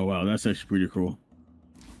 Oh wow, that's actually pretty cool.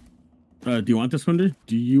 Do you want this one, dude?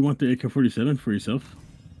 Do you want the AK-47 for yourself?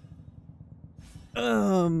 I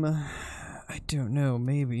don't know.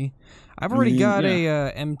 Maybe. I've already mean, got yeah.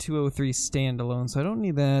 a M203 standalone, so I don't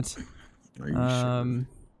need that. Are you sure?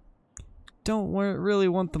 Don't really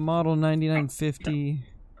want the model 9950.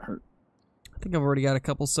 Hurt. I think I've already got a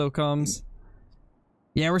couple SOCOMs.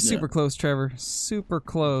 Yeah, we're super close, Trevor. Super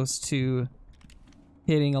close to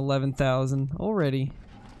hitting 11,000 already.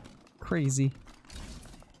 Crazy.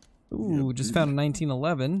 Ooh, Yep. just found a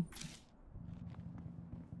 1911.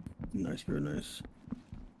 Nice, very nice.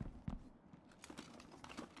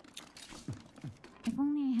 If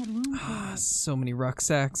only I had room for it. So many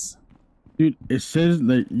rucksacks. Dude, it says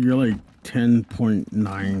that you're like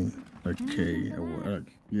 10.9 like K or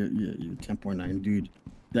yeah, 10.9, dude.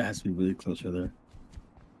 That has to be really close right there.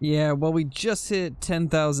 Yeah, well, we just hit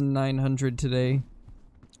 10,900 today.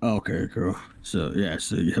 Oh, okay, cool. So yeah,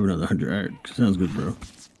 so you have another 100. All right, sounds good, bro.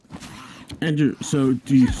 Andrew, so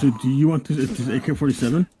do you want this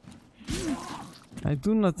AK-47? I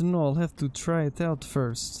do not know. I'll have to try it out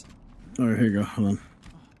first. All right, here you go. Hold on.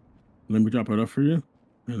 Let me drop it off for you,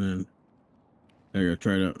 and then there you go.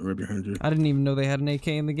 Try it out right behind you. I didn't even know they had an AK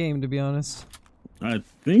in the game, to be honest. I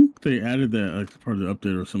think they added that like part of the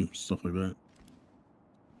update or some stuff like that.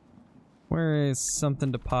 Where is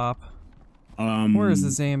something to pop? Where is the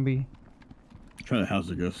Zambi? Try the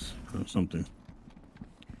house, I guess, or something.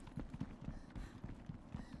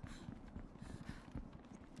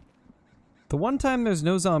 The one time there's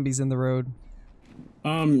no zombies in the road.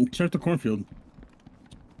 Check the cornfield.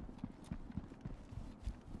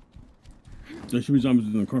 There should be zombies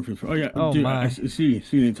in the cornfield. Oh yeah. Oh dude, my. I see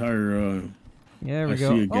the entire. Yeah, there we I go.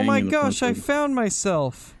 see a Oh gang my in the gosh! I cornfield. found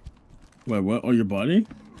myself. Wait, what? Oh, your body?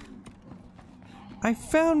 I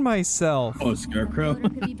found myself. Oh, scarecrow.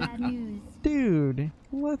 Could be bad news. Dude,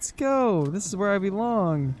 let's go. This is where I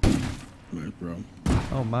belong. Nice, bro.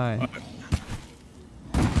 Oh my.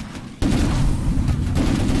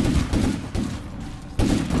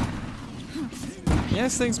 Yeah,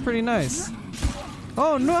 this thing's pretty nice.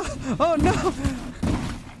 Oh no! Oh no!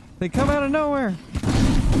 They come out of nowhere.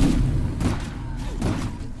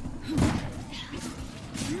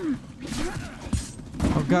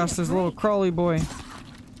 Oh gosh, there's a little crawly boy.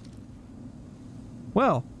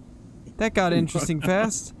 Well, that got interesting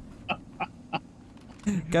fast.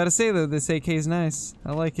 Gotta say though, this AK is nice.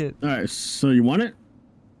 I like it. All right, so you want it?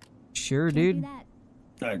 Sure, Can't do dude. that.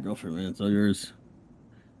 All right, go for it, man. It's all yours.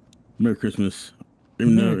 Merry Christmas.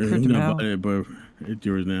 Even Merry though Christmas. I bought it, but it's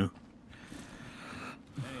yours now.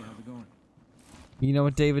 Hey, how's it going? You know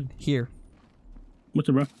what, David? Here. What's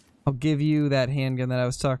up, bro? I'll give you that handgun that I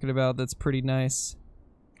was talking about. That's pretty nice.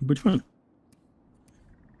 Which one?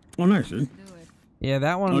 Oh, nice, dude. Do it. Yeah,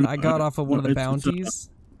 that one Oh, no, I got off of one of the it's, bounties.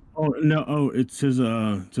 Oh no! Oh, it says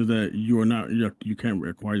so that you are not you can't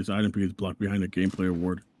acquire this item because it's blocked behind a gameplay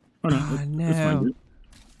award. Oh no, Ah, that's no. fine, dude.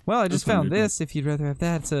 Well, I just That's fine, found dude. this. If you'd rather have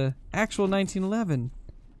that, it's a actual 1911.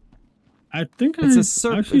 I think It's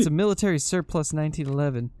actually, it's a military surplus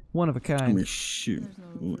 1911, one of a I kind. mean, shoot. There's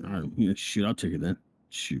no All right, yeah, shoot, I'll take it then.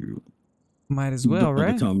 Shoot. Might as You well, don't have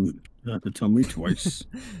right? to tell me, you don't have to tell me twice.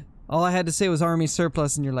 All I had to say was army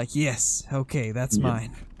surplus, and you're like, yes, okay, that's Yeah.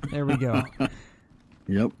 mine. There we go.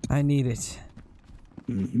 Yep. I need it.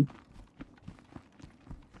 Mm-hmm.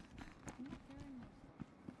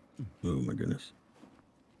 Oh my goodness.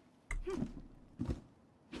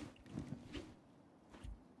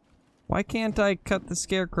 Why can't I cut the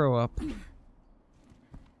scarecrow up?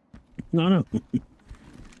 No.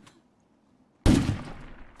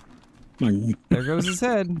 Man, There goes his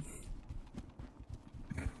head.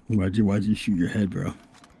 why'd you shoot your head, bro?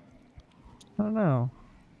 I don't know.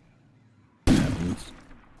 It happens.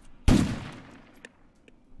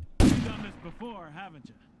 You've done this before, haven't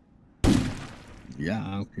you?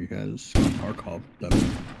 Yeah, because our call.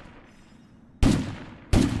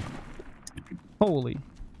 Holy.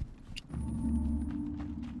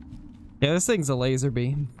 Yeah, this thing's a laser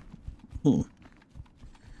beam. Oh.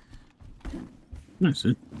 Nice,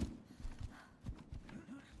 dude.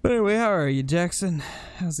 But anyway, how are you, Jackson?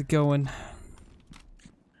 How's it going?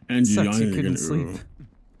 And Sucks you Gianni couldn't again.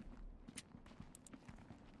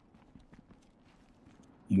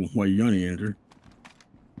 sleep. Why Yanni, Andrew?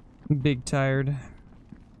 Big tired.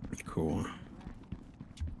 Cool.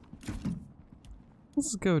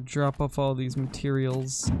 Let's go drop off all these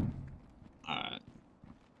materials. Alright.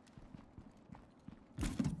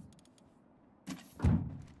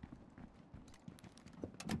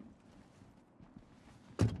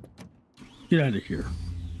 Get out of here.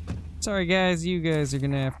 Sorry guys, you guys are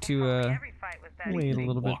gonna have to Every fight was that wait a easy.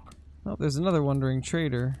 little bit. Oh, there's another wandering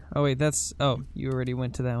trader. Oh wait, that's you already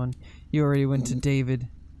went to that one. You already went to David.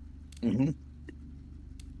 Mm-hmm.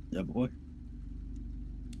 Yeah, boy.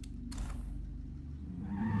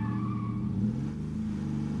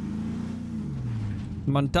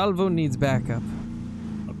 Montalvo needs backup.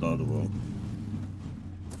 I thought it was.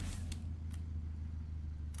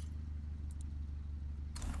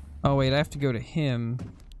 Oh wait, I have to go to him.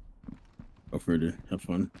 Go for it. Have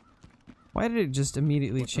fun. Why did it just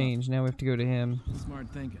immediately change? Now we have to go to him. Smart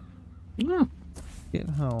thinking. Yeah. Get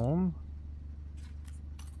home.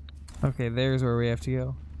 Okay, there's where we have to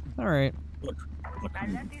go. Alright. Look. I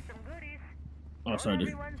left you some goodies. Oh, sorry, dude.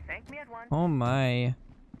 Everyone thank me at once. Oh my.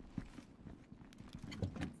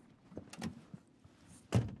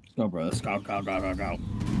 Go, bro. Let's go, go, go, go, go.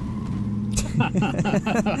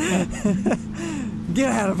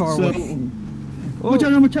 Get out of our way. Watch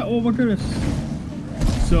out, watch out. Oh my goodness.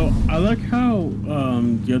 So I like how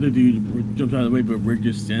the other dude jumps out of the way, but Rick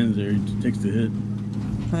just stands there. He just takes the hit.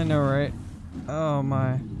 I know, right? Oh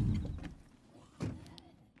my.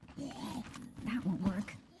 That won't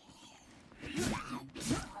work.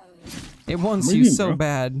 It wants What do you you mean, so bro?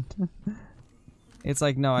 bad. It's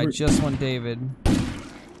like, no, I just want David.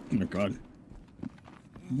 Oh my god.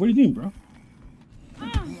 What do you mean, bro?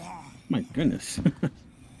 My goodness.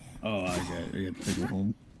 Oh, I got to take it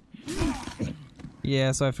home.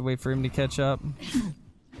 Yeah, so I have to wait for him to catch up.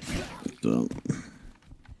 So.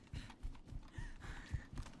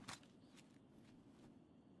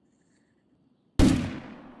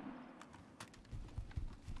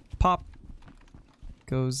 Pop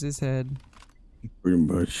goes his head. Pretty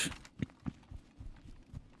much.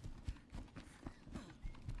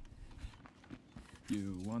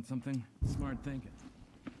 You want something? Smart thinking.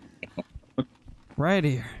 Right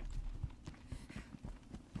here.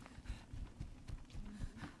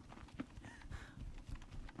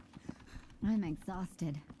 I'm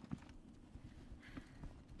exhausted.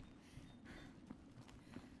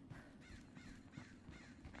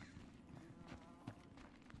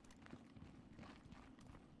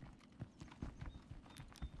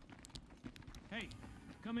 Hey,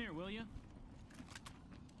 come here, will you?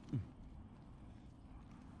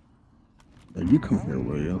 Now you come here,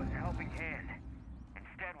 will you? Helping hand.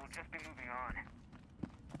 Instead, we'll just be moving on.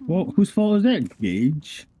 Well, whose fault is that,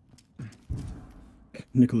 Gage?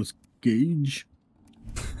 Nicholas Gage?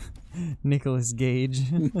 Nicholas Gage.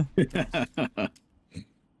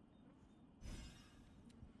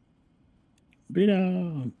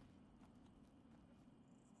 Beta.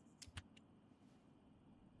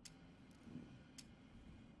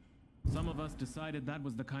 Some of us decided that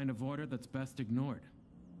was the kind of order that's best ignored.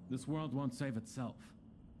 This world won't save itself.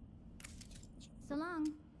 So long.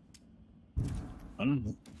 I don't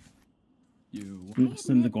know. You. It's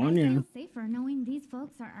in the Guanya. feel safer knowing these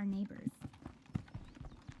folks are our neighbors.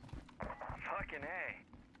 Fucking A.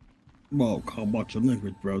 Well, how about your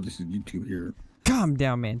language, bro? This is YouTube here. Calm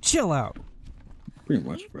down, man. Chill out. Pretty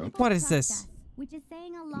much, bro. What is this? Which is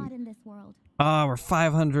saying a lot in this world. Ah, we're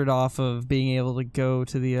 500 off of being able to go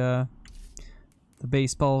to the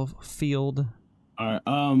baseball field. Alright,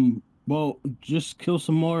 well, just kill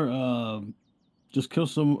some more, just kill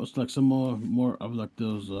some, like, some more of, like,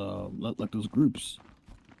 those groups.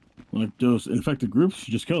 Like, those infected groups,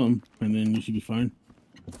 just kill them, and then you should be fine.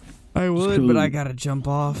 I would, kill but them. I gotta jump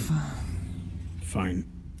off. Fine.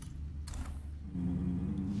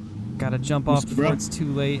 Gotta jump off Bro. before it's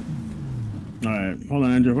too late. Alright, hold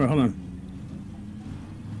on, Andrew, wait, hold on.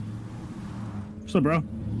 What's up, bro?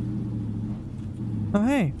 Oh,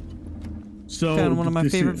 hey. So, Found one of my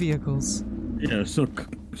this favorite is- vehicles. Yeah, so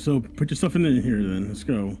put your stuff in here then, let's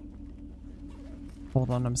go. Hold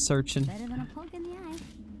on, I'm searching. Better than a poke in the eye.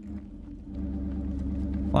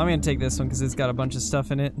 Well, I'm gonna take this one because it's got a bunch of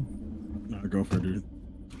stuff in it. Alright, go for it, dude.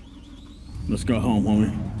 Let's go home,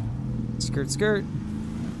 homie. Skirt, skirt.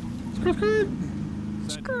 Skirt, skirt.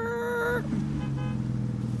 Skirt.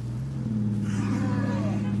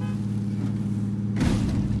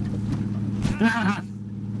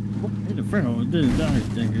 Hey, the Pharaoh didn't die,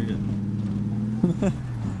 dang it.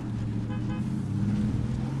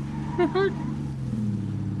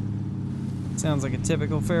 Sounds like a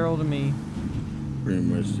typical feral to me. Pretty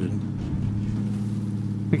much, dude.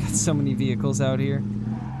 We got so many vehicles out here.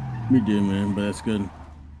 We do, man, but that's good. Is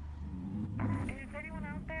anyone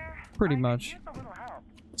out there? Pretty I could much. use a little help.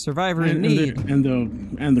 Survivor in need.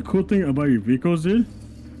 And the cool thing about your vehicles, dude,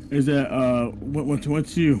 is that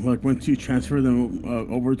once you transfer them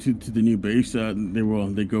over to the new base,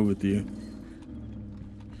 they go with you.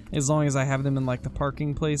 As long as I have them in like the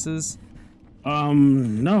parking places.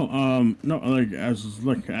 No, like as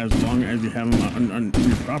long as you have them on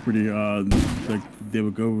your property, like they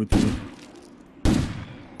would go with you.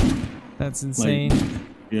 That's insane.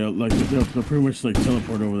 Yeah, like they'll pretty much like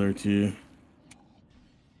teleport over there to you.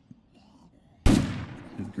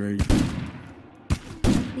 It's great.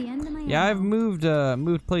 The end of my Yeah, I've ammo.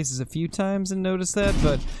 moved places a few times and noticed that,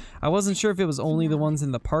 but I wasn't sure if it was only the ones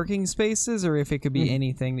in the parking spaces or if it could be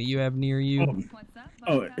anything that you have near you.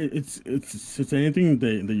 Oh, it's anything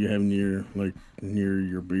that you have near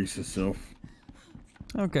your base itself.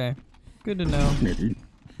 Okay, good to know. Yeah, dude.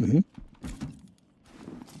 This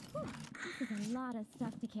is a lot of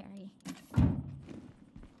stuff to carry.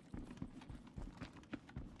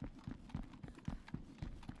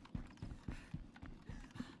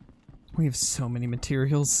 We have so many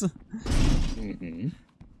materials.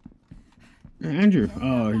 Andrew,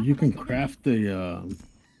 you can craft a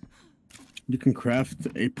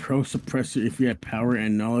pro suppressor if you have power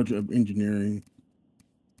and knowledge of engineering.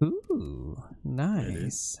 Ooh,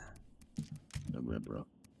 nice. Yeah, bro.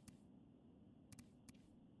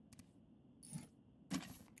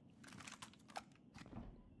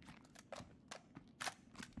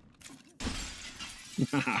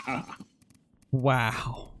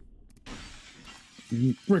 Wow.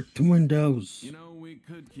 Brick to windows. You know, we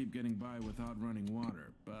could keep getting by without running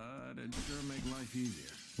water, but it'd sure make life easier.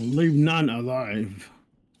 Leave none alive.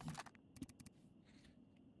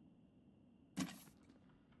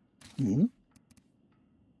 Hmm?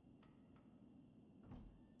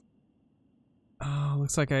 Oh,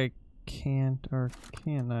 looks like I can't, or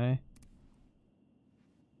can I?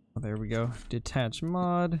 Oh, there we go. Detach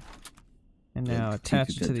mod. And now Yeah, attach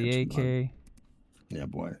you it can to the detach AK. mod. Yeah,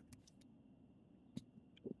 boy.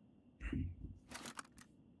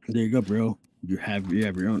 There you go, bro. You have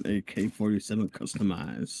your own AK-47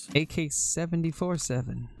 customized.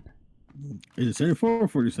 AK-74-7. Is it 74 or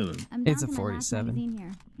 47? It's a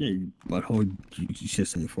 47. Yeah, you butthole. You said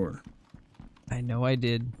 74. I know I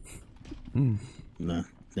did. Nah,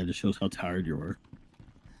 that just shows how tired you were.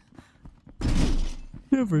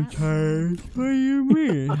 Never tired. What do you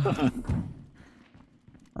mean?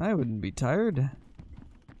 I wouldn't be tired.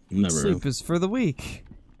 Never. Sleep is for the weak.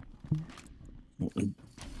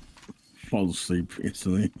 Fall asleep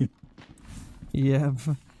instantly. Yeah.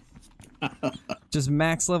 Just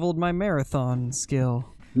max leveled my marathon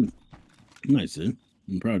skill. Nice, dude.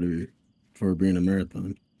 I'm proud of you for being a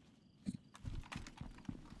marathon.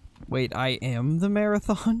 Wait, I am the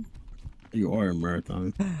marathon? You are a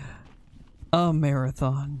marathon. A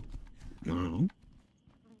marathon. And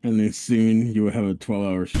then soon you will have a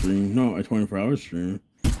 12-hour stream. No, a 24-hour stream.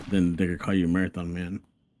 Then they could call you a marathon man.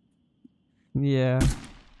 Yeah.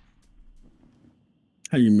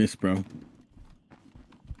 How you miss, bro?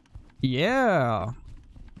 Yeah.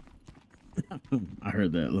 I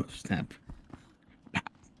heard that little snap.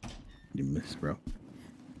 You miss, bro.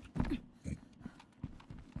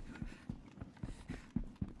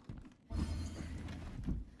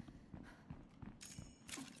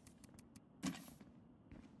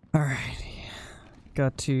 Alrighty.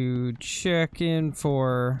 Got to check in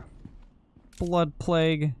for blood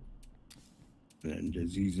plague. And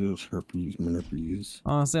diseases, herpes, herpes.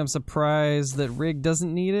 Honestly, I'm surprised that Rig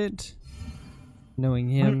doesn't need it. Knowing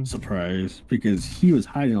him. I'm surprised because he was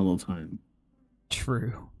hiding all the time.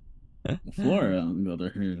 True. Flora, on the other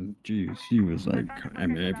hand, geez, she was like,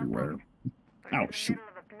 I'm everywhere. Oh, shoot.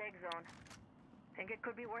 Think it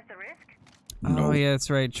could be worth the risk? No. Oh, yeah, that's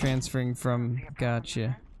right. Transferring from.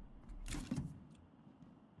 Gotcha.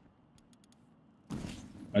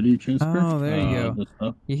 How do you transfer? Oh, there you go. The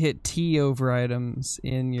stuff? You hit T over items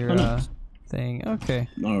in your nice. thing. Okay.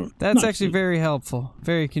 Oh, That's nice. actually very helpful.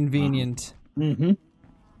 Very convenient. Mm-hmm.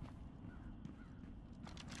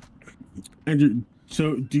 And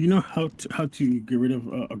so, do you know how to get rid of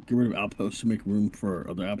outposts to make room for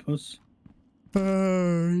other outposts?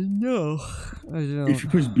 No. I don't. If you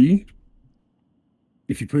push B,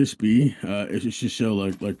 it should show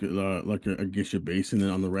like a get your base, and then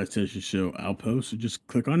on the right side it should show outposts. So just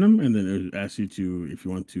click on them, and then it asks you to if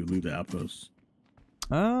you want to leave the outpost.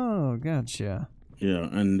 Oh, gotcha. Yeah,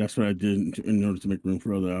 and that's what I did in order to make room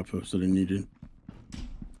for other outposts that I needed.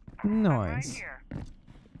 Nice.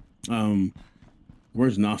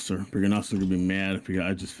 Where's Nasser? Because Nasser gonna be mad because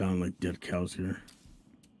I just found like dead cows here.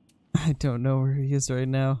 I don't know where he is right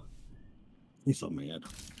now. He's so mad.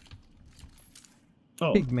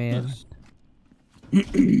 Oh, Big man.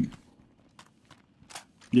 Nice.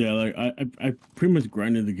 Yeah, like I pretty much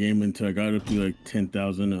grinded the game until I got up to like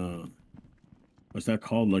 10,000. What's that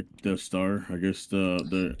called? Like the star, I guess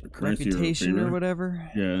the currency Reputation or or whatever.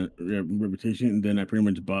 Yeah, reputation. And then I pretty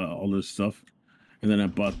much bought all this stuff, and then I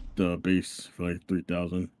bought the base for like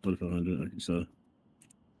 3,000, 3,500, like you said.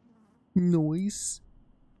 Nice.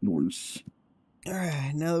 Nice.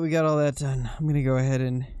 Alright, now that we got all that done, I'm gonna go ahead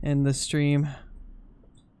and end the stream.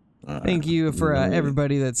 Thank you for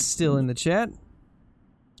everybody that's still in the chat.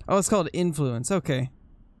 Oh, it's called Influence. Okay.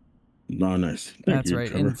 No, nice. That's right,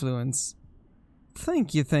 Trevor. Influence.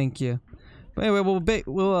 Thank you, thank you. But anyway,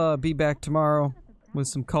 we'll be back tomorrow with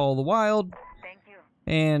some Call of the Wild. Thank you.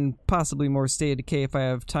 And possibly more State of Decay if I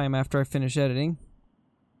have time after I finish editing.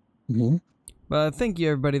 Mm-hmm. But thank you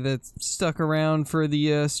everybody that stuck around for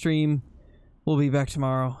the stream. We'll be back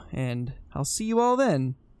tomorrow, and I'll see you all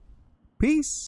then. Peace.